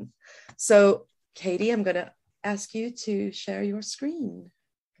important. So, Katie, I'm going to ask you to share your screen.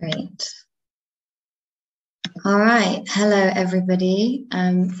 Great. All right. Hello, everybody.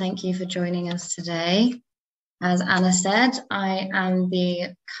 Thank you for joining us today. As Anna said, I am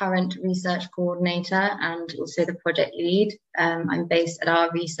the current research coordinator and also the project lead. I'm based at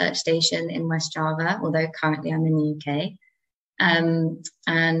our research station in West Java, although currently I'm in the UK. And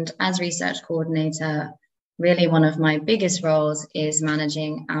as research coordinator, really one of my biggest roles is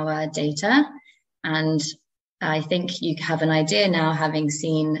managing our data. And I think you have an idea now, having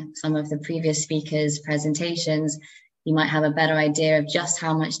seen some of the previous speakers' presentations, you might have a better idea of just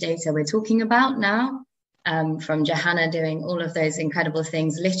how much data we're talking about now, from Johanna doing all of those incredible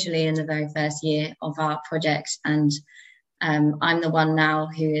things literally in the very first year of our project. And I'm the one now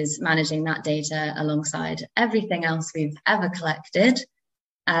who is managing that data alongside everything else we've ever collected.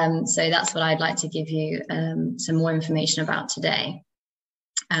 So that's what I'd like to give you some more information about today.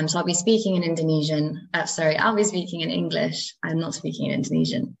 So I'll be speaking in Indonesian. I'll be speaking in English. I'm not speaking in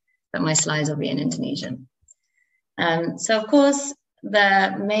Indonesian, but my slides will be in Indonesian. So of course,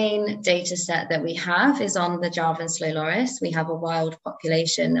 the main data set that we have is on the Javan slow loris. We have a wild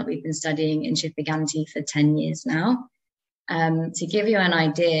population that we've been studying in Cipaganti for 10 years now. To give you an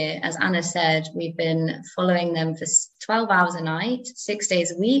idea, as Anna said, we've been following them for 12 hours a night, 6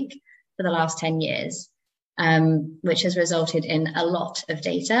 days a week for the last 10 years, which has resulted in a lot of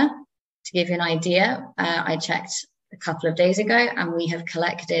data. To give you an idea, I checked a couple of days ago and we have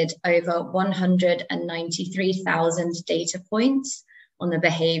collected over 193,000 data points on the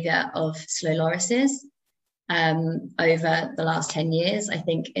behavior of slow lorises. Over the last 10 years. I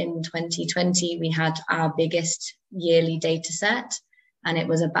think in 2020, we had our biggest yearly data set, and it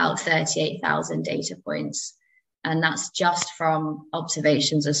was about 38,000 data points. And that's just from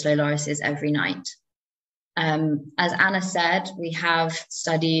observations of slow lorises every night. As Anna said, we have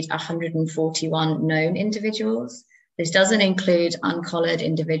studied 141 known individuals. This doesn't include uncollared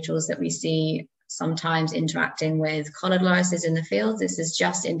individuals that we see sometimes interacting with collared lorises in the field. This is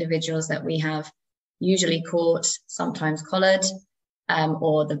just individuals that we have usually caught, sometimes collared,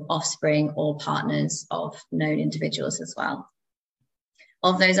 or the offspring or partners of known individuals as well.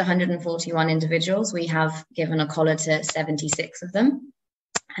 Of those 141 individuals, we have given a collar to 76 of them.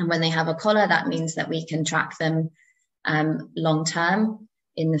 And when they have a collar, that means that we can track them long-term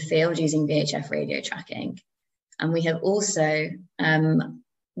in the field using VHF radio tracking. And we have also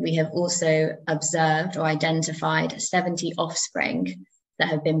observed or identified 70 offspring that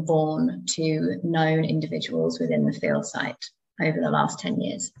have been born to known individuals within the field site over the last 10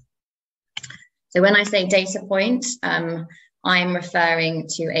 years. So when I say data point, I'm referring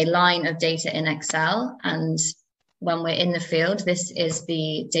to a line of data in Excel. And when we're in the field, this is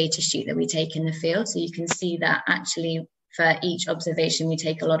the data sheet that we take in the field. So you can see that actually for each observation, we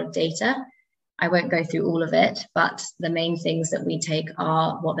take a lot of data. I won't go through all of it, but the main things that we take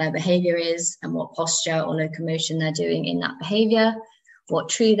are what their behavior is and what posture or locomotion they're doing in that behavior, what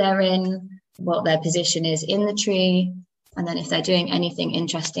tree they're in, what their position is in the tree, And then if they're doing anything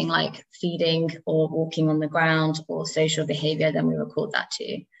interesting like feeding or walking on the ground or social behavior, then we record that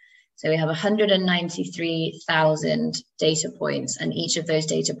too. So we have 193,000 data points, and each of those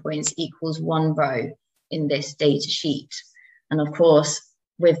data points equals one row in this data sheet. And of course,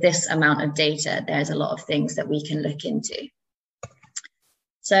 with this amount of data, there's a lot of things that we can look into.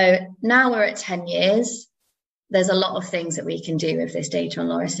 So now we're at 10 years. There's a lot of things that we can do with this data on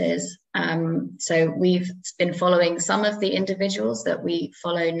lorises. So we've been following some of the individuals that we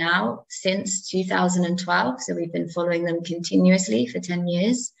follow now since 2012. So we've been following them continuously for 10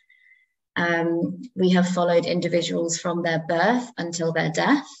 years. We have followed individuals from their birth until their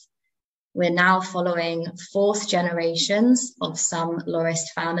death. We're now following 4th generations of some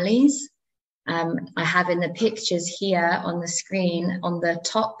loris families. I have in the pictures here on the screen, on the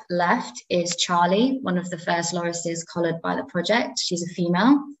top left is Charlie, one of the first lorises collared by the project. She's a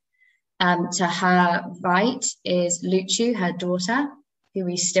female. To her right is Luchu, her daughter, who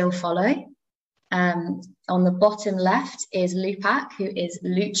we still follow. On the bottom left is Lupak, who is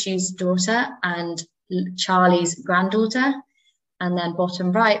Luchu's daughter and Charlie's granddaughter. And then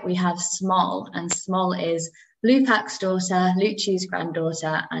bottom right, we have Smol, and Smol is Lupak's daughter, Luchu's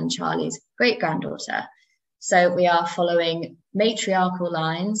granddaughter, and Charlie's great-granddaughter. So we are following matriarchal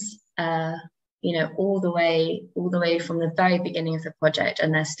lines, you know, all the way from the very beginning of the project,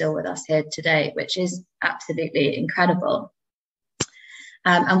 and they're still with us here today, which is absolutely incredible.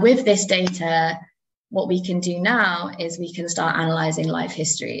 And with this data, what we can do now is we can start analysing life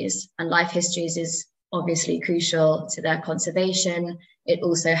histories, and life histories is obviously crucial to their conservation. It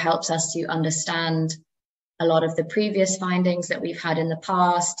also helps us to understand a lot of the previous findings that we've had in the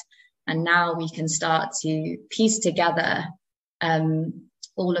past, and now we can start to piece together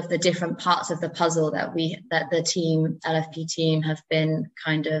all of the different parts of the puzzle that the LFP team have been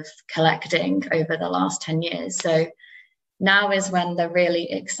kind of collecting over the last 10 years. So now is when the really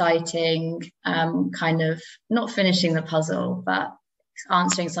exciting kind of not finishing the puzzle, but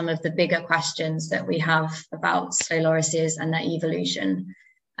answering some of the bigger questions that we have about slow lorises and their evolution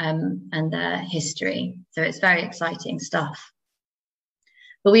and their history. So it's very exciting stuff.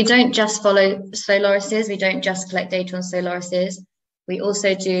 But we don't just follow slow lorises. We don't just collect data on slow lorises. We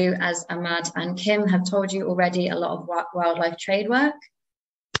also do, as Ahmad and Kim have told you already, a lot of wildlife trade work.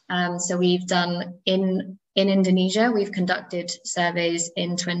 So we've done in Indonesia, we've conducted surveys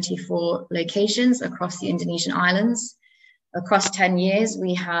in 24 locations across the Indonesian islands. Across 10 years,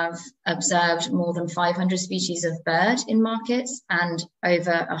 we have observed more than 500 species of bird in markets and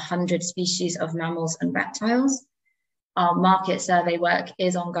over 100 species of mammals and reptiles. Our market survey work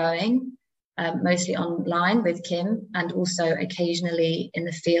is ongoing, mostly online with Kim, and also occasionally in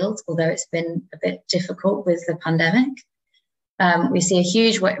the field, although it's been a bit difficult with the pandemic. We see a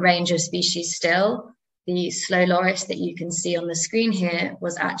huge range of species still. The slow loris that you can see on the screen here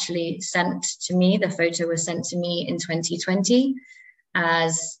was actually sent to me. The photo was sent to me in 2020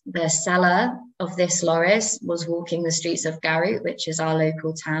 as the seller of this loris was walking the streets of Garut, which is our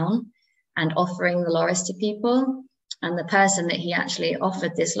local town, and offering the loris to people. And the person that he actually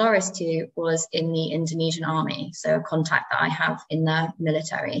offered this loris to was in the Indonesian army, so a contact that I have in the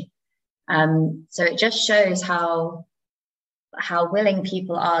military. So it just shows how willing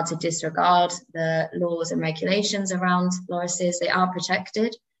people are to disregard the laws and regulations around lorises. They are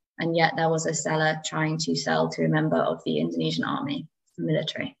protected, and yet there was a seller trying to sell to a member of the Indonesian army, the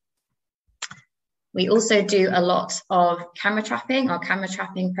military. We also do a lot of camera trapping. Our camera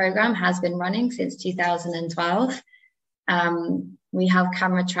trapping program has been running since 2012. We have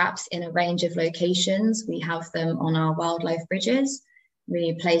camera traps in a range of locations. We have them on our wildlife bridges.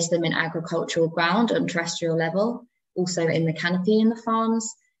 We place them in agricultural ground on terrestrial level, also in the canopy in the farms.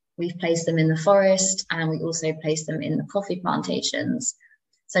 We've placed them in the forest, and we also place them in the coffee plantations.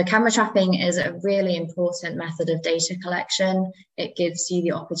 So camera trapping is a really important method of data collection. It gives you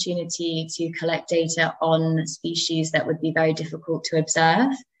the opportunity to collect data on species that would be very difficult to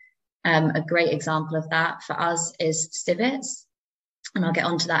observe. A great example of that for us is civets, and I'll get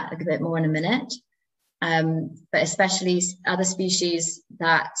onto that a bit more in a minute. But especially other species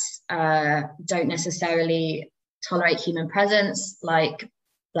that don't necessarily tolerate human presence, like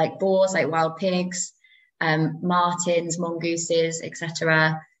boars, like wild pigs, martins, mongooses,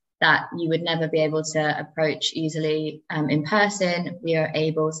 etc., that you would never be able to approach easily in person. We are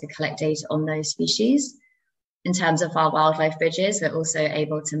able to collect data on those species. In terms of our wildlife bridges, we're also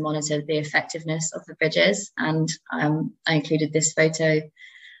able to monitor the effectiveness of the bridges. And I included this photo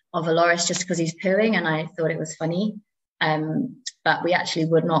of a loris just because he's pooing, and I thought it was funny. But we actually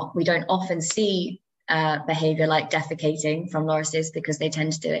we don't often see behavior like defecating from lorises, because they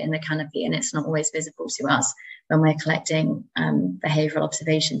tend to do it in the canopy and it's not always visible to us when we're collecting behavioral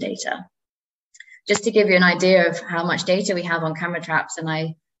observation data. Just to give you an idea of how much data we have on camera traps, and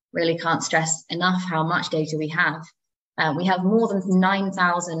I really can't stress enough how much data we have more than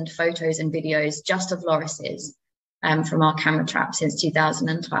 9,000 photos and videos just of lorises from our camera trap since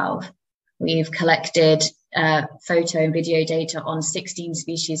 2012. We've collected photo and video data on 16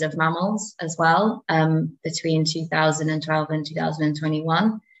 species of mammals as well, between 2012 and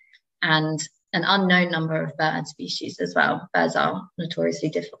 2021, and an unknown number of bird species as well. Birds are notoriously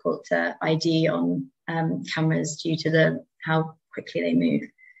difficult to ID on cameras due to how quickly they move.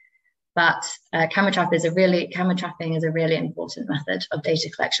 But camera trapping is a really important method of data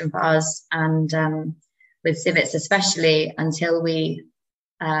collection for us, and with civets especially, until we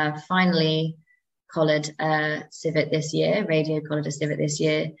finally collared a civet this year, radio collared a civet this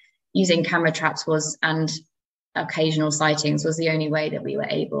year, using camera traps and occasional sightings was the only way that we were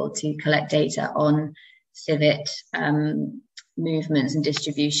able to collect data on civet movements and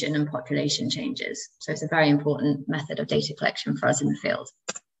distribution and population changes. So it's a very important method of data collection for us in the field.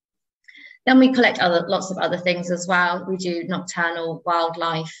 Then we collect lots of other things as well. We do nocturnal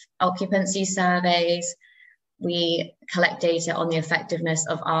wildlife occupancy surveys. We collect data on the effectiveness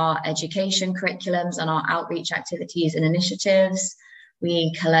of our education curriculums and our outreach activities and initiatives.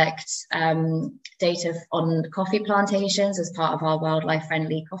 We collect data on coffee plantations as part of our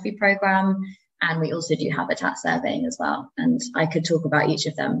wildlife-friendly coffee program. And we also do habitat surveying as well. And I could talk about each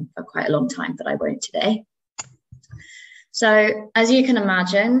of them for quite a long time, but I won't today. So as you can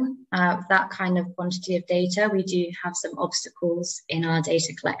imagine, that kind of quantity of data, we do have some obstacles in our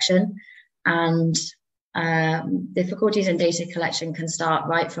data collection, and difficulties in data collection can start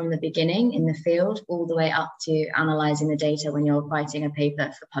right from the beginning in the field all the way up to analysing the data when you're writing a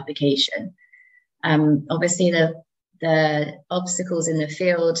paper for publication. Obviously, the obstacles in the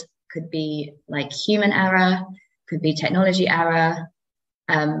field could be like human error, could be technology error,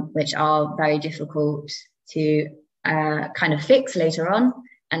 which are very difficult to kind of fix later on.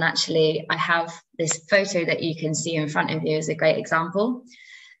 And actually, I have this photo that you can see in front of you as a great example.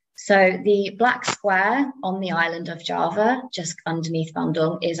 So the black square on the island of Java, just underneath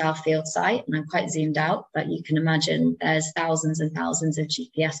Bandung, is our field site. And I'm quite zoomed out, but you can imagine there's thousands and thousands of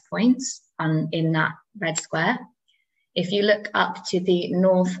GPS points in that red square. If you look up to the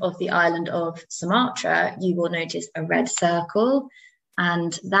north of the island of Sumatra, you will notice a red circle.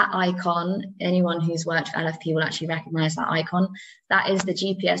 And that icon, anyone who's worked for LFP will actually recognize that icon. That is the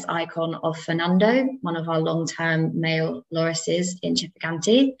GPS icon of Fernando, one of our long-term male lorises in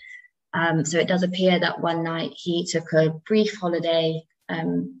Cipaganti. So it does appear that one night he took a brief holiday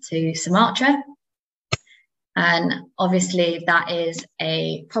to Sumatra. And obviously that is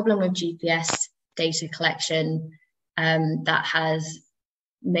a problem with GPS data collection that has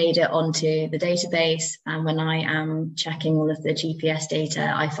made it onto the database. And when I am checking all of the GPS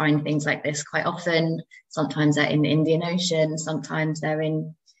data, I find things like this quite often. Sometimes they're in the Indian Ocean, sometimes they're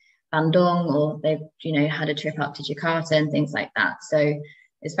in Bandung, or they've had a trip up to Jakarta and things like that. So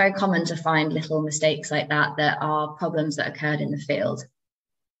it's very common to find little mistakes like that are problems that occurred in the field.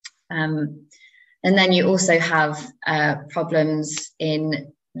 And then you also have problems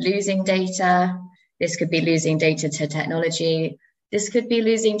in losing data. This could be losing data to technology. This could be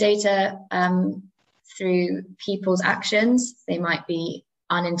losing data through people's actions. They might be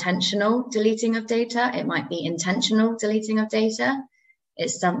unintentional deleting of data. It might be intentional deleting of data.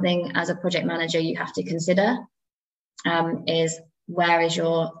 It's something as a project manager you have to consider, is where is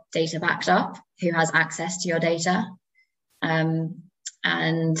your data backed up? Who has access to your data? And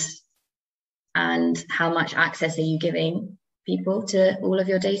how much access are you giving people to all of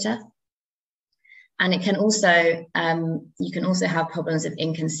your data? And it can also, you can also have problems of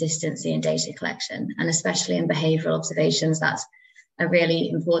inconsistency in data collection, and especially in behavioural observations, that's a really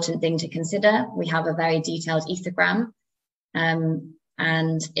important thing to consider. We have a very detailed ethogram,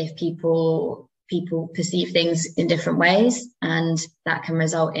 and if people perceive things in different ways, and that can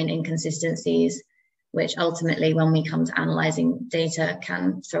result in inconsistencies, which ultimately, when we come to analysing data,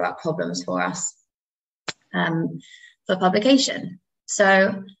 can throw up problems for us for publication.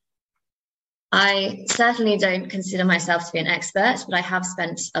 So I certainly don't consider myself to be an expert, but I have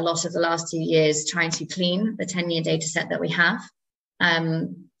spent a lot of the last 2 years trying to clean the 10-year data set that we have.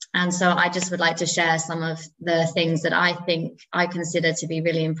 And so I just would like to share some of the things that I think I consider to be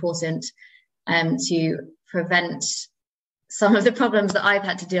really important to prevent some of the problems that I've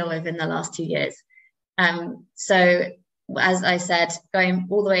had to deal with in the last 2 years. So as I said, going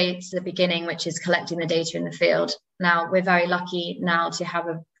all the way to the beginning, which is collecting the data in the field. Now, we're very lucky now to have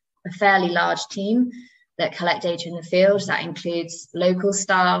a a fairly large team that collect data in the field. That includes local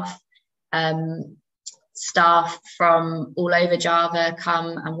staff, staff from all over Java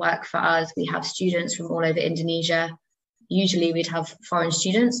come and work for us. We have students from all over Indonesia. Usually we'd have foreign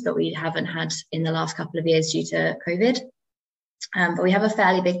students, but we haven't had in the last couple of years due to COVID. But we have a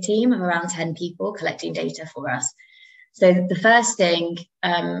fairly big team of around 10 people collecting data for us. So the first thing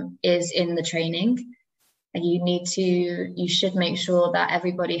is in the training. You should make sure that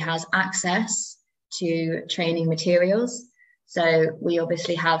everybody has access to training materials. So we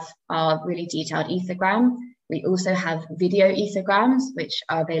obviously have our really detailed ethogram. We also have video ethograms, which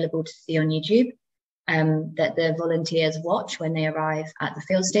are available to see on YouTube, that the volunteers watch when they arrive at the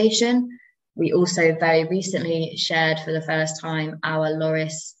field station. We also very recently shared for the first time our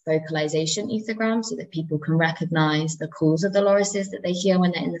loris vocalization ethogram so that people can recognize the calls of the lorises that they hear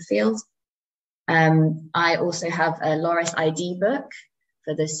when they're in the field. I also have a loris ID book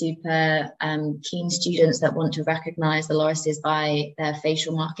for the super keen students that want to recognize the lorises by their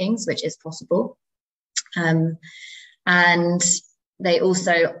facial markings, which is possible. And they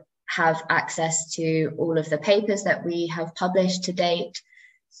also have access to all of the papers that we have published to date,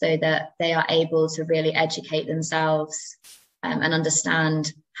 so that they are able to really educate themselves and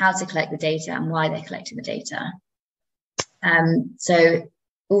understand how to collect the data and why they're collecting the data. So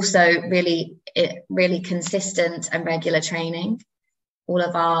also really consistent and regular training. All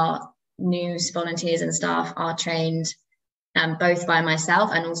of our news volunteers and staff are trained both by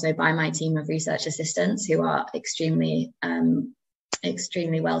myself and also by my team of research assistants, who are extremely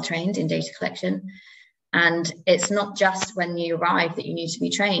well trained in data collection. And it's not just when you arrive that you need to be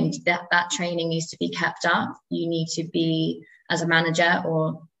trained. That training needs to be kept up. You need to be, as a manager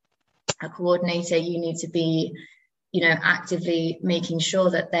or a coordinator, you need to be, actively making sure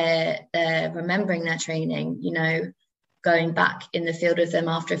that they're remembering their training, going back in the field with them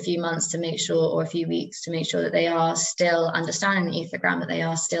after a few months to make sure, or a few weeks, to make sure that they are still understanding the ethogram, that they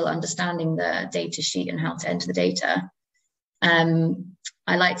are still understanding the data sheet and how to enter the data.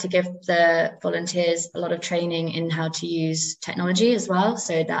 I like to give the volunteers a lot of training in how to use technology as well.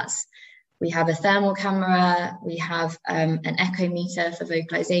 So we have a thermal camera, we have an echo meter for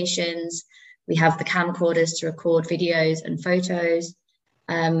vocalizations, we have the camcorders to record videos and photos,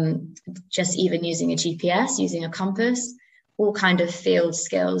 just even using a GPS, using a compass, all kind of field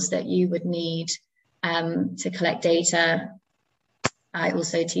skills that you would need to collect data. I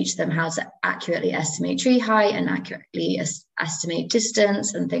also teach them how to accurately estimate tree height and accurately estimate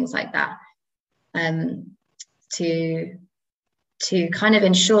distance and things like that, to kind of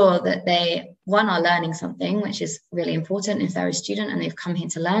ensure that they, one, are learning something, which is really important if they're a student and they've come here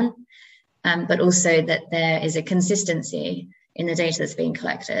to learn, but also that there is a consistency in the data that's being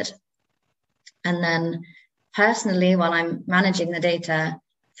collected. And then personally, while I'm managing the data,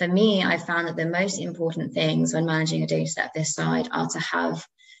 for me, I found that the most important things when managing a data set this side are to have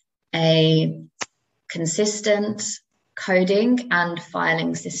a consistent coding and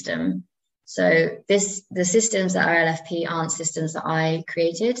filing system. So the systems that are LFP aren't systems that I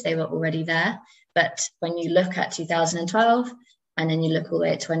created, they were already there. But when you look at 2012, and then you look all the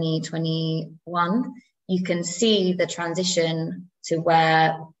way at 2021, you can see the transition to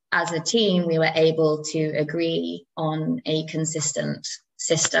where, as a team, we were able to agree on a consistent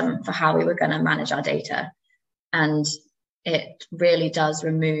system for how we were going to manage our data. And it really does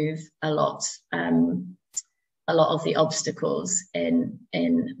remove a lot of the obstacles in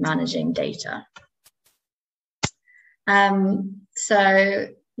managing data. So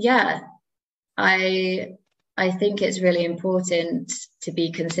yeah, I think it's really important to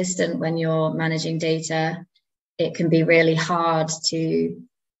be consistent when you're managing data. It can be really hard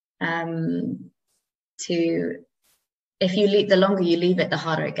if you leave, the longer you leave it, the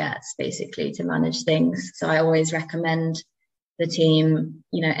harder it gets, basically, to manage things. So I always recommend the team,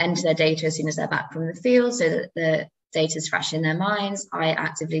 enter their data as soon as they're back from the field, so that the data is fresh in their minds. I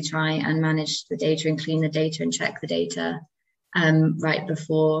actively try and manage the data and clean the data and check the data right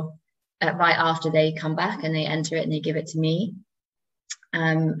after they come back and they enter it and they give it to me.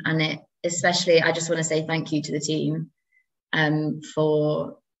 And especially, I just want to say thank you to the team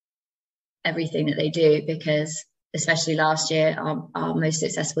for everything that they do, because especially last year, our most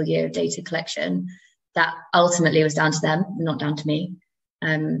successful year of data collection, that ultimately was down to them, not down to me.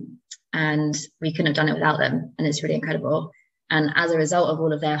 And we couldn't have done it without them. And it's really incredible. And as a result of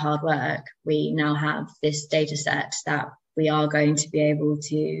all of their hard work, we now have this data set that we are going to be able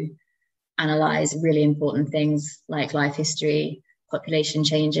to analyze really important things like life history, population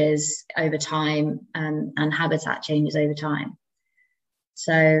changes over time, and habitat changes over time.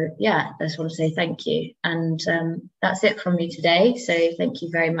 So yeah, I just want to say thank you. And that's it from me today. So thank you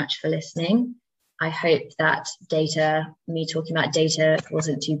very much for listening. I hope that me talking about data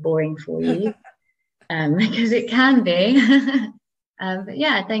wasn't too boring for you, because it can be. But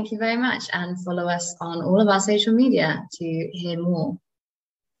yeah, thank you very much, and follow us on all of our social media to hear more.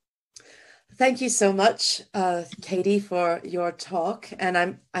 Thank you so much, Katie, for your talk.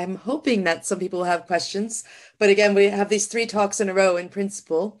 And I'm hoping that some people have questions. But again, we have these 3 talks in a row in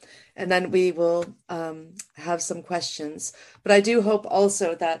principle, and then we will have some questions. But I do hope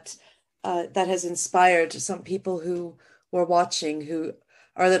also that that has inspired some people who were watching, who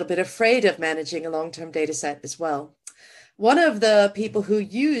are a little bit afraid of managing a long-term data set as well. One of the people who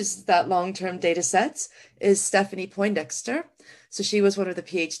used that long-term data set is Stephanie Poindexter. So she was one of the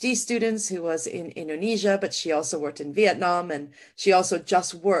PhD students who was in Indonesia, but she also worked in Vietnam, and she also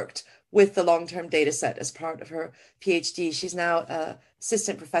just worked with the long-term data set as part of her PhD. She's now an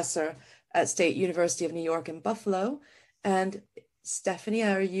assistant professor at State University of New York in Buffalo. And Stephanie,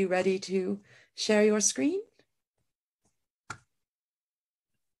 are you ready to share your screen?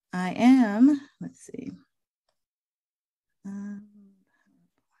 I am. Let's see.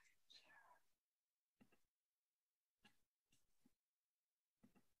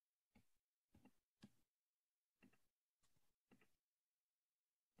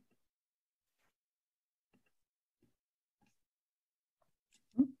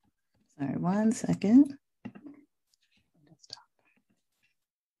 Sorry, 1 second.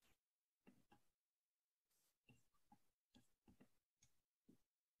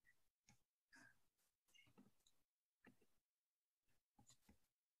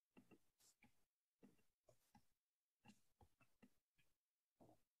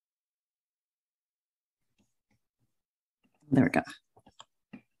 There we go.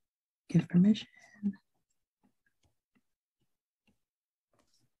 Give permission.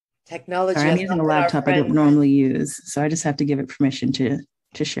 Technology. Sorry, I'm using a laptop I don't normally use, so I just have to give it permission to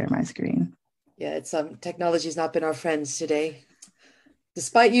share my screen. Yeah, it's technology's not been our friends today.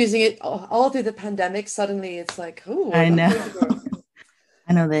 Despite using it all through the pandemic, suddenly it's like, oh, I know.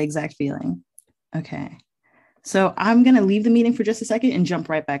 I know the exact feeling. Okay. So I'm going to leave the meeting for just a second and jump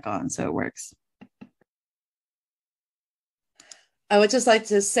right back on so it works. I would just like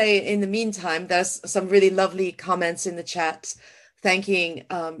to say, in the meantime, there's some really lovely comments in the chat thanking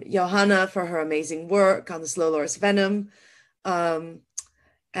Johanna for her amazing work on the slow loris venom. And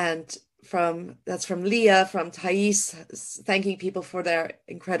that's from Leah, from Thais, thanking people for their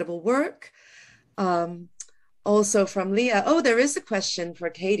incredible work. Also from Leah, oh, there is a question for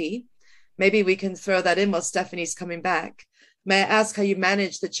Katie. Maybe we can throw that in while Stephanie's coming back. May I ask how you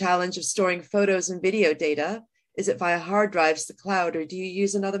manage the challenge of storing photos and video data? Is it via hard drives, the cloud, or do you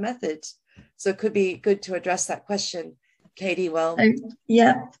use another method? So it could be good to address that question. Katie, well.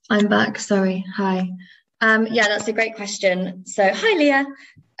 Yeah, I'm back. Sorry. Hi. Yeah, that's a great question. So hi, Leah.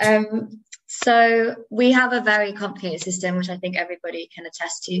 So we have a very complicated system, which I think everybody can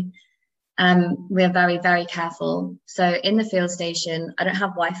attest to. We're very, very careful. So in the field station, I don't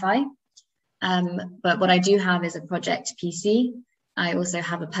have Wi-Fi, but what I do have is a project PC. I also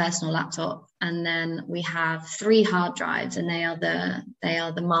have a personal laptop, and then we have 3 hard drives, and they are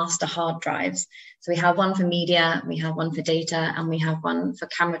the master hard drives. So we have one for media, we have one for data, and we have one for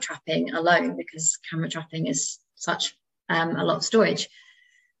camera trapping alone, because camera trapping is such a lot of storage.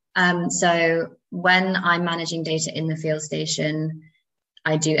 So when I'm managing data in the field station,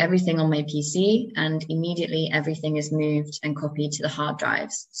 I do everything on my PC, and immediately everything is moved and copied to the hard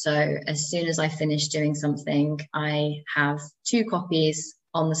drives. So as soon as I finish doing something, I have 2 copies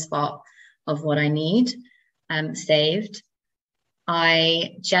on the spot of what I need saved.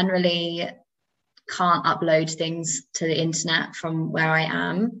 I generally can't upload things to the internet from where I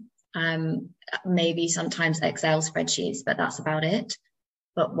am. Maybe sometimes Excel spreadsheets, but that's about it.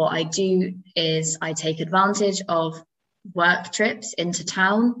 But what I do is I take advantage of work trips into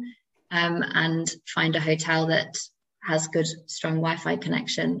town and find a hotel that has good, strong Wi-Fi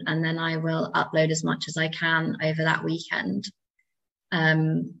connection, and then I will upload as much as I can over that weekend.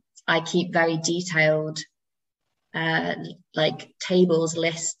 I keep very detailed like tables,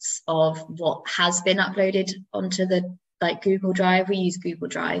 lists of what has been uploaded onto the Google Drive. We use Google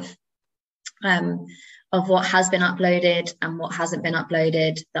Drive. Of what has been uploaded and what hasn't been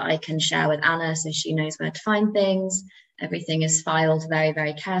uploaded, that I can share with Anna so she knows where to find things. Everything is filed very,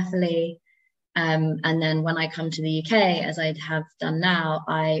 very carefully. And then when I come to the UK, as I have done now,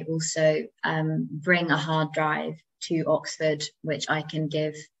 I also bring a hard drive to Oxford, which I can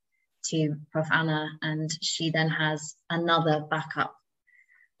give to Prof Anna, and she then has another backup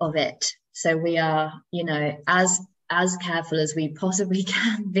of it. So we are, you know, as as careful as we possibly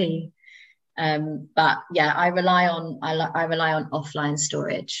can be. But yeah, I rely on offline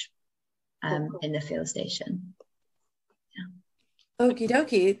storage in the field station. Yeah. Okie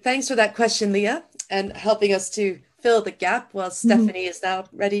dokie. Thanks for that question, Leah, and helping us to fill the gap while Stephanie is now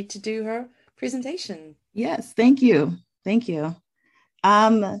ready to do her presentation. Yes, thank you. Thank you.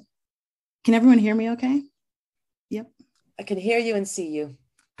 Can everyone hear me okay? Yep. I can hear you and see you.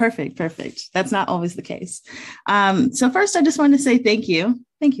 Perfect, perfect. That's not always the case. So first, I just want to say thank you.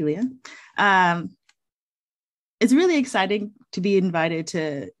 Thank you, Leah. It's really exciting to be invited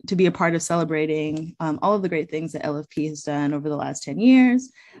to be a part of celebrating all of the great things that LFP has done over the last 10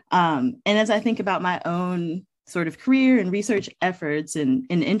 years. And as I think about my own sort of career and research efforts and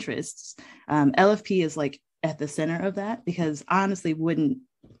interests, LFP is like at the center of that, because honestly,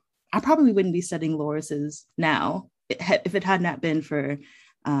 I probably wouldn't be studying lorises now if it had not been for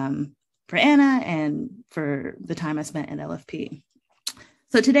Anna and for the time I spent at LFP.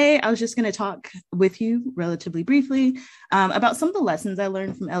 So today I was just going to talk with you relatively briefly about some of the lessons I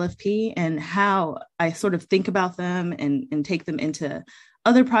learned from LFP and how I sort of think about them and take them into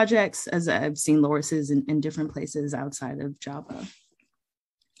other projects as I've seen lorises in different places outside of Java.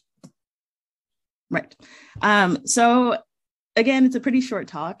 Right. So again, it's a pretty short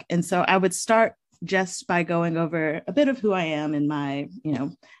talk. And so I would start just by going over a bit of who I am and my,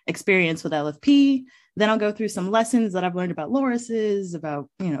 experience with LFP. Then I'll go through some lessons that I've learned about lorises, about,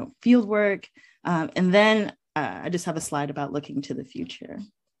 field work. And then I just have a slide about looking to the future.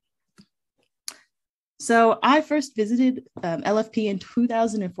 So I first visited LFP in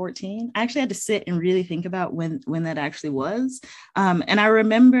 2014. I actually had to sit and really think about when that actually was. And I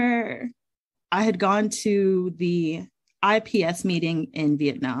remember I had gone to the IPS meeting in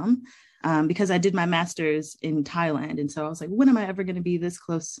Vietnam because I did my master's in Thailand. And so I was like, when am I ever going to be this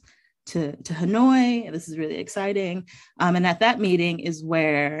close to Hanoi? This is really exciting. And at that meeting is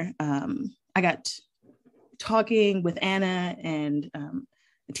where I got talking with Anna and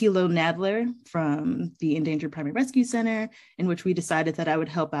Thilo Nadler from the Endangered Primate Rescue Center, in which we decided that I would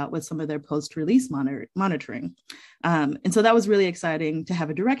help out with some of their post-release monitoring. And so that was really exciting to have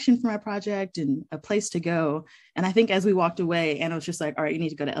a direction for my project and a place to go. And I think as we walked away, Anna was just like, all right, you need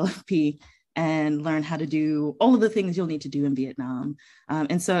to go to LFP and learn how to do all of the things you'll need to do in Vietnam.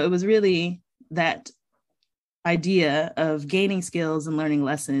 And so it was really that idea of gaining skills and learning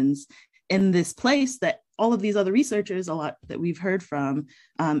lessons in this place that all of these other researchers, a lot that we've heard from,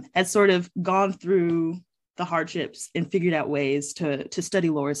 has sort of gone through the hardships and figured out ways to study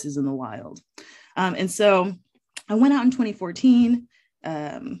lorises in the wild. And so I went out in 2014,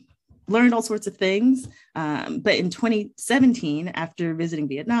 learned all sorts of things. But in 2017, after visiting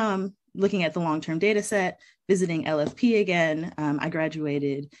Vietnam, looking at the long-term data set, visiting LFP again, I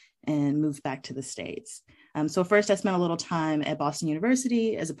graduated and moved back to the States. So first I spent a little time at Boston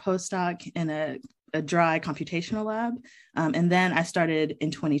University as a postdoc in a dry computational lab. And then I started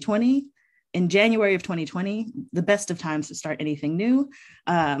in 2020. In January of 2020, the best of times to start anything new,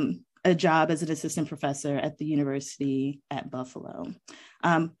 a job as an assistant professor at the University at Buffalo.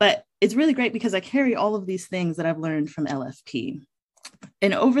 But it's really great because I carry all of these things that I've learned from LFP.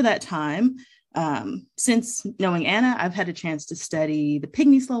 And over that time, since knowing Anna, I've had a chance to study the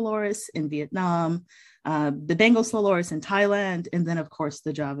pygmy slow loris in Vietnam, the Bengal slow loris in Thailand, and then of course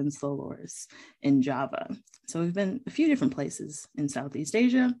the Javan slow loris in Java. So we've been a few different places in Southeast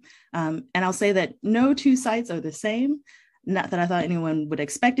Asia. And I'll say that no two sites are the same. Not that I thought anyone would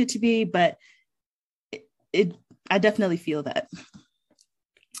expect it to be, but I definitely feel that.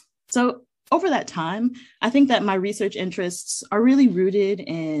 So over that time, I think that my research interests are really rooted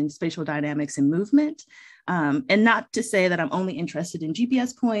in spatial dynamics and movement. And not to say that I'm only interested in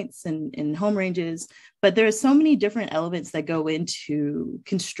GPS points and home ranges, but there are so many different elements that go into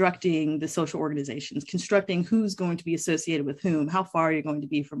constructing the social organizations, constructing who's going to be associated with whom, how far you're going to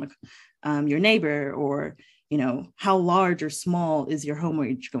be from your neighbor, or how large or small is your home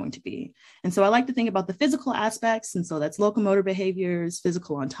range going to be. And so I like to think about the physical aspects. And so that's locomotor behaviors,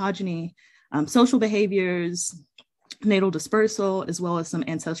 physical ontogeny, social behaviors, natal dispersal, as well as some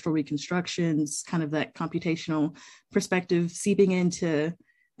ancestral reconstructions, kind of that computational perspective seeping into,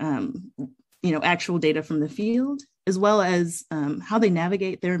 actual data from the field, as well as how they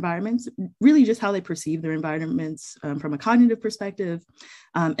navigate their environments, really just how they perceive their environments from a cognitive perspective.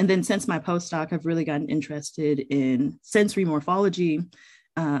 And then since my postdoc, I've really gotten interested in sensory morphology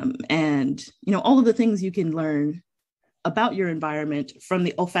and, all of the things you can learn about your environment from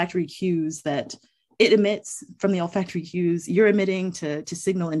the olfactory cues that it emits, from the olfactory cues you're emitting to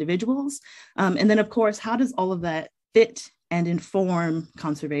signal individuals. And then, of course, how does all of that fit and inform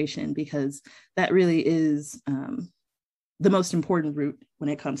conservation? Because that really is the most important route when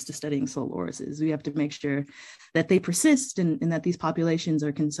it comes to studying slow lorises. We have to make sure that they persist and that these populations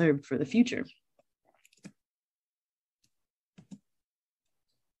are conserved for the future.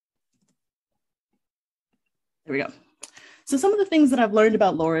 There we go. So some of the things that I've learned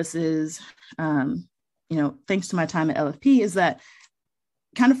about lorises, thanks to my time at LFP, is that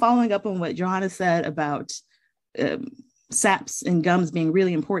kind of following up on what Johanna said about saps and gums being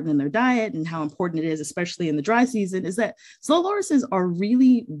really important in their diet and how important it is, especially in the dry season, is that slow lorises are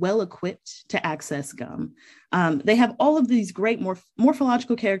really well equipped to access gum. They have all of these great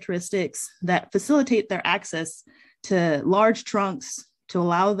morphological characteristics that facilitate their access to large trunks to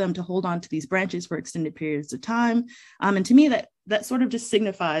allow them to hold on to these branches for extended periods of time. And to me, that sort of just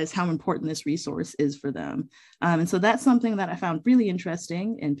signifies how important this resource is for them. And so that's something that I found really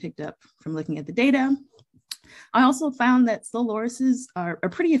interesting and picked up from looking at the data. I also found that slow lorises are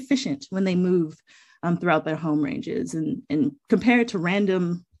pretty efficient when they move throughout their home ranges, and compared to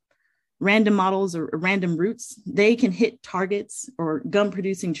random models or random routes, they can hit targets or gum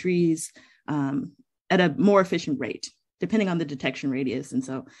producing trees at a more efficient rate, depending on the detection radius. And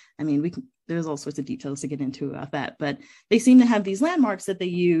so, I mean, there's all sorts of details to get into about that, but they seem to have these landmarks that they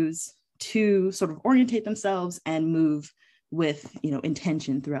use to sort of orientate themselves and move with,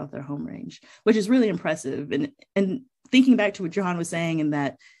 intention throughout their home range, which is really impressive. And thinking back to what Johan was saying, and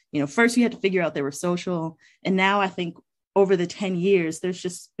that, first you had to figure out they were social. And now I think over the 10 years, there's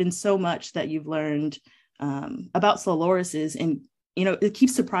just been so much that you've learned about slow lorises. And, it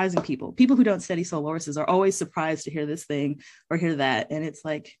keeps surprising people. People who don't study slow lorises are always surprised to hear this thing or hear that. And it's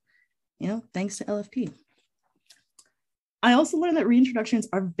like, thanks to LFP. I also learned that reintroductions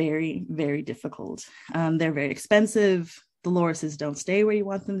are very, very difficult. They're very expensive. The lorises don't stay where you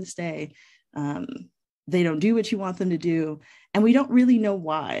want them to stay. They don't do what you want them to do. And we don't really know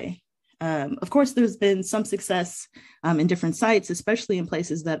why. Of course, there's been some success in different sites, especially in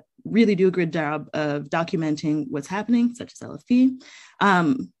places that really do a good job of documenting what's happening, such as LFP.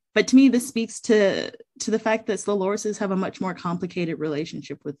 But to me, this speaks to the fact that slow lorises have a much more complicated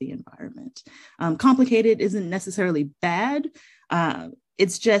relationship with the environment. Complicated isn't necessarily bad.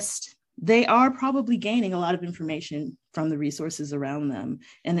 It's just they are probably gaining a lot of information from the resources around them.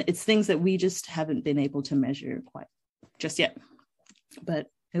 And it's things that we just haven't been able to measure quite just yet, but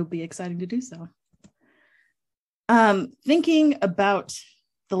it'll be exciting to do so. Thinking about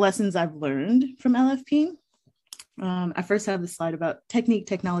the lessons I've learned from LFP, I first have this slide about technique,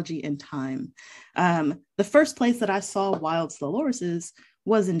 technology, and time. The first place that I saw wild slow lorises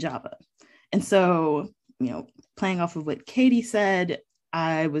was in Java. And so, playing off of what Katie said,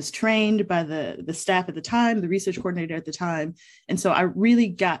 I was trained by the staff at the time, the research coordinator at the time. And so I really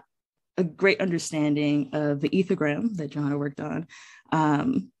got a great understanding of the ethogram that Johanna worked on.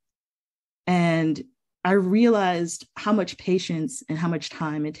 And I realized how much patience and how much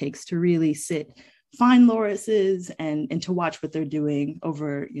time it takes to really find lorises and to watch what they're doing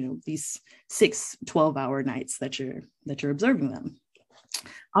over, these 6 12-hour nights that you're observing them.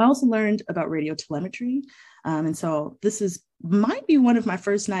 I also learned about radio telemetry. And so this might be one of my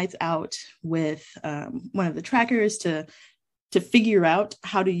first nights out with one of the trackers to figure out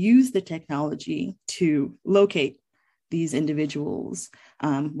how to use the technology to locate these individuals,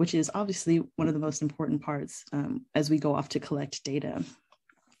 which is obviously one of the most important parts as we go off to collect data.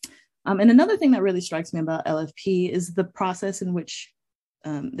 And another thing that really strikes me about LFP is the process in which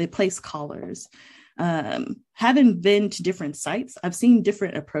they place collars. Having been to different sites, I've seen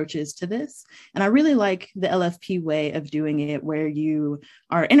different approaches to this. And I really like the LFP way of doing it, where you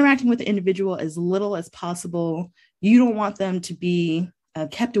are interacting with the individual as little as possible. You don't want them to be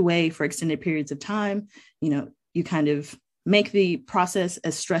kept away for extended periods of time. You kind of make the process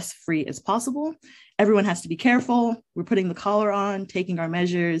as stress-free as possible. Everyone has to be careful. We're putting the collar on, taking our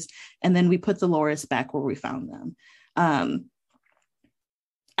measures, and then we put the loris back where we found them.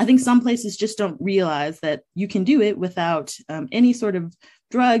 I think some places just don't realize that you can do it without any sort of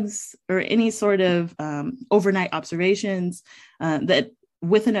drugs or any sort of overnight observations, that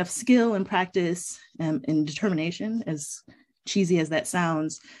with enough skill and practice and determination, as cheesy as that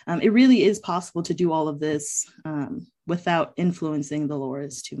sounds, it really is possible to do all of this without influencing the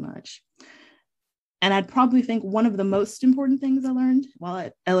loris too much. And I'd probably think one of the most important things I learned while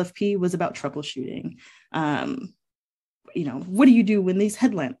at LFP was about troubleshooting. What do you do when these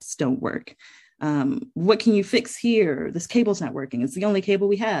headlamps don't work? What can you fix here? This cable's not working. It's the only cable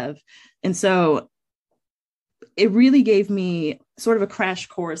we have. And so it really gave me sort of a crash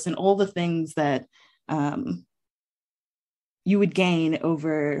course in all the things that you would gain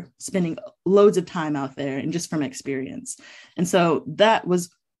over spending loads of time out there and just from experience. And so that was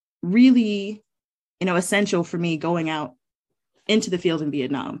really, essential for me going out into the field in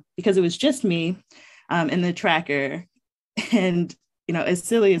Vietnam, because it was just me and the tracker. And, you know, as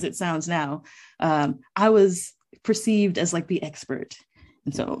silly as it sounds now, I was perceived as like the expert.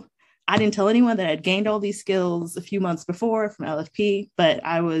 And so I didn't tell anyone that I'd gained all these skills a few months before from LFP, but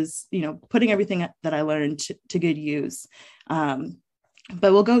I was, you know, putting everything that I learned to good use.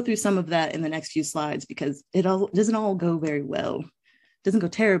 But we'll go through some of that in the next few slides, because it all doesn't all go very well. It doesn't go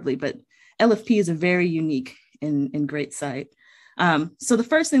terribly, but LFP is a very unique and great site. So the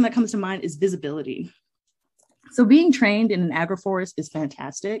first thing that comes to mind is visibility. So being trained in an agroforest is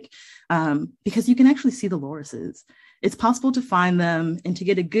fantastic because you can actually see the lorises. It's possible to find them and to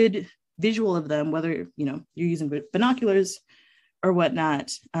get a good visual of them, whether you know you're using binoculars or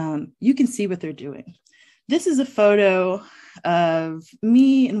whatnot. You can see what they're doing. This is a photo of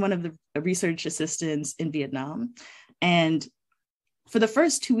me and one of the research assistants in Vietnam. And for the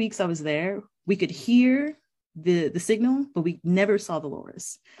first 2 weeks I was there, we could hear the signal, but we never saw the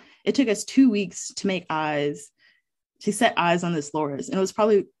loris. It took us 2 weeks to set eyes on this loris. And it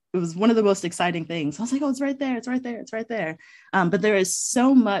was one of the most exciting things. I was like, oh, it's right there, it's right there, it's right there. But there is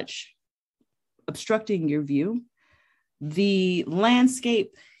so much obstructing your view. The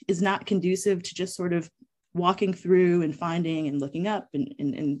landscape is not conducive to just sort of walking through and finding and looking up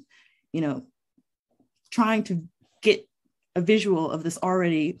and you know, trying to get a visual of this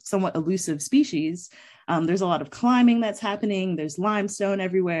already somewhat elusive species. There's a lot of climbing that's happening. There's limestone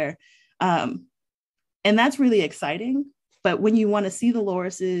everywhere. And that's really exciting. But when you want to see the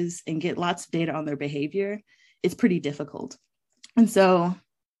lorises and get lots of data on their behavior, it's pretty difficult. And so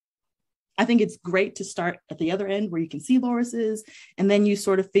I think it's great to start at the other end where you can see lorises, and then you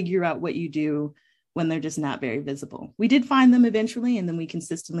sort of figure out what you do when they're just not very visible. We did find them eventually, and then we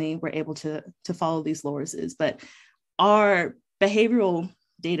consistently were able to follow these lorises. But our behavioral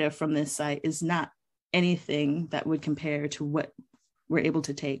data from this site is not anything that would compare to what we're able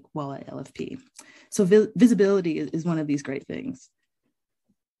to take while at LFP. So visibility is one of these great things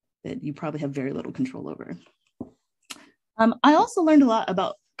that you probably have very little control over. I also learned a lot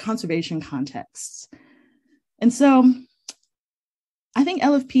about conservation contexts. And so I think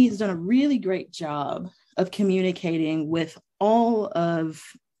LFP has done a really great job of communicating with all of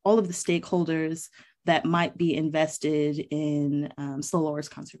the stakeholders that might be invested in slow loris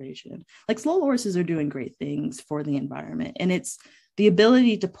conservation. Like, slow lorises are doing great things for the environment, and it's the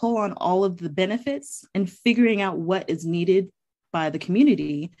ability to pull on all of the benefits and figuring out what is needed by the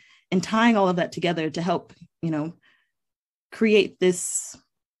community and tying all of that together to help, you know, create this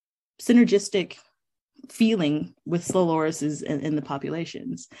synergistic feeling with slow lorises in the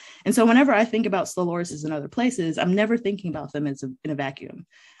populations. And so whenever I think about slow lorises in other places, I'm never thinking about them as in a vacuum.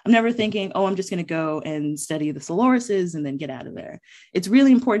 I'm never thinking, oh, I'm just going to go and study the slow lorises and then get out of there. It's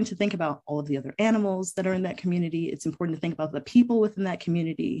really important to think about all of the other animals that are in that community. It's important to think about the people within that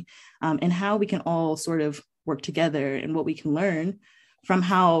community and how we can all sort of work together and what we can learn from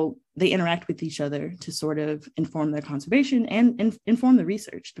how they interact with each other to sort of inform their conservation and inform the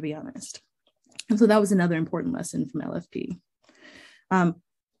research, to be honest. And so that was another important lesson from LFP.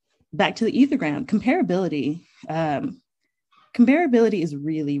 Back to the ethogram, comparability. Comparability is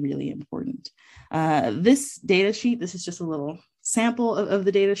really, really important. This data sheet, this is just a little sample of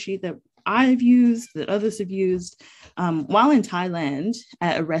the data sheet that I've used, that others have used. While in Thailand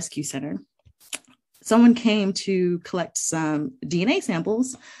at a rescue center, someone came to collect some DNA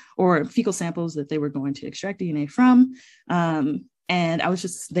samples or fecal samples that they were going to extract DNA from. And I was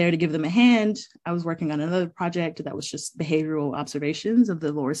just there to give them a hand. I was working on another project that was just behavioral observations of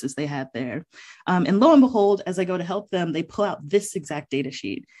the lorises they had there. And lo and behold, as I go to help them, they pull out this exact data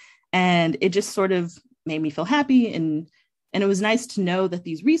sheet. And it just sort of made me feel happy. And it was nice to know that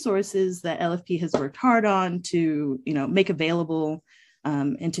these resources that LFP has worked hard on to, you know, make available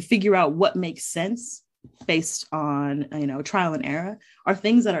and to figure out what makes sense based on, you know, trial and error are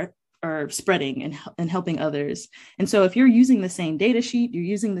things that are spreading and helping others. And so if you're using the same data sheet, you're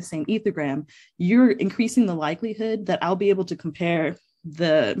using the same ethogram, you're increasing the likelihood that I'll be able to compare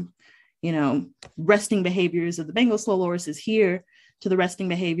the, you know, resting behaviors of the Bengal slow lorises here to the resting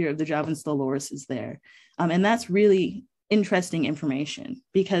behavior of the Javan slow lorises there. And that's really interesting information,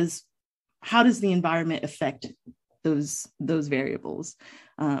 because how does the environment affect those variables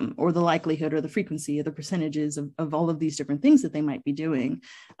or the likelihood or the frequency or the percentages of all of these different things that they might be doing.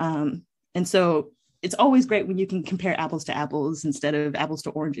 And so it's always great when you can compare apples to apples instead of apples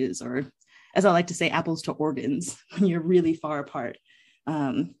to oranges, or as I like to say, apples to organs, when you're really far apart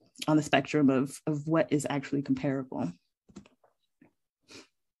on the spectrum of what is actually comparable.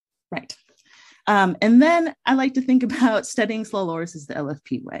 Right. And then I like to think about studying slow lorises the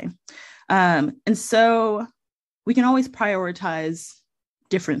LFP way. And so we can always prioritize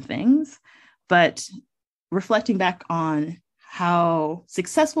different things, but reflecting back on how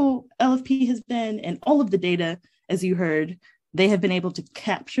successful LFP has been and all of the data, as you heard, they have been able to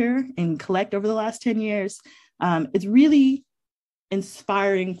capture and collect over the last 10 years, it's really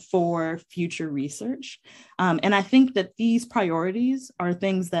inspiring for future research. And I think that these priorities are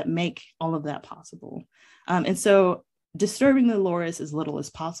things that make all of that possible. And so disturbing the loris as little as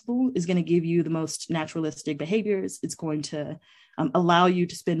possible is going to give you the most naturalistic behaviors. It's going to allow you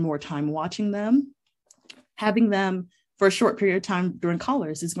to spend more time watching them. Having them for a short period of time during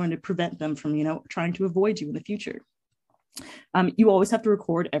collars is going to prevent them from, trying to avoid you in the future. You always have to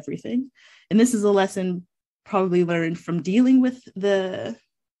record everything. And this is a lesson probably learned from dealing with the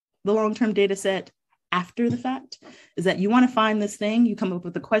long-term data set after the fact, is that you want to find this thing, you come up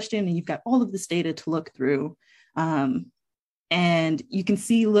with a question, and you've got all of this data to look through. And you can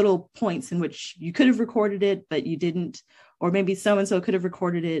see little points in which you could have recorded it, but you didn't, or maybe so-and-so could have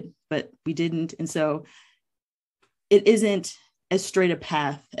recorded it, but we didn't. And so it isn't as straight a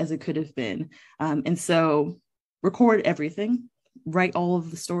path as it could have been. And so record everything, write all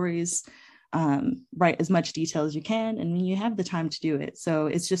of the stories, write as much detail as you can, and when you have the time to do it. So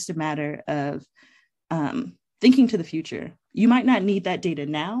it's just a matter of thinking to the future. You might not need that data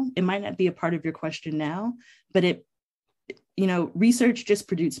now. It might not be a part of your question now, but research just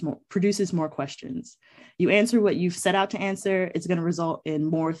produces more questions. You answer what you've set out to answer, it's going to result in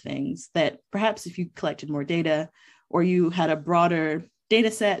more things that perhaps if you collected more data, or you had a broader you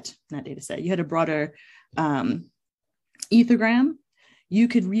had a broader ethogram, you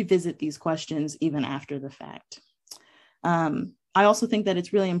could revisit these questions even after the fact. I also think that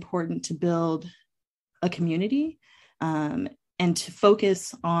it's really important to build a community and to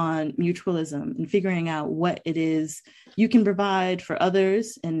focus on mutualism and figuring out what it is you can provide for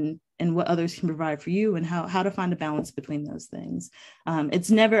others and what others can provide for you, and how to find a balance between those things.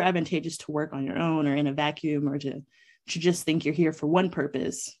 It's never advantageous to work on your own or in a vacuum, or to just think you're here for one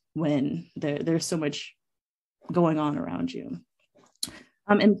purpose when there's so much going on around you.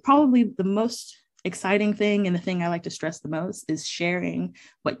 And probably the most exciting thing, and the thing I like to stress the most, is sharing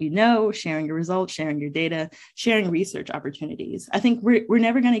what you know, sharing your results, sharing your data, sharing research opportunities. I think we're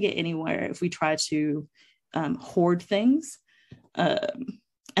never going to get anywhere if we try to hoard things.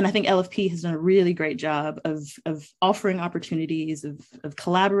 And I think LFP has done a really great job of offering opportunities, of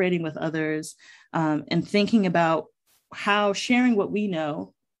collaborating with others, and thinking about how sharing what we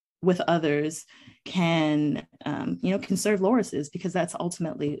know with others can conserve lorises, because that's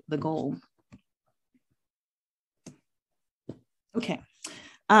ultimately the goal. Okay,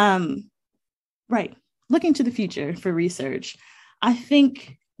 right. Looking to the future for research, I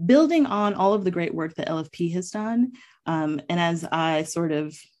think building on all of the great work that LFP has done, and as I sort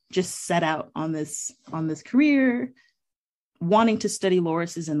of just set out on this career, wanting to study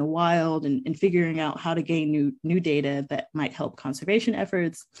lorises in the wild and figuring out how to gain new data that might help conservation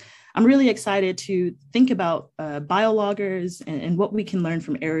efforts, I'm really excited to think about biologgers and what we can learn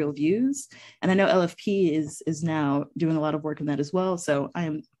from aerial views. And I know LFP is now doing a lot of work in that as well. So I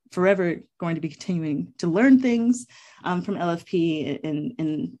am forever going to be continuing to learn things from LFP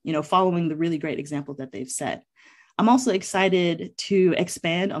and following the really great example that they've set. I'm also excited to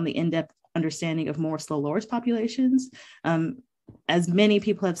expand on the in-depth understanding of more slow loris populations. As many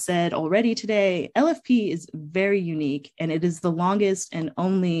people have said already today, LFP is very unique, and it is the longest and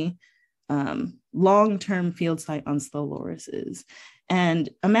only long-term field site on slow lorises. And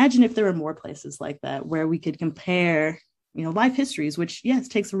imagine if there were more places like that where we could compare life histories, which, yes,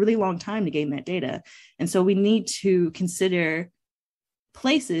 takes a really long time to gain that data. And so we need to consider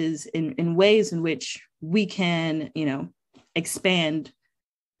places in ways in which we can, expand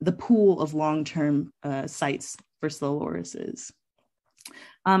the pool of long-term sites for slow lorises.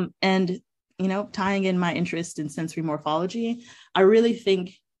 And, tying in my interest in sensory morphology, I really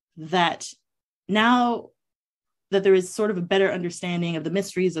think that now that there is sort of a better understanding of the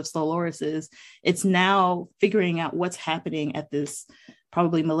mysteries of slow lorises, it's now figuring out what's happening at this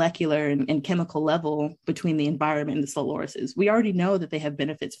probably molecular and chemical level between the environment and the slow lorises. We already know that they have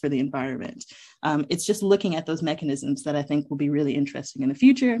benefits for the environment. It's just looking at those mechanisms that I think will be really interesting in the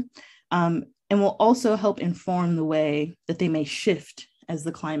future, and will also help inform the way that they may shift as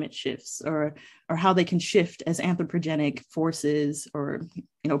the climate shifts, or how they can shift as anthropogenic forces or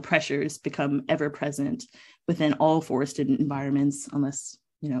pressures become ever present within all forested environments, unless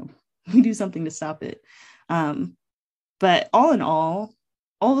we do something to stop it. But all in all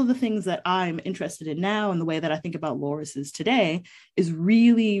of the things that I'm interested in now and the way that I think about lorises today is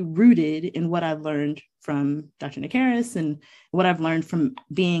really rooted in what I've learned from Dr. Nekaris and what I've learned from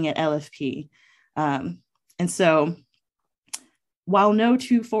being at LFP. And And so while no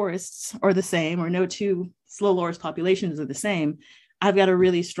two forests are the same, or no two slow loris populations are the same, I've got a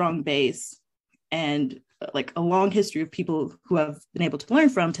really strong base and like a long history of people who have been able to learn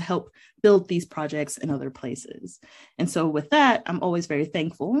from to help build these projects in other places. And so with that, I'm always very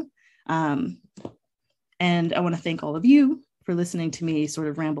thankful. And I want to thank all of you for listening to me sort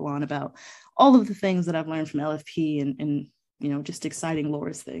of ramble on about all of the things that I've learned from LFP and you know, just exciting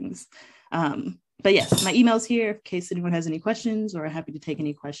loris things. But yes, my email's here in case anyone has any questions, or I'm happy to take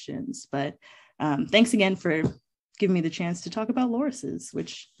any questions. But thanks again for giving me the chance to talk about lorises,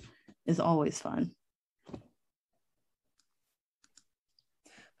 which is always fun.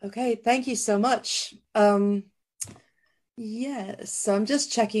 Okay, thank you so much. Yes, so I'm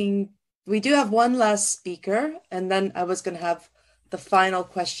just checking. We do have one last speaker, and then I was going to have the final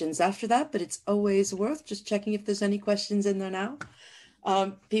questions after that, but it's always worth just checking if there's any questions in there now.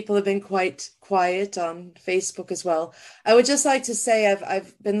 People have been quite quiet on Facebook as well. I would just like to say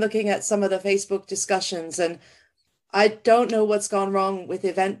I've been looking at some of the Facebook discussions, and I don't know what's gone wrong with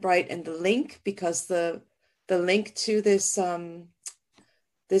Eventbrite and the link, because the link to this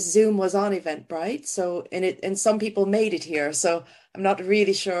this Zoom was on Eventbrite. So and some people made it here. So I'm not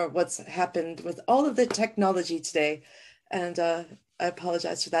really sure what's happened with all of the technology today. And I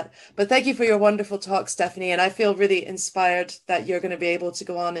apologize for that. But thank you for your wonderful talk, Stephanie. And I feel really inspired that you're going to be able to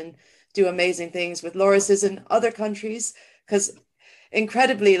go on and do amazing things with lorises in other countries, because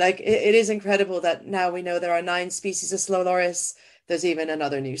incredibly, like it is incredible that now we know there are 9 species of slow loris. There's even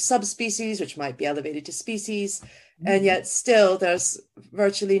another new subspecies, which might be elevated to species. And yet still there's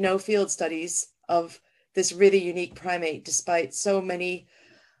virtually no field studies of this really unique primate, despite so many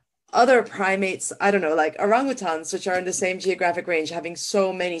other primates, I don't know, like orangutans, which are in the same geographic range, having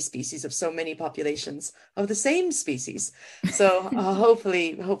so many species of so many populations of the same species. So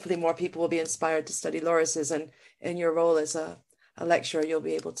hopefully more people will be inspired to study lorises, and in your role as a lecturer, you'll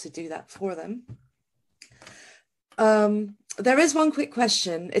be able to do that for them. There is one quick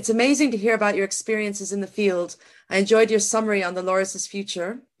question. It's amazing to hear about your experiences in the field. I enjoyed your summary on the loris's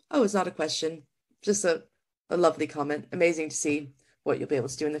future. Oh, it's not a question, just a lovely comment. Amazing to see what you'll be able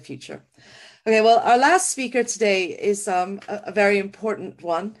to do in the future. Okay, well, our last speaker today is a very important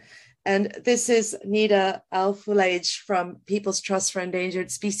one. And this is Nida Al-Fulaij from People's Trust for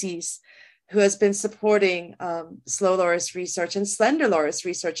Endangered Species, who has been supporting slow loris research and slender loris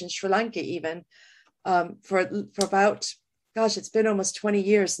research in Sri Lanka even for about, gosh, it's been almost 20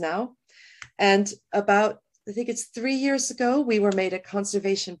 years now. And about, I think it's 3 years ago, we were made a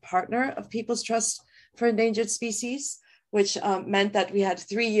conservation partner of People's Trust for Endangered Species, which meant that we had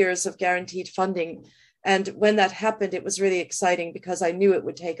 3 years of guaranteed funding. And when that happened, it was really exciting because I knew it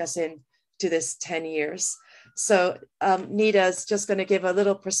would take us in to this 10 years. So Nida is just going to give a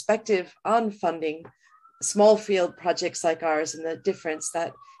little perspective on funding small field projects like ours and the difference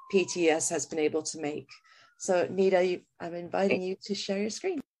that PTS has been able to make. So Nida, I'm inviting you to share your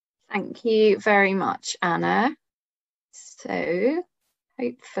screen. Thank you very much, Anna. So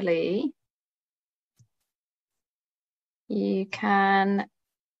hopefully you can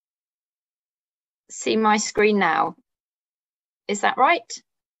see my screen now. Is that right?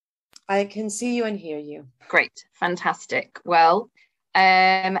 I can see you and hear you. Great, fantastic. Well,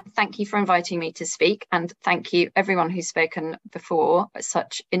 thank you for inviting me to speak, and thank you everyone who's spoken before.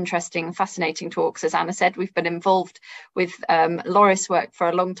 Such interesting, fascinating talks. As Anna said, we've been involved with loris work for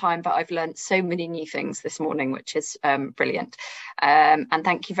a long time, but I've learned so many new things this morning, which is brilliant. And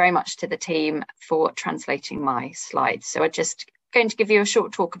thank you very much to the team for translating my slides. So I'm just going to give you a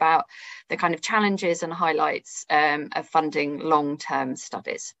short talk about the kind of challenges and highlights of funding long-term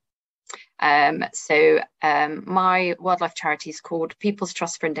studies. My wildlife charity is called People's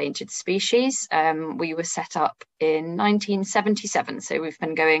Trust for Endangered Species. We were set up in 1977, so we've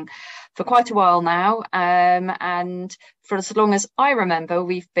been going for quite a while now, and for as long as I remember,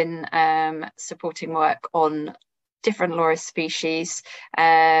 we've been supporting work on different loris species,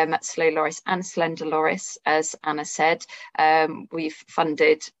 slow loris and slender loris. As Anna said, we've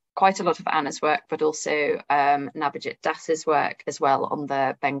funded quite a lot of Anna's work, but also Nabajit Das's work as well on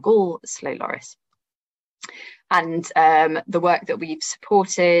the Bengal slow loris. And the work that we've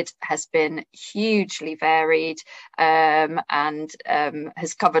supported has been hugely varied and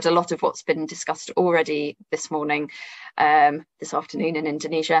has covered a lot of what's been discussed already this morning, this afternoon in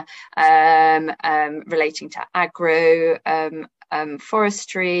Indonesia, relating to agro,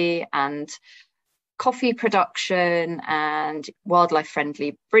 forestry and coffee production and wildlife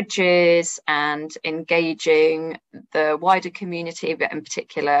friendly bridges, and engaging the wider community, but in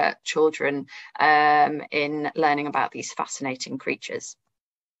particular children, in learning about these fascinating creatures.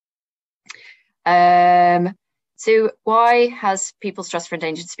 So why has People's Trust for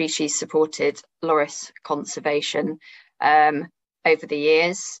Endangered Species supported loris conservation over the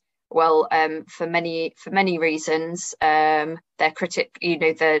years? Well, for many reasons. They're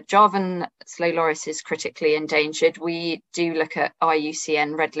the Javan slow loris is critically endangered. We do look at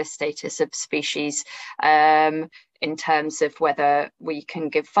IUCN red list status of species in terms of whether we can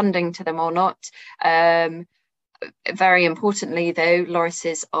give funding to them or not. Very importantly, though,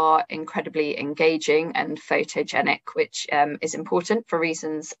 lorises are incredibly engaging and photogenic, which is important for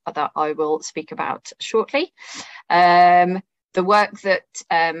reasons that I will speak about shortly. The work that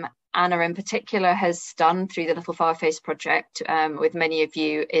Anna in particular has done through the Little Fireface project with many of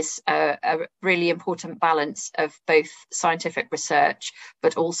you is a really important balance of both scientific research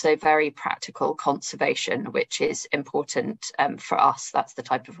but also very practical conservation, which is important for us. That's the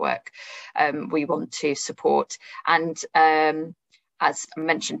type of work we want to support. And as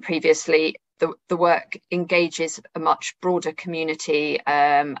mentioned previously, the work engages a much broader community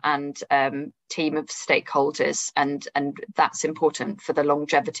and team of stakeholders, and that's important for the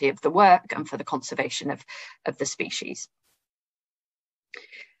longevity of the work and for the conservation of the species.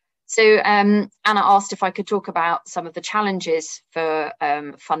 So Anna asked if I could talk about some of the challenges for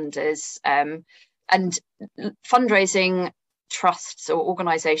funders, and fundraising trusts or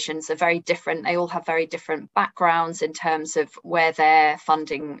organisations are very different. They all have very different backgrounds in terms of where their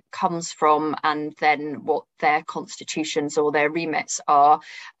funding comes from and then what their constitutions or their remits are.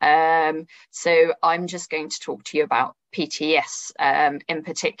 So I'm just going to talk to you about PTS in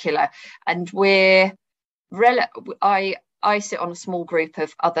particular. And I sit on a small group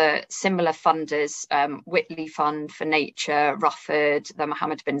of other similar funders, Whitley Fund for Nature, Rufford, the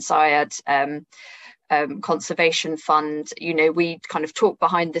Mohammed bin Zayed Conservation Fund. We kind of talk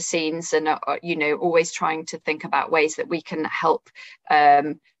behind the scenes and always trying to think about ways that we can help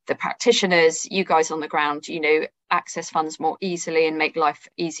the practitioners, you guys on the ground, access funds more easily and make life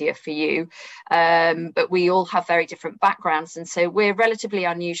easier for you. But we all have very different backgrounds, and so we're relatively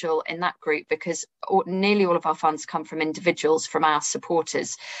unusual in that group because nearly all of our funds come from individuals, from our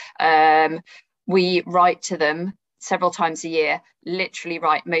supporters. We write to them several times a year, literally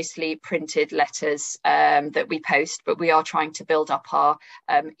write mostly printed letters that we post, but we are trying to build up our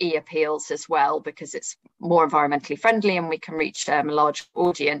e-appeals as well because it's more environmentally friendly and we can reach a large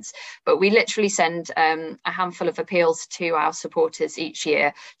audience. But we literally send a handful of appeals to our supporters each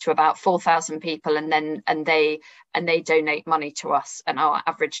year, to about 4,000 people, and they donate money to us, and our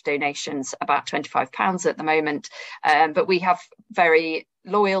average donation's about £25 at the moment. But we have very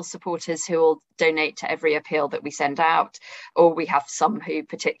loyal supporters who will donate to every appeal that we send out, or we have some who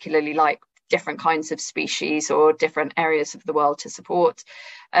particularly like different kinds of species or different areas of the world to support.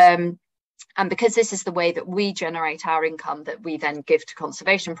 And because this is the way that we generate our income that we then give to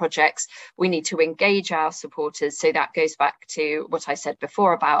conservation projects, we need to engage our supporters. So that goes back to what I said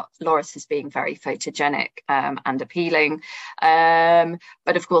before about lorises being very photogenic and appealing.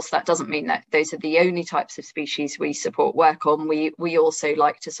 But of course, that doesn't mean that those are the only types of species we support work on. We also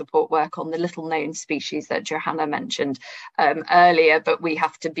like to support work on the little known species that Johanna mentioned earlier, but we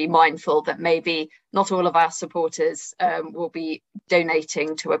have to be mindful that maybe not all of our supporters will be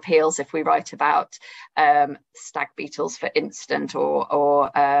donating to appeals if we write about stag beetles, for instance, or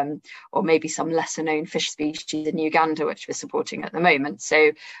maybe some lesser known fish species in Uganda, which we're supporting at the moment.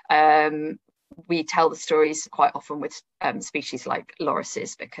 So we tell the stories quite often with species like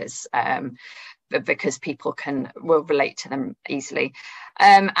lorises because people will relate to them easily.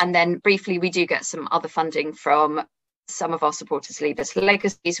 And then briefly, we do get some other funding from some of our supporters leave us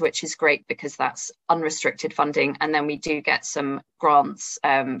legacies, which is great because that's unrestricted funding. And then we do get some grants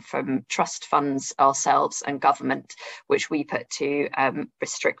from trust funds ourselves and government, which we put to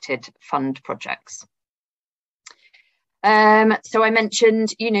restricted fund projects. So I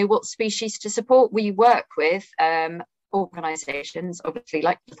mentioned, what species to support. We work with organisations, obviously,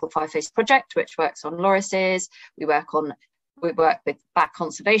 like Little Fireface Project, which works on lorises. We work with bat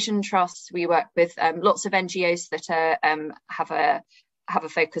conservation trusts. We work with lots of NGOs that have a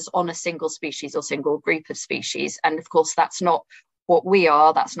focus on a single species or single group of species. And of course, that's not what we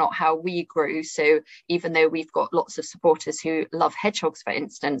are. That's not how we grew. So even though we've got lots of supporters who love hedgehogs, for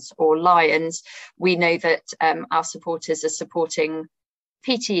instance, or lions, we know that our supporters are supporting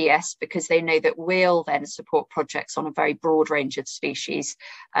PTES because they know that we'll then support projects on a very broad range of species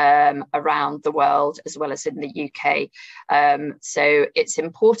around the world, as well as in the UK. So it's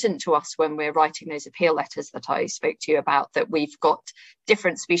important to us when we're writing those appeal letters that I spoke to you about, that we've got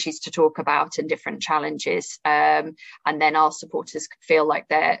different species to talk about and different challenges. And then our supporters feel like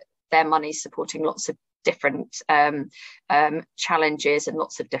their money's supporting lots of different challenges and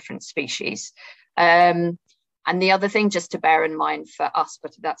lots of different species. And the other thing just to bear in mind for us,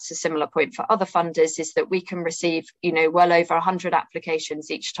 but that's a similar point for other funders, is that we can receive, well over 100 applications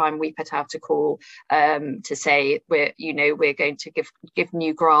each time we put out a call to say we're going to give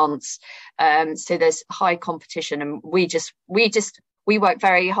new grants. So there's high competition, and we work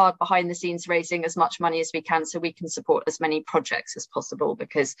very hard behind the scenes raising as much money as we can so we can support as many projects as possible,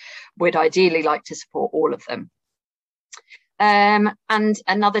 because we'd ideally like to support all of them. And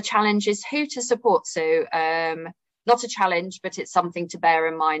another challenge is who to support. So not a challenge, but it's something to bear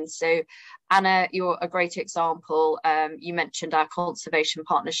in mind. So Anna, you're a great example. You mentioned our conservation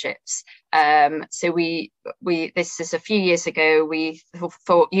partnerships. So this is a few years ago, we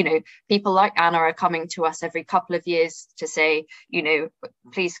thought, people like Anna are coming to us every couple of years to say,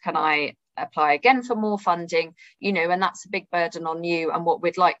 please can I apply again for more funding, and that's a big burden on you. And what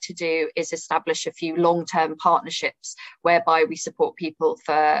we'd like to do is establish a few long-term partnerships whereby we support people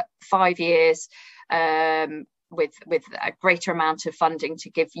for 5 years with a greater amount of funding to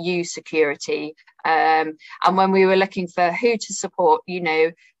give you security. And when we were looking for who to support,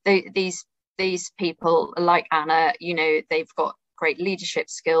 these people like Anna, they've got great leadership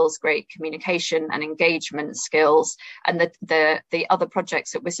skills, great communication and engagement skills, and the other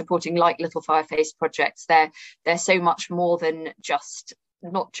projects that we're supporting, like Little Fireface projects, they're so much more than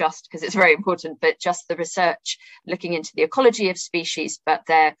not just because it's very important, but just the research looking into the ecology of species, but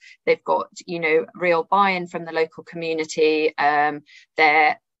they've got real buy-in from the local community.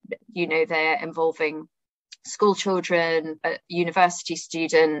 They're involving school children, university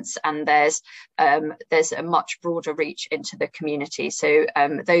students, and there's a much broader reach into the community. So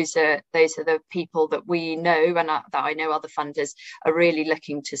those are the people that we know, and that I know other funders are really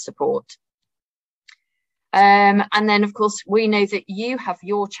looking to support. And then, of course, we know that you have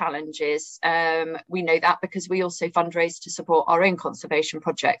your challenges. We know that because we also fundraise to support our own conservation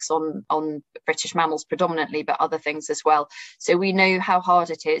projects on British mammals predominantly, but other things as well. So we know how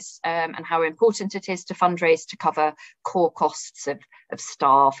hard it is and how important it is to fundraise to cover core costs of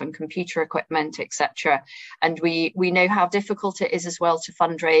staff and computer equipment, etc. And we know how difficult it is as well to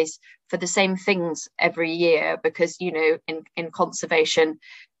fundraise for the same things every year, because, in conservation,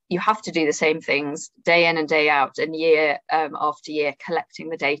 you have to do the same things day in and day out and year after year, collecting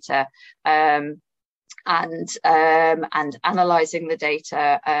the data and analysing the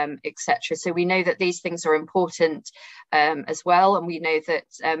data, etc. So we know that these things are important as well, and we know that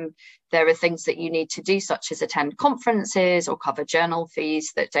there are things that you need to do, such as attend conferences or cover journal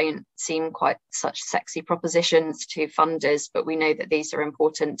fees that don't seem quite such sexy propositions to funders, but we know that these are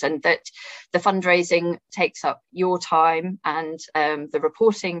important, and that the fundraising takes up your time, and the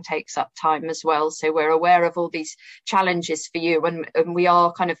reporting takes up time as well. So we're aware of all these challenges for you, and we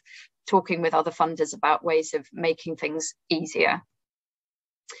are kind of talking with other funders about ways of making things easier.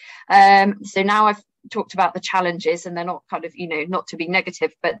 So now I've talked about the challenges, and they're not kind of, not to be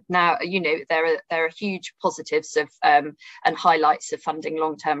negative, but now, there are huge positives of and highlights of funding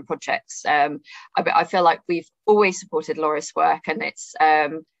long-term projects. I feel like we've always supported Loris work, and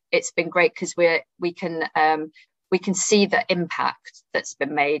it's been great because we can see the impact that's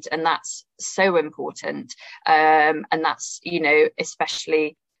been made, and that's so important. And that's,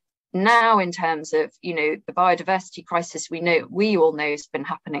 especially now in terms of, the biodiversity crisis, we all know has been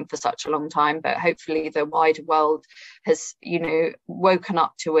happening for such a long time, but hopefully the wider world has, woken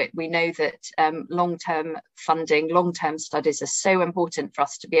up to it. We know that long-term funding, long-term studies are so important for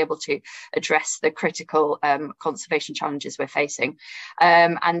us to be able to address the critical conservation challenges we're facing,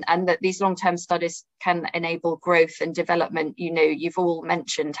 and that these long-term studies can enable growth and development. You've all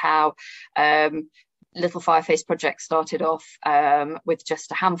mentioned how Little Fireface project started off with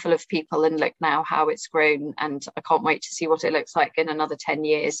just a handful of people, and look now how it's grown, and I can't wait to see what it looks like in another 10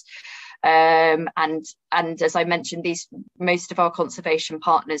 years. And as I mentioned, most of our conservation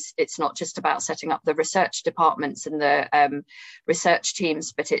partners, it's not just about setting up the research departments and the research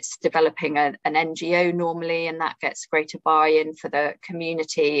teams, but it's developing an NGO normally, and that gets greater buy-in for the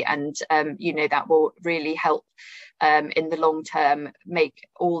community, and that will really help in the long term make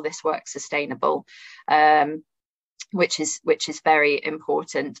all this work sustainable, which is very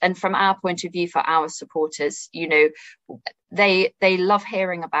important. And from our point of view, for our supporters, they love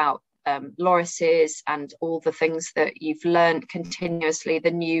hearing about lorises and all the things that you've learned continuously,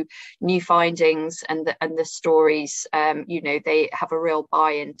 the new findings and the stories. They have a real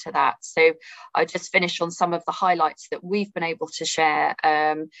buy-in to that. So I just finished on some of the highlights that we've been able to share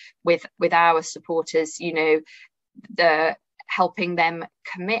with our supporters. The helping them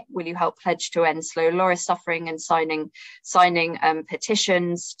commit. Will you help pledge to end slow loris suffering, and signing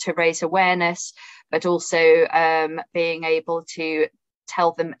petitions to raise awareness, but also being able to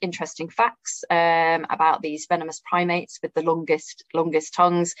tell them interesting facts about these venomous primates with the longest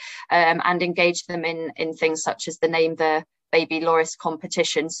tongues, and engage them in things such as the Name the Baby Loris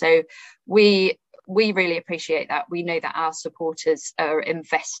competition. So we really appreciate that. We know that our supporters are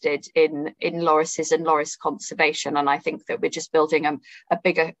invested in lorises and loris conservation, and I think that we're just building a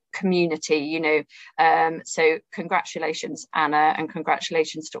bigger community, you know. So congratulations, Anna, and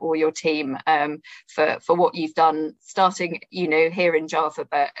congratulations to all your team for what you've done, starting, you know, here in Java,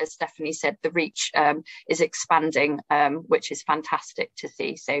 but as Stephanie said, the reach is expanding, which is fantastic to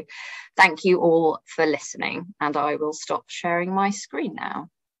see. So thank you all for listening, and I will stop sharing my screen now.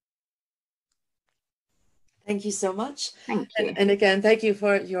 Thank you so much. Thank you. And again, thank you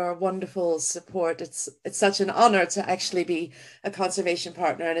for your wonderful support. It's such an honor to actually be a conservation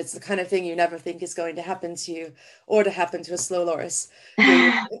partner, and it's the kind of thing you never think is going to happen to you or to happen to a slow loris.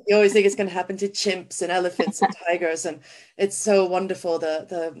 You always think it's going to happen to chimps and elephants and tigers, and it's so wonderful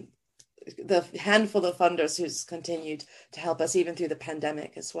the handful of funders who's continued to help us even through the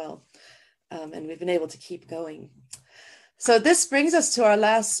pandemic as well. And we've been able to keep going. So this brings us to our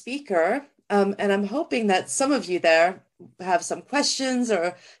last speaker. And I'm hoping that some of you there have some questions,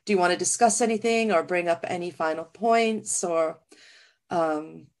 or do you want to discuss anything or bring up any final points, or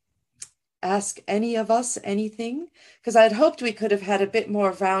ask any of us anything? Because I'd hoped we could have had a bit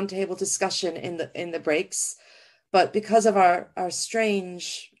more roundtable discussion in the breaks, but because of our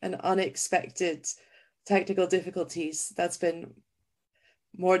strange and unexpected technical difficulties, that's been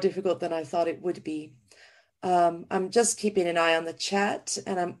more difficult than I thought it would be. I'm just keeping an eye on the chat,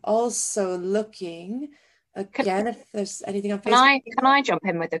 and I'm also looking again if there's anything on Facebook. Can I jump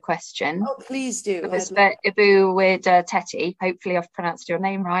in with a question? Oh, please do. It was for Ibu Wirdateti. Hopefully I've pronounced your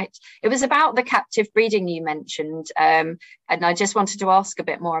name right. It was about the captive breeding you mentioned, and I just wanted to ask a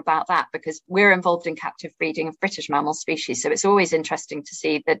bit more about that, because we're involved in captive breeding of British mammal species, so it's always interesting to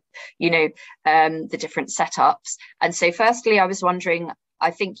see that, you know, the different setups. And so firstly, I was wondering, I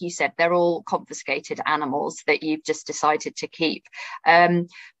think you said they're all confiscated animals that you've just decided to keep.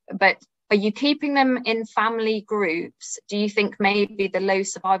 But are you keeping them in family groups? Do you think maybe the low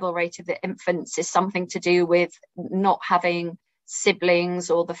survival rate of the infants is something to do with not having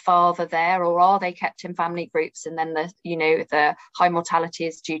siblings or the father there, or are they kept in family groups and then the high mortality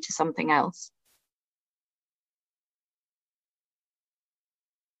is due to something else?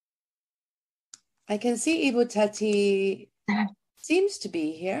 I can see Ibu Tati seems to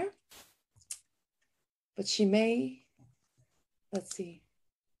be here, but she may, let's see.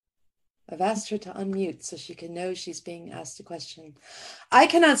 I've asked her to unmute so she can know she's being asked a question. I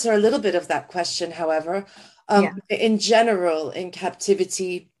can answer a little bit of that question, however. In general, in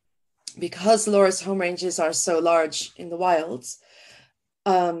captivity, because loris home ranges are so large in the wilds,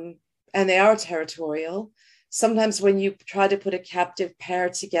 and they are territorial, sometimes when you try to put a captive pair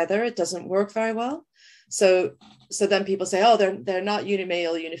together, it doesn't work very well. So then people say, oh, they're not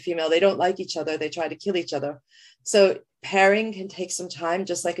unimale, unifemale. They don't like each other. They try to kill each other. So pairing can take some time,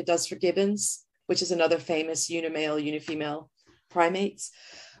 just like it does for gibbons, which is another famous unimale, unifemale primates.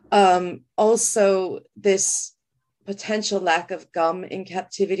 Also, this potential lack of gum in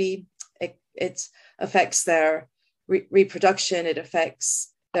captivity, it affects their reproduction. It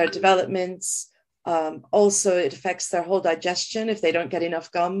affects their developments. Also, it affects their whole digestion. If they don't get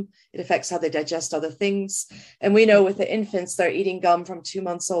enough gum, it affects how they digest other things. And we know with the infants, they're eating gum from 2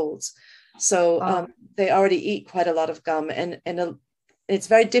 months old. So they already eat quite a lot of gum, and it's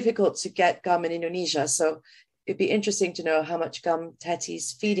very difficult to get gum in Indonesia. So it'd be interesting to know how much gum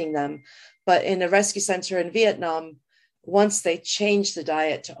Teti's feeding them. But in a rescue center in Vietnam, once they changed the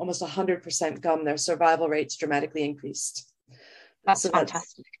diet to almost 100% gum, their survival rates dramatically increased. That's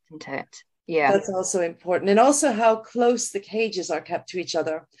fantastic, isn't it? Yeah, that's also important. And also how close the cages are kept to each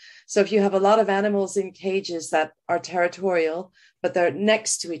other. So if you have a lot of animals in cages that are territorial, but they're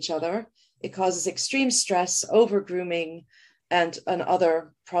next to each other, it causes extreme stress, over grooming, and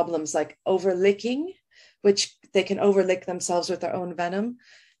other problems like over licking, which they can over lick themselves with their own venom.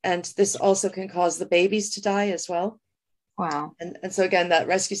 And this also can cause the babies to die as well. Wow. And so again, that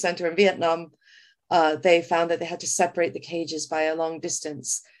rescue center in Vietnam, they found that they had to separate the cages by a long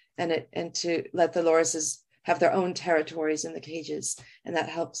distance, and to let the lorises have their own territories in the cages, and that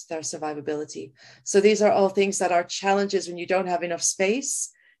helps their survivability. So these are all things that are challenges when you don't have enough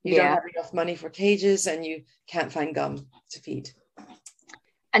space, you don't have enough money for cages, and you can't find gum to feed.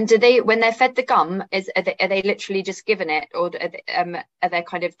 And do they, when they're fed the gum, are they literally just given it, or are they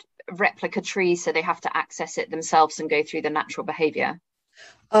kind of replica trees, so they have to access it themselves and go through the natural behaviour?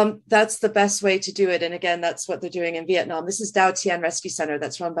 That's the best way to do it. And again, that's what they're doing in Vietnam. This is Dao Tien Rescue Center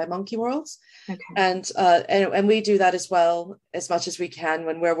that's run by Monkey World. Okay. And we do that as well, as much as we can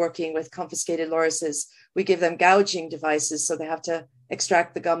when we're working with confiscated lorises. We give them gouging devices, so they have to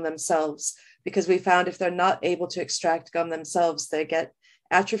extract the gum themselves, because we found if they're not able to extract gum themselves, they get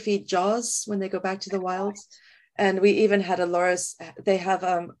atrophied jaws when they go back to the wild. And we even had a loris, they have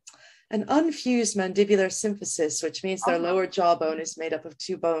an unfused mandibular symphysis, which means their lower jawbone is made up of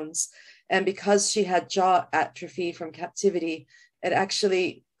two bones. And because she had jaw atrophy from captivity, it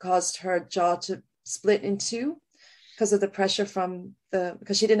actually caused her jaw to split in two because of the pressure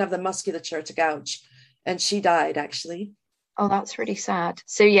because she didn't have the musculature to gouge, and she died actually. Oh, that's really sad.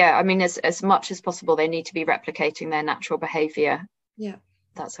 So yeah, I mean, as much as possible, they need to be replicating their natural behavior. Yeah,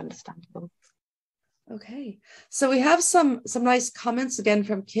 that's understandable. Okay, so we have some nice comments again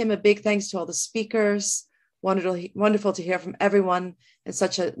from Kim. A big thanks to all the speakers. Wonderful to hear from everyone, and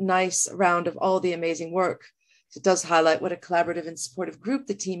such a nice round of all the amazing work. It does highlight what a collaborative and supportive group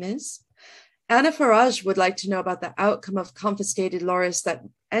the team is. Anna Faraj would like to know about the outcome of confiscated loris that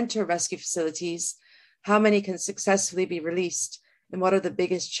enter rescue facilities. How many can successfully be released? And what are the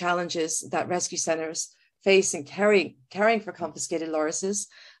biggest challenges that rescue centers face in caring for confiscated lorises?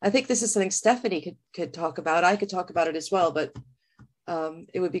 I think this is something Stephanie could talk about. I could talk about it as well, but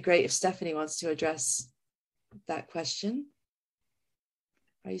it would be great if Stephanie wants to address that question.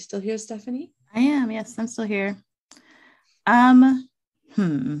 Are you still here, Stephanie? I am, yes, I'm still here. I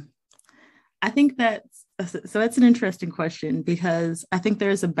think that's an interesting question, because I think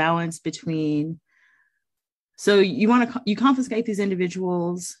there's a balance between, so you confiscate these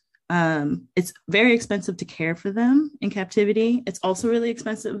individuals. It's very expensive to care for them in captivity. It's also really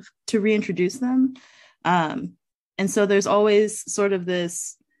expensive to reintroduce them. And so there's always sort of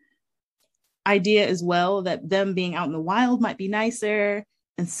this idea as well that them being out in the wild might be nicer.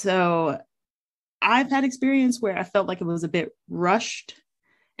 And so I've had experience where I felt like it was a bit rushed,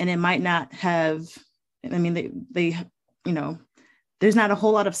 and it might not have, I mean, they there's not a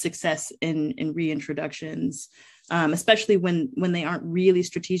whole lot of success in reintroductions, especially when they aren't really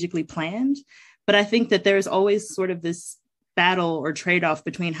strategically planned. But I think that there's always sort of this battle or trade-off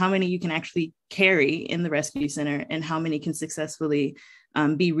between how many you can actually carry in the rescue center and how many can successfully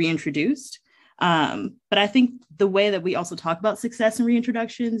be reintroduced. But I think the way that we also talk about success in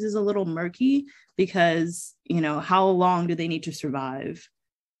reintroductions is a little murky, because, how long do they need to survive?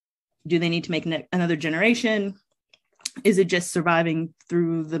 Do they need to make another generation? Is it just surviving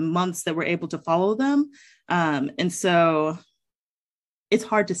through the months that we're able to follow them? And so it's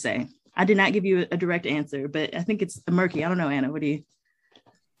hard to say. I did not give you a direct answer, but I think it's murky. I don't know, Anna, what do you?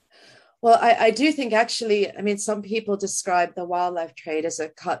 Well, I do think actually, I mean, some people describe the wildlife trade as a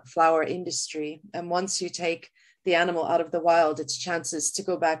cut flower industry. And once you take the animal out of the wild, its chances to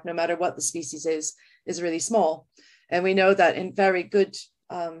go back, no matter what the species is really small. And we know that in very good,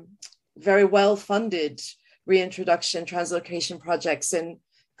 very well-funded reintroduction translocation projects in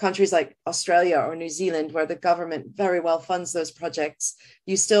countries like Australia or New Zealand, where the government very well funds those projects,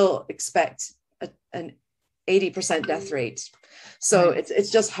 you still expect an 80% death rate. So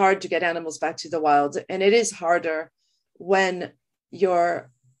it's just hard to get animals back to the wild. And it is harder when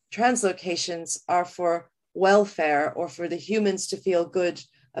your translocations are for welfare or for the humans to feel good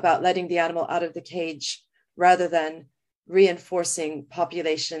about letting the animal out of the cage, rather than reinforcing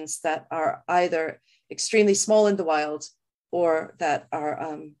populations that are either extremely small in the wild or that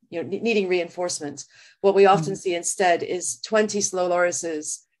are needing reinforcement. What we often see instead is 20 slow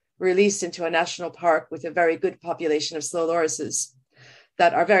lorises released into a national park with a very good population of slow lorises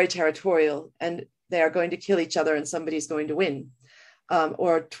that are very territorial, and they are going to kill each other and somebody's going to win.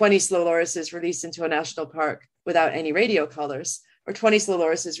 Or 20 slow lorises released into a national park without any radio collars, or 20 slow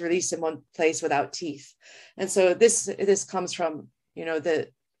lorises released in one place without teeth. And so this comes from, the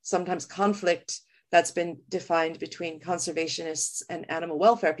sometimes conflict that's been defined between conservationists and animal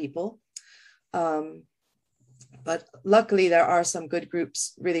welfare people. But luckily, there are some good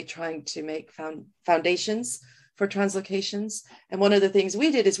groups really trying to make foundations for translocations. And one of the things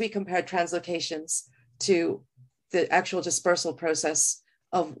we did is we compared translocations to the actual dispersal process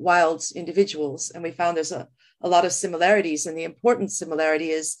of wild individuals. And we found there's a lot of similarities. And the important similarity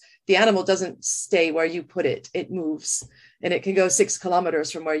is the animal doesn't stay where you put it, it moves. And it can go 6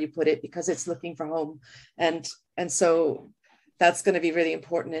 kilometers from where you put it because it's looking for home. And so that's going to be really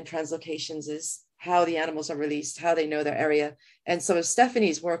important in translocations, is how the animals are released, how they know their area. And so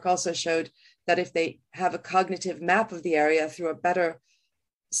Stephanie's work also showed that if they have a cognitive map of the area through a better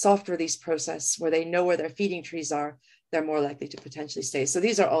soft release process where they know where their feeding trees are, they're more likely to potentially stay. So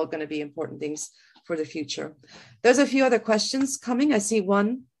these are all going to be important things for the future. There's a few other questions coming. I see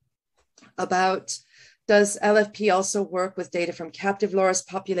one about, does LFP also work with data from captive loris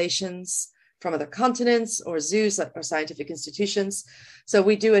populations from other continents or zoos or scientific institutions? So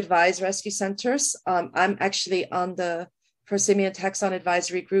we do advise rescue centers. I'm actually on the Persimian Taxon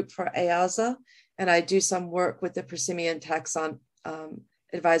Advisory Group for EAZA, and I do some work with the Persimian Taxon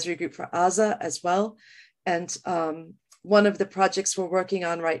Advisory Group for AZA as well. And one of the projects we're working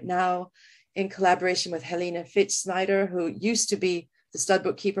on right now, in collaboration with Helena Fitz-Snyder, who used to be the stud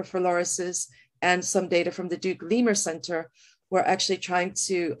bookkeeper for lorises, and some data from the Duke Lemur Center, we're actually trying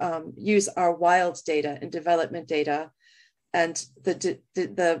to use our wild data and development data and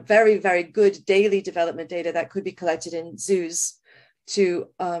the very, very good daily development data that could be collected in zoos to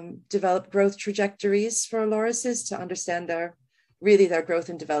develop growth trajectories for lorises, to understand their growth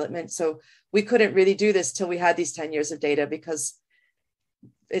and development. So we couldn't really do this till we had these 10 years of data, because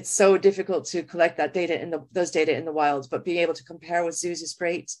it's so difficult to collect that data those data in the wild, but being able to compare with zoos is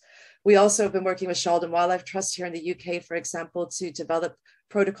great. We also have been working with Sheldon Wildlife Trust here in the UK, for example, to develop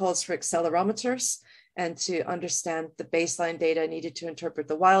protocols for accelerometers and to understand the baseline data needed to interpret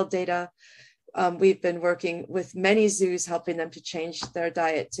the wild data. We've been working with many zoos, helping them to change their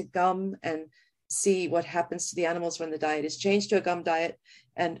diet to gum and see what happens to the animals when the diet is changed to a gum diet.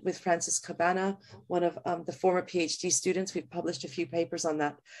 And with Francis Cabana, one of the former PhD students, we've published a few papers on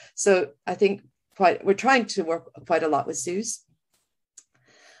that. So I think we're trying to work quite a lot with zoos.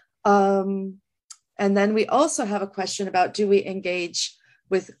 And then we also have a question about, do we engage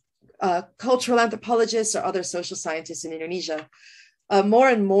with cultural anthropologists or other social scientists in Indonesia? More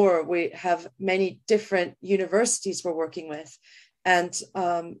and more, we have many different universities we're working with, and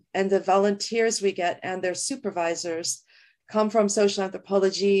the volunteers we get and their supervisors come from social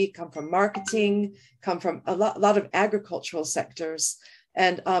anthropology, come from marketing, come from a lot of agricultural sectors.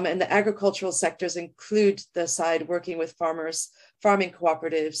 And the agricultural sectors include the side working with farmers, farming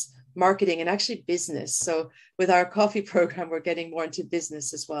cooperatives, marketing, and actually business. So with our coffee program, we're getting more into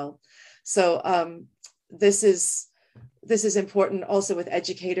business as well. So this is important also with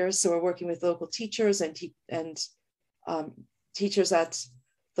educators. So we're working with local teachers and teachers at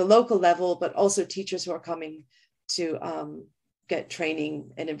the local level, but also teachers who are coming to get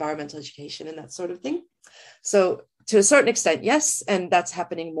training in environmental education and that sort of thing. So to a certain extent, yes, and that's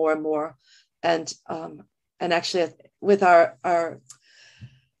happening more and more. And actually with our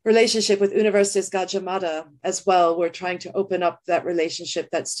relationship with Universitas Gadjah Mada as well, we're trying to open up that relationship,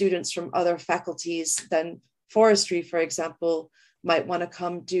 that students from other faculties than forestry, for example, might want to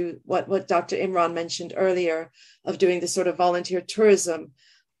come do what Dr. Imron mentioned earlier, of doing this sort of volunteer tourism.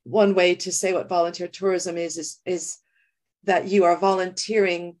 One way to say what volunteer tourism is that you are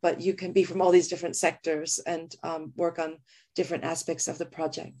volunteering, but you can be from all these different sectors and work on different aspects of the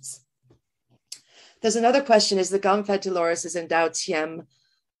projects. There's another question, is the gum-fed lorises in Dao Tiem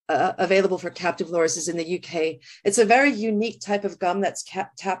available for captive lorises in the UK? It's a very unique type of gum that's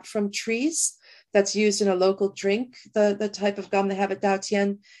tapped from trees, that's used in a local drink, the type of gum they have at Dao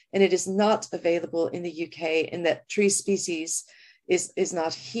Tien, and it is not available in the UK, in that tree species is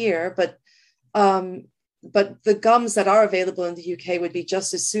not here, but the gums that are available in the UK would be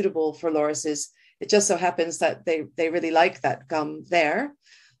just as suitable for lorises. It just so happens that they really like that gum there.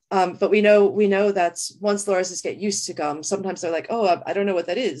 But we know that once lorises get used to gum, sometimes they're like, oh, I don't know what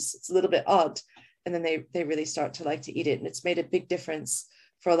that is. It's a little bit odd. And then they really start to like to eat it. And it's made a big difference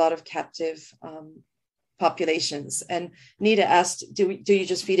for a lot of captive populations. And Nita asked, do you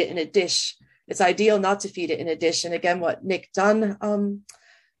just feed it in a dish? It's ideal not to feed it in a dish. And again, what Nick Dunn,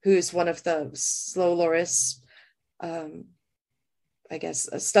 who's one of the slow loris, I guess,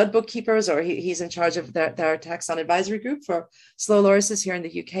 stud bookkeepers, or he's in charge of their taxon advisory group for slow lorises here in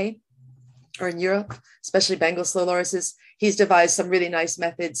the UK or in Europe, especially Bengal slow lorises. He's devised some really nice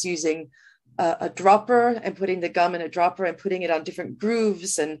methods using a dropper and putting the gum in a dropper and putting it on different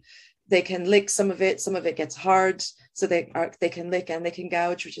grooves, and they can lick some of it gets hard, so they can lick and they can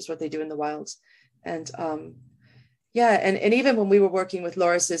gouge, which is what they do in the wild. And and even when we were working with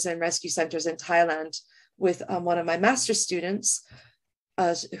lorises and rescue centers in Thailand with one of my master's students,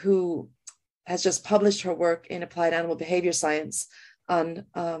 who has just published her work in applied animal behavior science on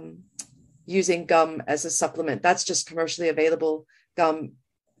using gum as a supplement. That's just commercially available gum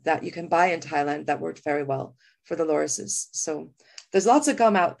that you can buy in Thailand that worked very well for the lorises. So there's lots of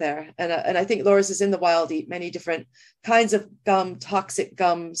gum out there. And I think lorises in the wild eat many different kinds of gum, toxic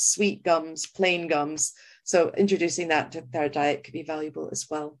gums, sweet gums, plain gums. So introducing that to their diet could be valuable as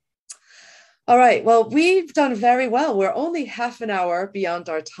well. All right, well, we've done very well. We're only half an hour beyond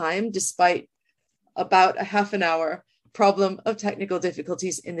our time, despite about a half an hour problem of technical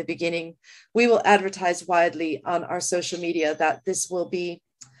difficulties in the beginning. We will advertise widely on our social media that this will be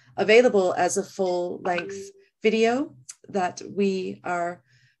available as a full-length video that we are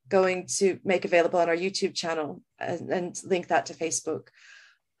going to make available on our YouTube channel and link that to Facebook.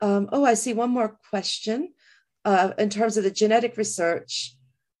 Oh, I see one more question. In terms of the genetic research,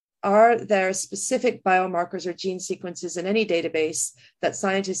 are there specific biomarkers or gene sequences in any database that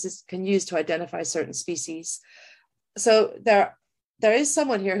scientists can use to identify certain species? So there is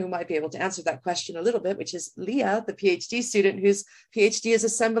someone here who might be able to answer that question a little bit, which is Leah, the PhD student whose PhD is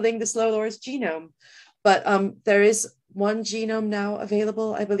assembling the slow loris genome. But there is one genome now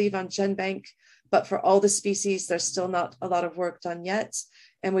available, I believe, on GenBank, but for all the species, there's still not a lot of work done yet.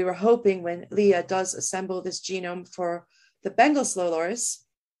 And we were hoping when Leah does assemble this genome for the Bengal slow loris,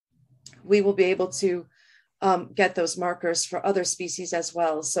 we will be able to get those markers for other species as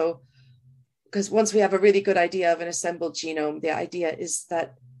well. So, because once we have a really good idea of an assembled genome, the idea is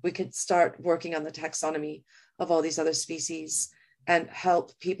that we could start working on the taxonomy of all these other species and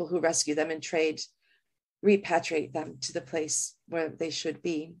help people who rescue them in trade repatriate them to the place where they should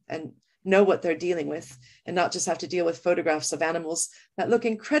be and know what they're dealing with, and not just have to deal with photographs of animals that look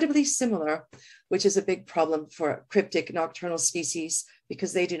incredibly similar, which is a big problem for cryptic nocturnal species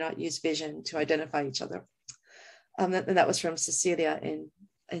because they do not use vision to identify each other. And that was from Cecilia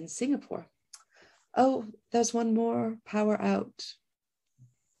in Singapore. Oh, there's one more, power out.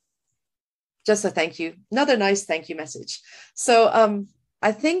 Just a thank you, another nice thank you message. So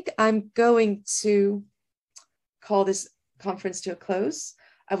I think I'm going to call this conference to a close.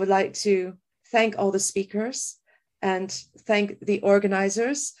 I would like to thank all the speakers and thank the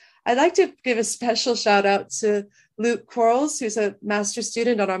organizers. I'd like to give a special shout out to Luke Quarles, who's a master's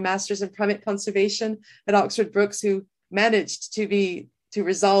student on our Masters in Primate Conservation at Oxford Brookes, who managed to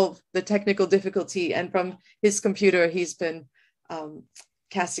resolve the technical difficulty. And from his computer, he's been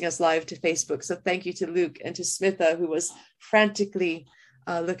casting us live to Facebook. So thank you to Luke, and to Smitha, who was frantically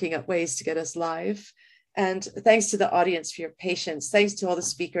looking at ways to get us live. And thanks to the audience for your patience. Thanks to all the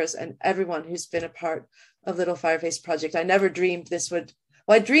speakers and everyone who's been a part of Little Fireface Project. I never dreamed this would,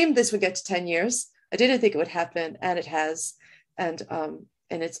 well, I dreamed this would get to 10 years. I didn't think it would happen, and it has. And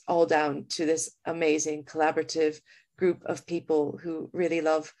it's all down to this amazing collaborative group of people who really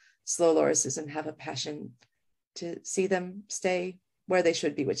love slow lorises and have a passion to see them stay where they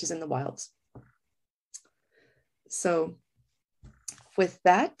should be, which is in the wild. So with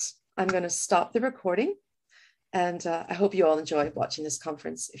that, I'm going to stop the recording, and I hope you all enjoy watching this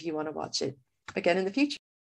conference if you want to watch it again in the future.